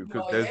But you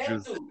because don't that's have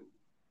just to.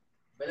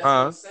 But that's what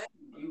I'm huh. saying.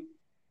 You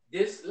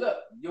this look,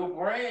 your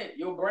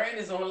brand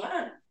is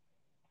online.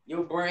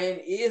 Your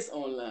brand is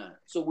online.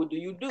 So what do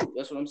you do?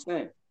 That's what I'm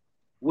saying.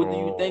 What do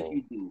you think Oh,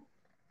 you do?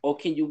 Or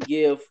can you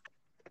give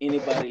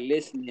anybody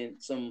listening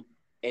some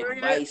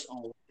advice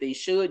on what they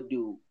should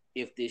do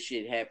if this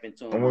shit happened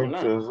to I'm them waiting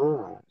online? till it's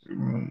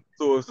over.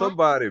 so if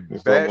somebody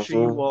It's almost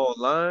bashing you over.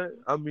 online,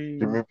 I Give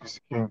mean, me a piece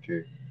of king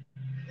cake.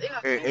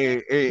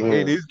 and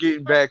Yeah. it's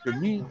getting back to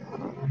me,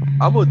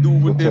 I'm gonna do Go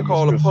what they tell Miss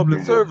call a Chris to public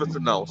give you service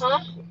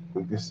announcement.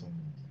 go get some.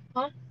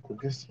 Go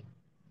get some.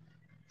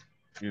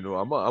 You know,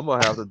 I'm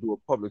gonna have to do a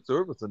public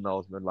service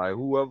announcement. Like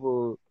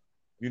whoever,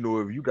 you know,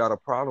 if you got a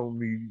problem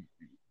with me,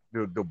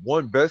 the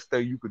one best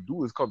thing you could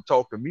do is come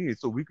talk to me,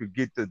 so we could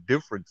get the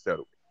difference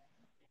settled.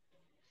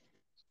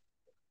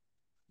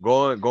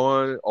 Going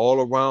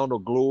all around the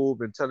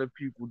globe and telling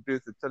people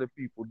this and telling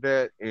people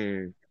that,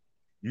 and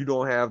you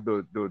don't have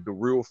the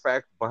real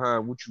facts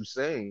behind what you're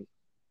saying.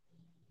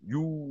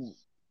 You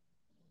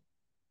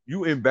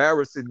you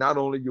embarrassing not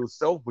only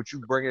yourself, but you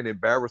bring an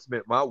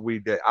embarrassment my way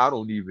that I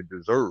don't even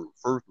deserve.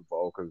 First of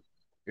all, because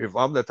if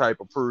I'm the type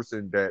of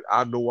person that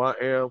I know I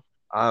am,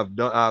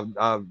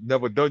 I've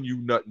never done you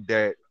nothing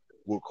that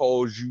will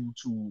cause you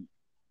to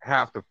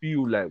have to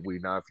feel that way.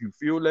 Now, if you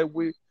feel that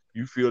way,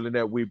 you feeling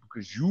that way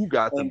because you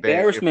got the bad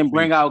Embarrassment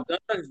bring information. out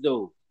guns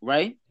though,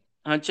 right?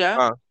 Huh,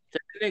 child? Uh, Tell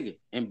the nigga.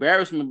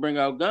 Embarrassment bring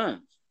out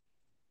guns.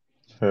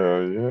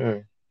 Hell yeah.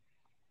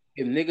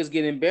 If niggas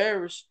get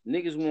embarrassed,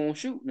 niggas won't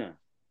shoot now.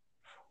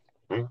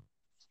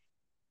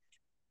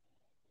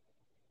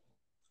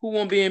 Who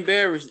won't be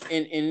embarrassed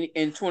in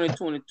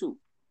 2022?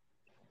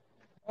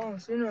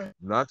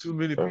 not too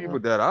many Uh-huh. people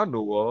that I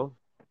know of.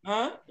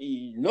 Huh?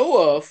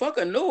 Noah,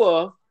 fucker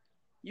Noah.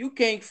 You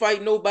can't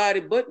fight nobody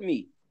but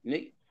me,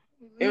 nigga.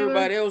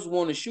 Everybody else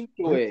want to shoot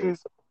your What ass.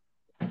 this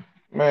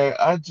man,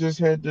 I just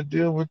had to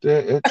deal with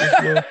that at this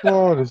little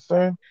party,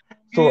 son. You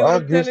So hear what I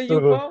I'm gets telling to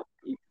you, the Paul?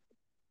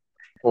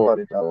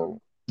 party now.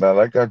 Now,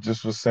 like I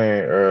just was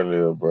saying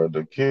earlier, bro,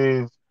 the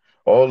kids,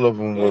 all of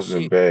them That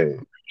wasn't shit.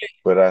 bad.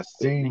 But I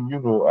seen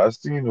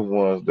the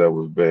ones that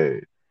was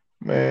bad.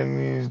 Man,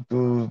 these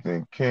dudes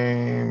then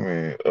came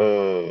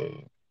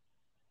and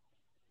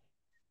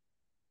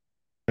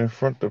in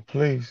front of the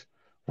place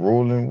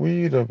rolling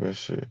weed up and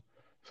shit.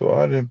 So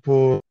I didn't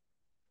pull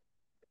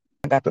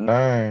I got the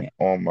 9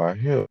 on my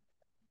hip.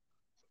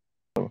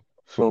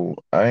 So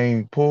I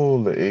ain't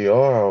pulled the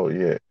AR out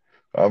yet.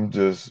 I'm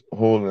just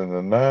holding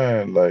the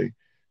 9 like,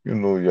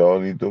 y'all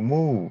need to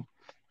move.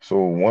 So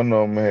one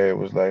of them had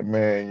was like,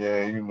 man,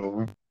 yeah,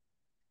 we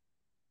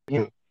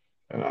here.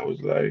 And I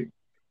was like,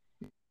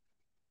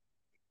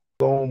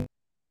 don't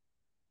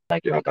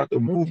like y'all got to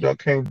move. Y'all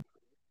can't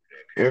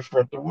in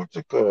front of what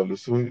you call it.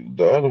 So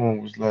the other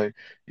one was like,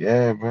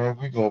 yeah, man,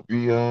 we gonna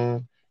be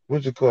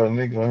what you call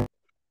it,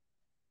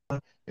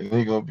 and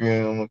they gonna be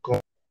on the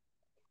corner.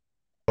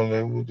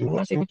 Like,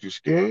 what you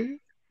scared?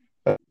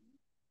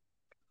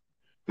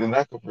 Then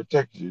I can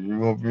protect you. You're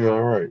gonna be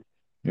all right.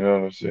 You know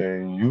what I'm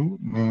saying? You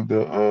need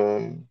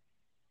to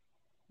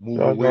Move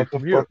y'all away got to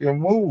from here. fucking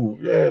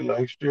move. Yeah,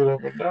 like straight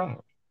up and down.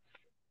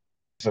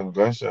 Some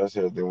gunshots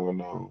had they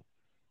went off.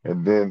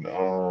 And then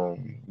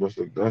once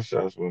the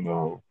gunshots went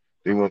off,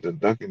 they went to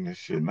ducking this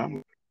shit. And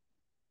I'm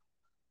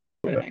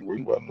like, I ain't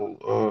worried about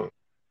no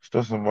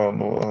stressing about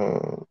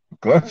no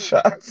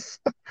gunshots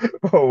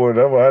or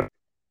whatever.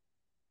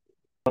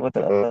 I with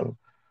the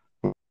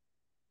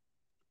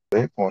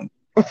that point.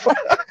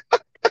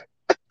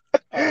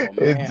 Oh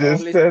It man, all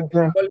just this said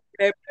that. all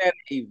this at an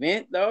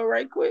event though,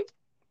 right quick.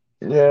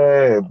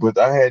 Yeah, but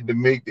I had to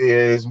make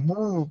their ass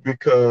move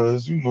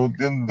because them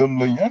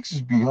the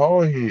youngsters be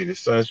hard headed,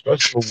 so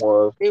especially the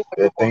ones They wasn't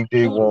the that one think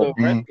they shooting won't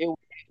though, right? be.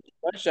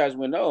 Gunshots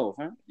went off,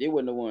 huh? They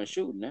wasn't the one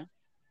shooting, huh?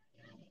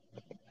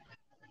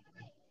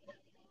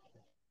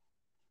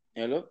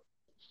 Hello?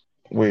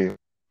 Wait,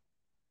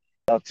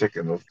 I'm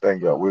checking the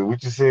thing out. Wait,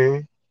 what you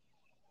say?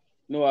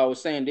 No, I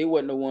was saying they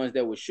wasn't the ones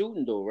that were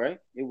shooting though, right?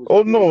 Oh It was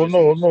no, just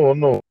no, some no,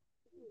 no.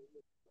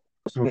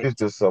 It's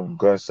just some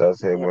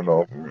gunshots had went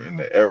off in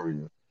the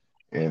area,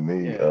 and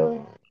they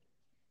yeah.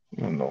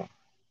 you know,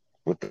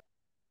 with the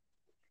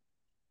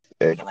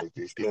act like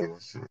they scared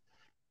and shit.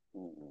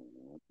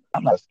 Mm-mm.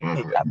 I'm not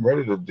scared. I'm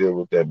ready to deal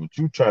with that. But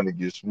you trying to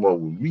get smart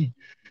with me,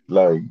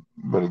 like,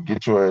 better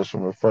get your ass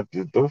from in front of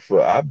the door.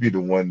 For I be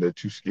the one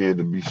that you scared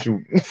to be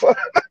shooting. It's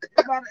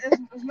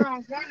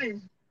not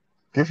funny.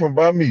 Get from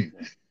by me.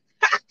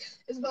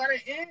 It's gonna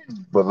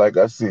end. But like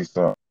I see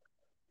something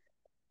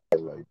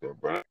like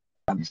that, bro.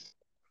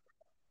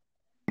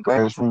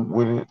 grassroots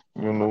with it,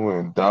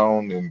 and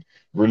down and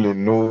really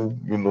know,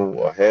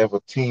 or have a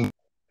team,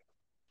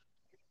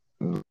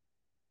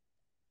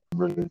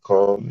 really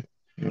call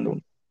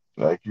it,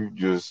 like you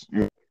just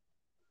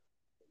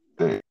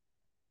that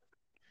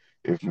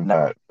if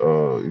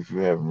you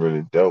haven't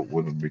really dealt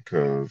with them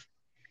because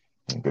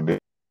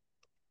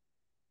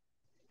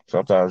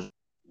sometimes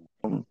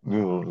don't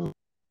use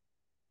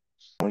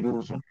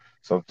them,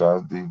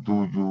 sometimes they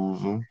do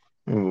use them.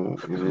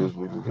 It is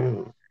what it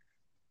is.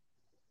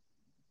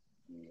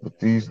 But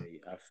these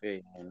I feel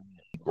you on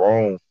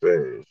grown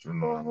fast, you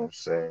know what I'm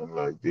saying?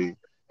 Like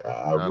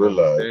I Not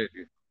realize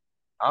understanding.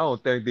 I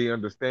don't think they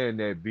understand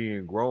that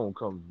being grown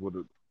comes with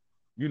a,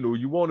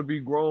 you want to be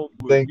grown,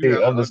 but think you they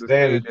have to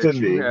understand understand it till that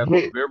you they have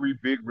a hit. very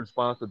big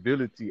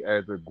responsibility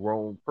as a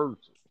grown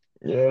person.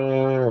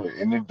 Yeah,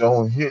 and it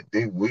don't hit.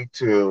 They wait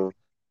till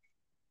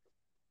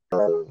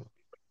uh,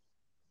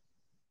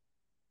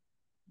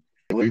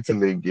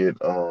 they get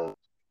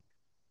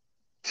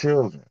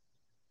children.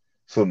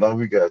 So now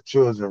we got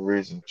children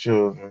raising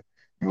children.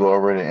 You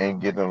already ain't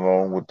getting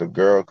along with the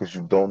girl because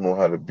you don't know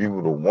how to be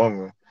with a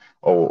woman,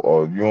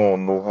 or you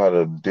don't know how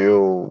to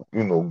deal,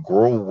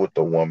 grow with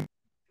the woman.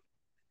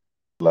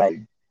 Like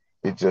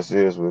it just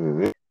is what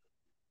it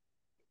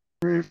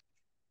is.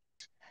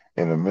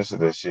 In the midst of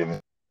that shit,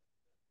 and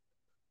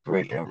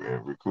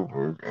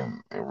recuperate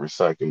and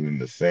recycling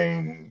the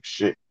same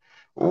shit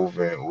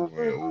over and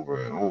over and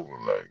over and over.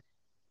 Like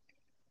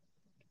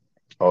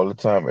all the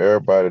time,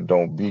 everybody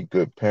don't be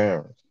good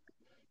parents.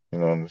 You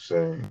know what I'm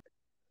saying?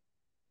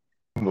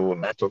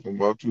 I'm not talking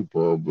about you,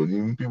 Paul, but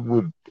even people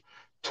with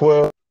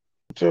 12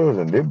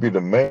 children, they be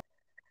the man.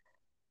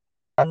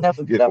 I never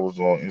forget I was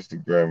on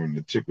Instagram and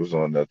the chick was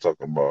on there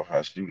talking about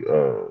how she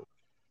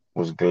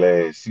was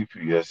glad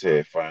CPS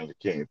had finally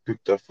came and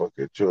picked her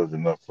fucking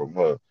children up from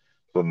her.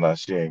 So now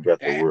she ain't got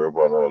to that. worry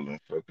about all them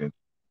fucking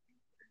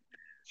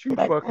She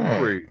like fucking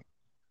man. crazy.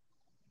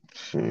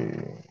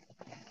 Shit.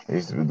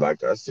 It's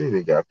like I said,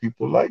 they got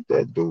people like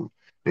that, dude.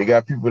 They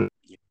got people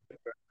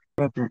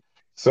that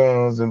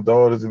sons and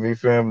daughters in their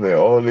family,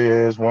 all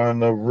their ass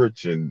wind up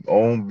rich and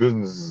own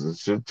businesses and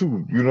shit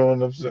too. You know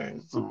what I'm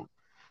saying? So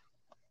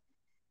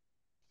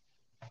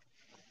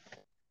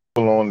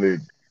people only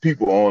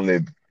people only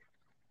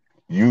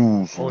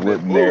use On what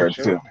that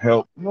bullshit. narrative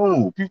help.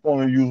 No, people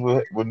only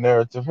use what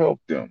narrative help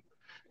them.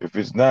 If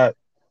it's not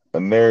a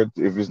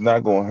narrative, if it's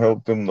not gonna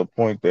help them to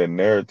point that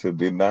narrative,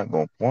 they're not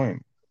gonna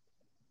point.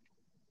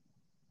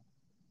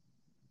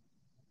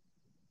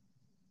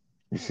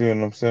 You see what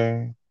I'm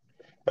saying?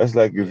 That's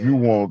like if you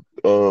Yeah.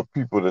 want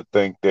people to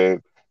think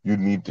that you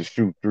need to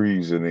shoot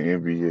threes in the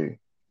NBA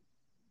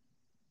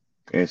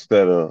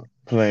instead of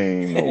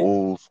playing the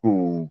old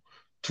school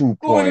two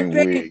Go to point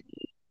pick it. way.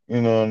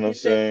 You know what I'm Get that.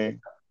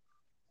 saying?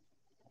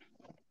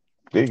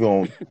 They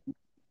gonna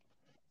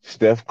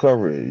Steph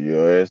Curry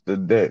your ass to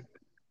death.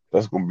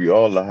 That's gonna be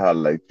all the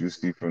highlights you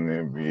see from the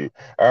NBA.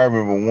 I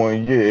remember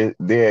one year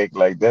they act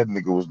like that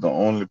nigga was the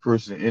only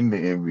person in the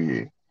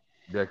NBA.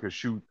 That could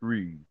shoot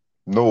threes.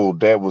 No,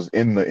 that was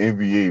in the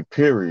NBA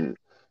period.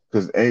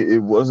 Cause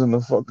it wasn't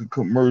a fucking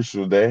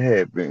commercial that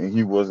happened and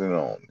he wasn't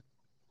on it.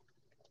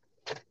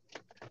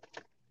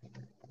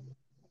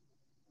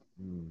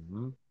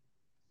 Hmm.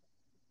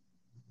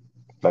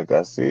 Like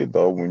I said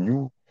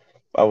though,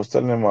 I was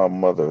telling my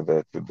mother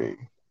that today,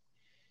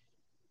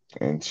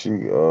 and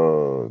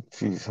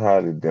she's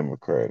highly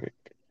democratic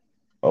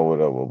or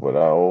whatever, but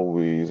I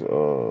always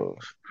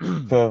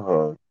tell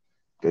her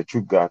that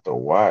you got to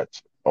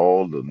watch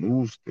all the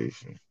news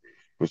stations.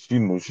 But she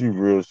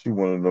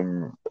one of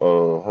them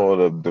hard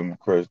up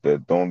Democrats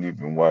that don't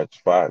even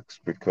watch Fox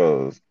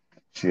because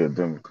she a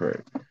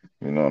Democrat.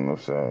 You know what I'm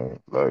saying?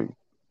 Like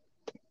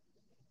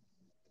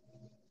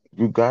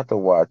you got to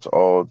watch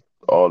all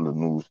the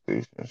news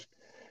stations.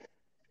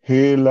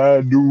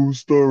 Headline news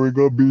story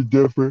gonna be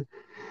different.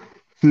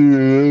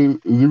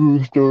 CNN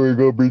news story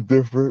gonna be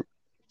different.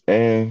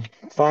 And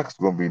Fox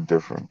gonna be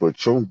different.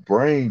 But your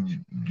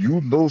brain,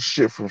 you know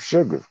shit from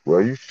sugar.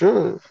 Well, you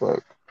should.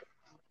 Fuck.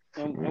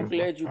 I'm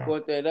glad you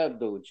brought that up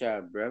though,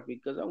 child, bro,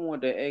 because I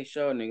wanted to ask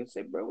y'all niggas,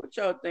 say, bro, what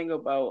y'all think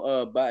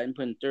about Biden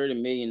putting $30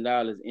 million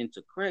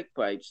into crack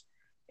pipes,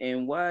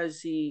 and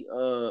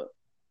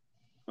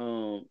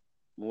um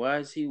why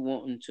is he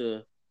wanting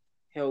to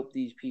help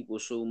these people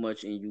so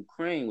much in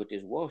Ukraine with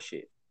this war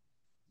shit?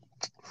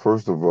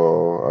 First of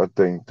all, I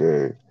think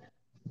that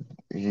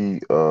he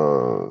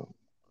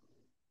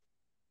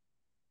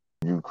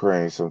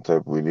Ukraine some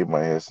type of way. They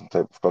might have some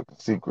type of fucking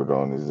secret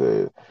on his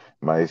ass.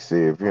 Might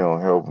say if he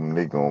don't help him,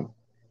 they gonna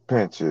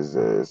pinch his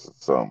ass or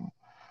something.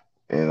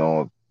 And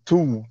on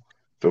two,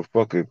 the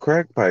fucking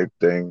crack pipe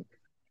thing.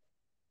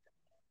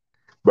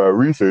 By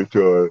research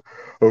on,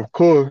 of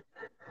course,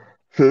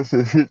 since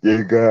the shit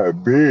they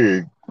got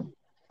big,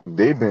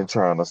 they've been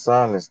trying to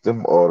silence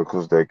them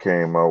articles that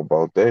came out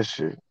about that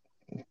shit.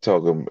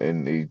 Talking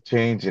and they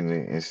changing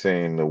it and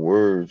saying the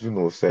words,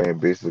 saying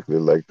basically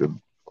like the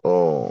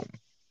um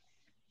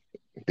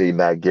They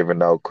not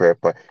giving out crap.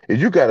 And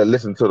you got to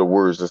listen to the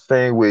words the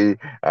same way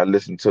I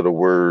listen to the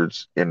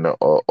words in the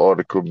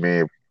article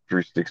man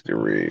 360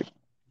 read.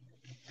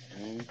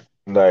 Mhm.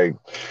 Like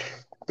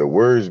the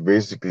words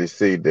basically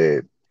say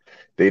that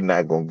they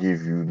not gonna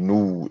give you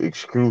new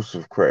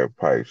exclusive crack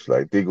pipes.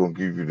 Like they gonna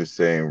give you the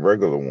same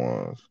regular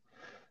ones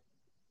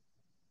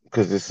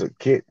because it's a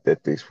kit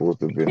that they supposed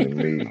to have been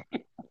made.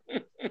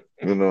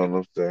 You know what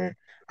I'm saying?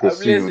 Cause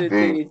I'm see what listening to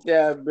they you,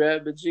 child, bro.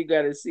 But you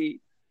gotta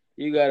see,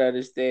 you gotta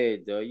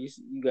understand, though. You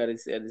gotta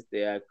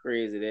understand how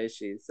crazy that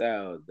shit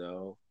sounds,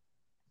 though.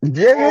 Oh,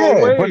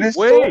 yeah, but wait, it's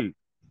so wait.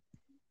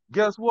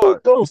 Guess good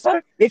what? though,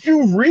 son. If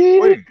you read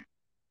it, Wait,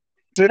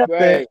 sit up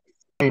there. Right?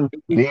 They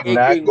It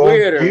not get gonna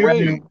weirder, give right?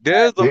 wait. you.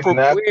 There's a They not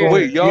gonna wait.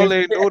 Weirder. Y'all give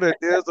ain't know that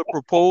there's a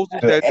proposal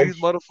the that these ex.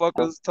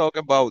 motherfuckers talking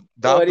about. Boy,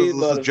 Doctors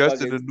these are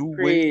suggesting a motherfuckers new way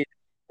crazy,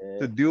 to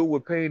man. deal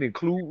with pain,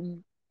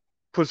 including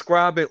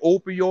prescribing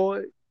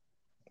opioid.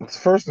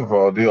 First of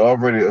all, they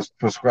already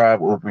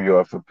prescribe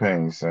opioid for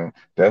pain, son.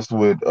 That's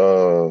what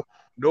No,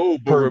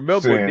 but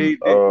perks remember, and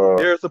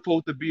there's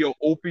supposed to be an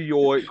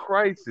opioid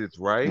crisis,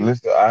 right?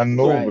 listen. I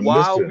know, So Right. but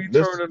why are listen, we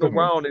listen turning to me.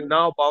 around and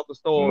now about to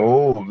start?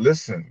 No,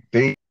 listen.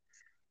 They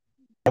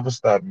never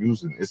stop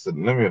using. It's a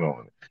limit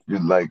on it. You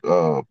like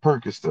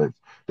Percocets.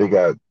 They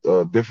got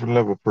different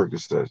level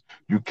Percocets.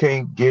 You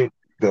can't get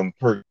them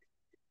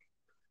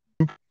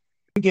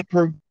get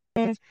Perc.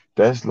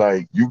 That's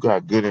like you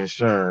got good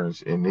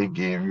insurance and they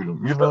give you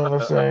them. You know what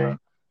I'm saying?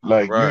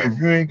 Like you, Right. if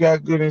you ain't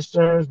got good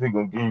insurance, they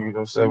gonna give you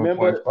them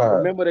 7.5.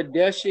 Remember the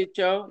death shit,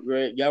 y'all?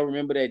 Right? Y'all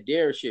remember that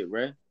dare shit,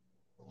 right?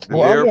 The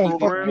Well, I DARE won't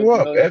People fuck program. you on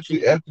up drugs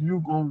and after shit.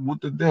 you go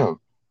with the death.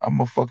 I'm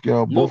gonna fuck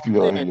y'all No, both of I'm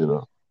y'all saying, head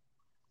up.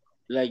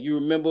 like you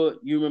remember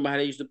how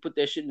they used to put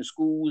that shit in the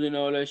schools and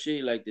all that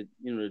shit, like the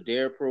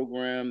dare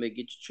program. They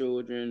get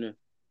your children,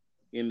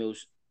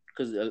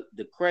 because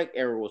the crack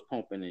era was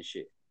pumping and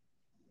shit.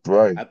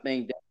 Right. I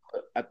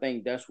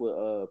think that's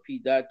what P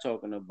Dot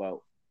talking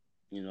about.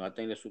 I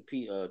think that's what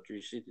P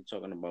 360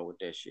 talking about with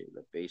that shit.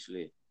 Like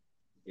basically,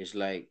 it's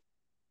like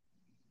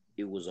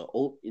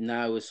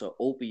now it's a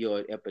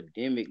opioid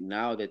epidemic.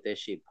 Now that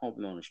shit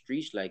pumping on the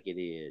streets like it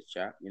is,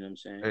 chop. You know what I'm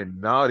saying?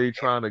 And now they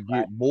trying to Like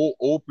get more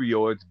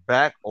opioids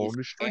back on it's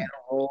the street.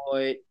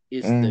 steroid.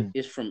 Mm,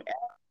 It's from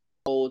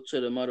Adderall to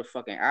the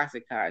motherfucking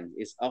oxycontin.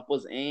 It's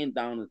uppers and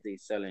downers they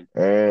selling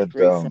and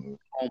straight from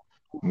home.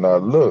 now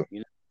look, You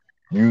know,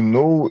 you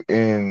know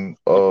in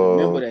if you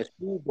remember that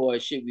schoolboy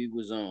shit we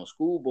was on.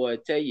 Schoolboy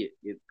tell you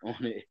if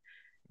on it.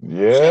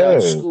 Shout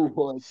out to yeah.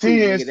 Schoolboy too,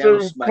 See in nigga. That certain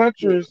was my shit.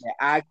 countries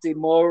That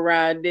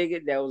oxymoron,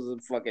 nigga. That was a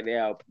fucking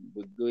album.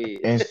 But go ahead.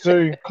 in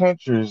certain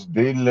countries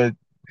they let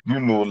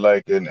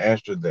like in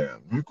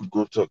Amsterdam, you could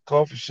go to a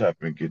coffee shop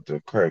and get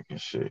the crack and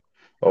shit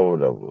or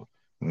whatever.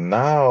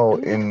 Now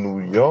in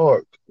New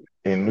York,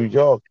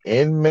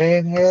 in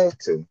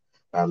Manhattan,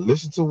 now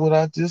listen to what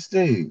I just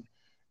said.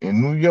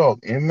 In New York,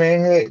 in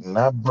Manhattan,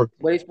 not But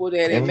Brooklyn. they supposed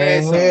to have their In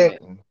masks on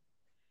that.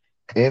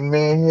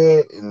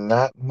 Manhattan,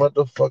 not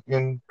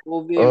motherfucking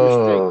COVID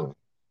restricted. uh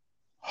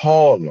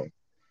Harlem,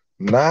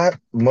 not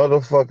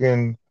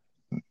motherfucking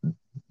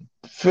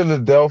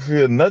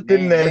Philadelphia,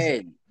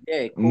 Manhattan.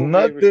 Yeah, COVID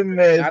nothing restricted.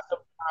 that's Not the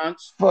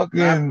Bronx, not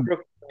fucking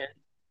Brooklyn.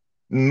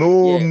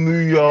 no Yeah. New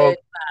York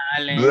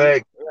Staten Island.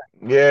 black.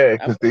 Yeah, I'm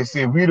because they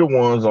see we the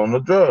ones on the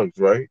drugs,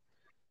 right?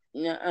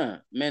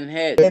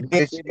 Manhattan. That What you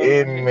bitch say about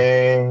in Manhattan?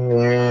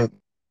 man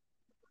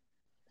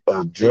a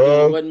They doing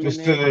drug what in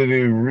Manhattan?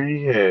 facility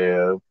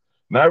rehab,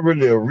 not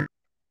really a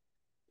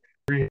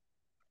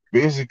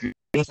basically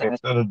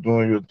instead of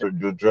doing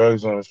your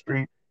drugs on the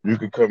street, you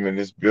could come in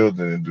this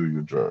building and do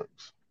your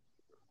drugs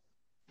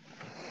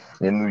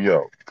in New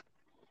York,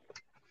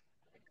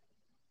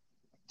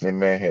 in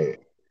Manhattan.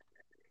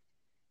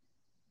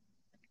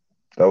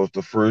 That was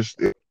the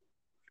first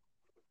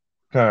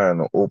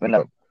kind of open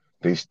up.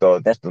 They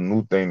start. That's the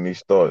new thing they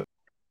start.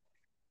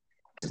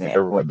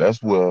 Everywhere.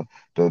 That's where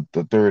the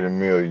 30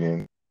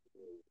 million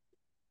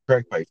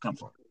crack pipes come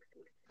from.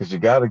 Because you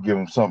got to give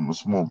them something to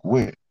smoke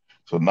with.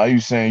 So now you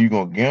saying you're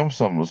going to give them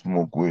something to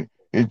smoke with.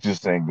 It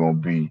just ain't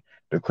going to be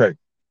the crack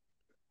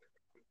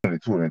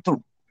 22 and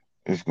 2.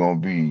 It's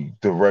going to be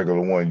the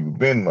regular one you've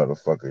been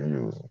motherfucking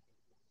using.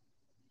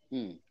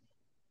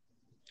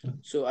 Hmm.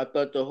 So I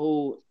thought the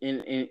whole in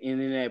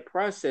that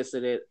process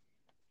of that,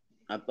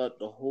 I thought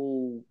the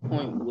whole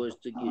point was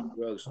to get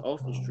drugs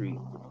off the street.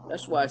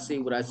 That's why I say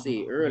what I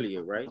said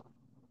earlier, right?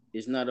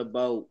 It's not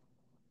about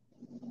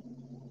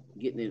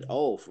getting it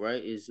off,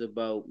 right? It's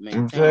about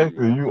maintaining it.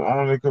 Exactly. You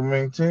only can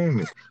maintain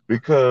it.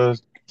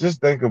 Because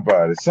just think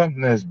about it. These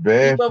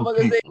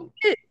motherfuckers say,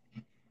 shit.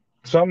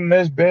 Something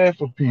that's bad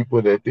for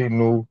people that they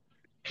know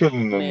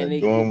killing them Man, and they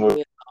get doing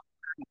what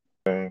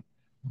their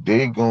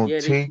they gonna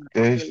yeah, they take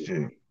that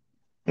shit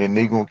and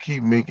they gonna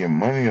keep making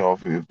money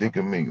off it if they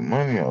can make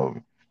money off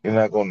it. They're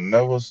not gonna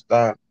never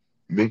stop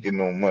making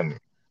no money.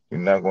 They're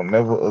not gonna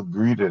never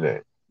agree to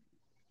that.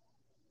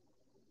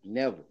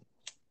 never.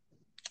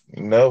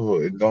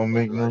 Never. It don't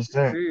make no Like you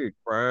sense. said,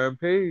 crime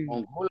pays.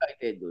 Don't go like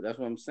that, though. That's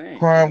what I'm saying. It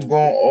Crime don't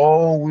gonna go.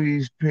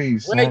 always pay,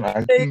 son.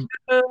 I keep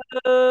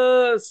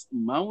Regulators,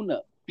 mount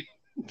up.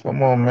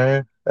 Come on,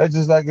 man. That's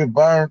just like if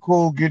Byron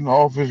Cole get in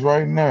office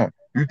right now.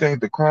 You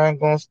think the crime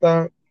gonna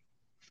stop?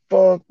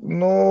 Fuck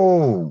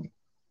no.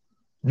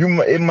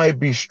 It might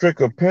be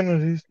stricter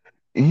penalties.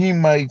 He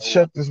might Oh,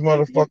 shut this you got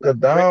motherfucker to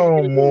down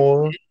regulate.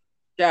 more,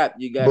 Chop,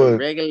 you got to but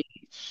regulate.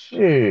 Like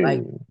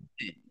shit.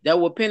 that,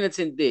 what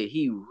Pennington did.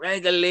 He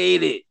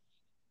regulated.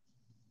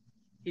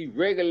 He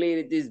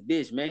regulated this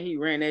bitch, man. He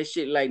ran that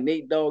shit like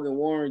Nate Dogg and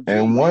Warren G,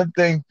 And man. one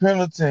thing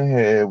Pendleton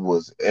had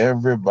was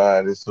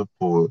everybody's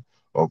support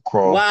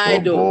across Why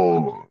the though?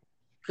 board.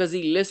 Because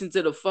he listened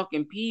to the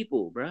fucking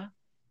people, bruh.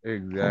 Come on,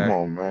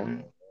 Exactly.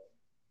 man.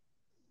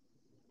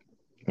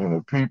 And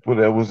the people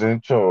that was in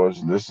charge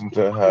listened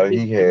to how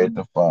he had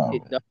to And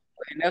follow.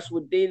 that's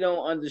what they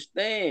don't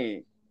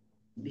understand.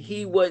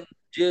 He wasn't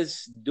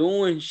just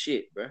doing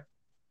shit, bruh.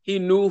 He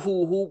knew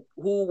who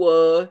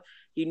was.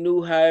 He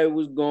knew how it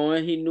was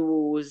going. He knew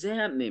what was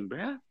happening,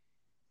 bruh.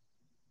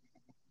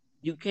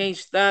 You can't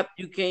stop.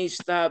 You can't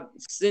stop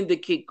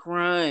syndicate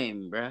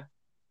crime, bruh.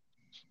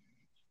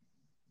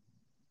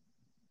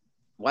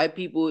 White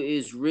people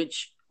is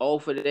rich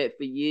off of that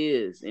for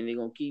years, and they're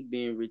gonna keep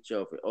being rich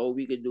off it. All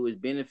we could do is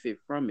benefit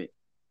from it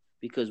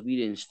because we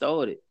didn't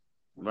start it,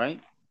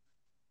 right?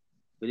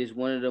 But it's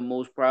one of the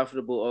most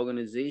profitable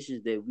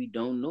organizations that we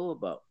don't know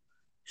about.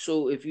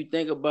 So if you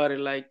think about it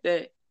like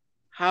that,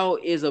 how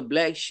is a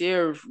black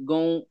sheriff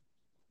gonna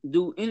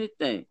do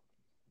anything?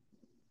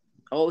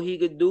 All he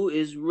could do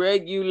is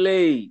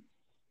regulate.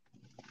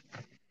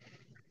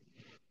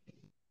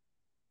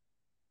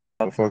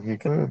 What the fuck he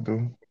could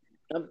do?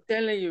 I'm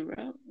telling you,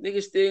 bro.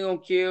 Niggas still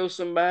gonna kill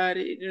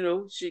somebody,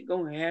 shit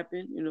gonna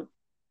happen,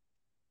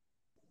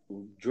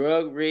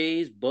 drug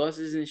raids,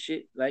 buses and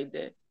shit like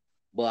that.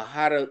 But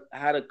how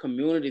the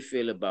community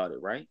feel about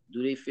it, right?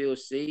 Do they feel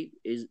safe?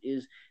 Is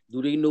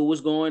do they know what's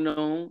going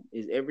on?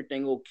 Is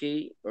everything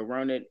okay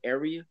around that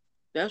area?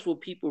 That's what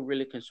people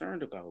really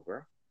concerned about, bro.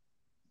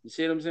 You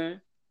see what I'm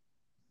saying?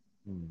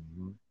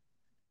 Mm-hmm.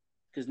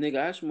 Cause nigga,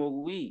 I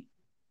smoke weed.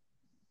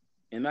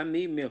 And I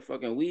need me a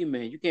fucking weed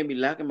man. You can't be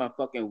locking my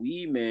fucking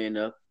weed man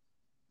up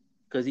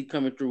because he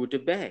coming through with the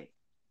bag.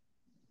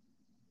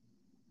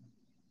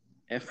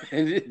 And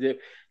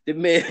the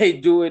man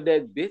ain't doing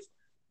that, bitch.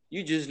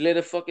 You just let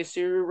a fucking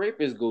serial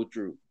rapist go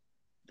through.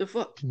 The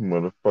fuck?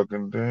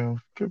 Motherfucking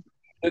damn.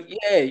 Look,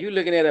 yeah, you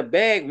looking at a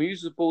bag when you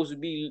supposed to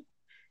be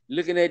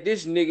looking at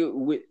this nigga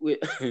with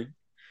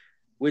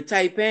with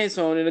tight pants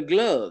on and the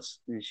gloves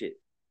and shit.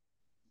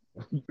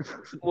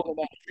 Walking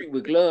down the street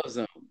with gloves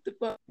on. The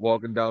fuck?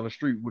 Walking down the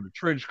street with a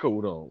trench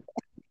coat on.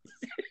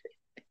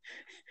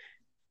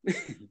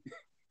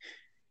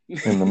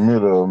 In the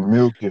middle of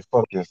milky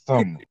fucking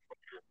summer.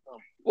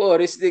 Boy,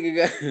 this nigga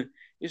got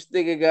this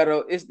nigga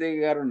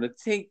got on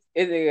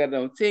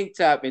the tank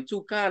top and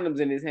two condoms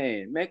in his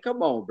hand. Man,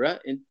 come on, bro.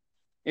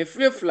 And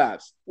flip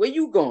flops. Where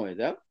you going,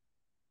 though?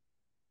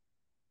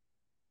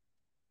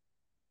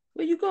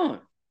 Where you going?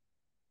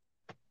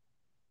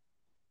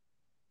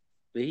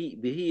 But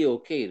he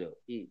okay though.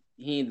 He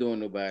ain't doing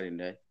nobody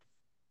that.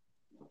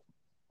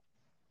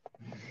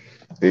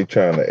 They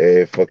trying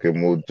to add fucking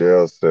more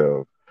jail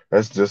cells.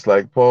 That's just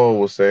like Paul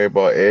was saying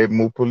about add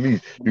more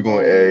police. Come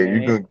on, You're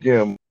man. gonna give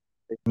them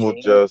The more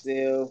jail justice.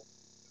 cell.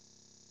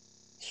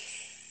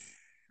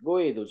 Go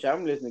ahead, though.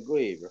 I'm listening. Go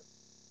ahead, bro.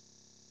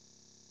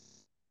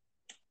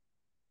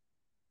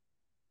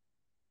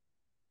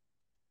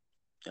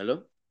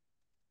 Hello?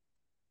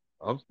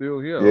 I'm still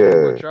here. I don't know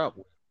what Yeah. chop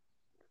was.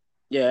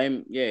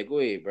 Yeah, go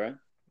ahead, bro.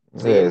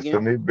 Say it Yeah, so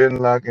again. they've been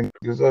locking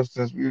niggas up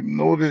since we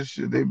know this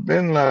shit. They've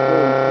been No,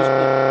 like no,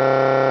 sir.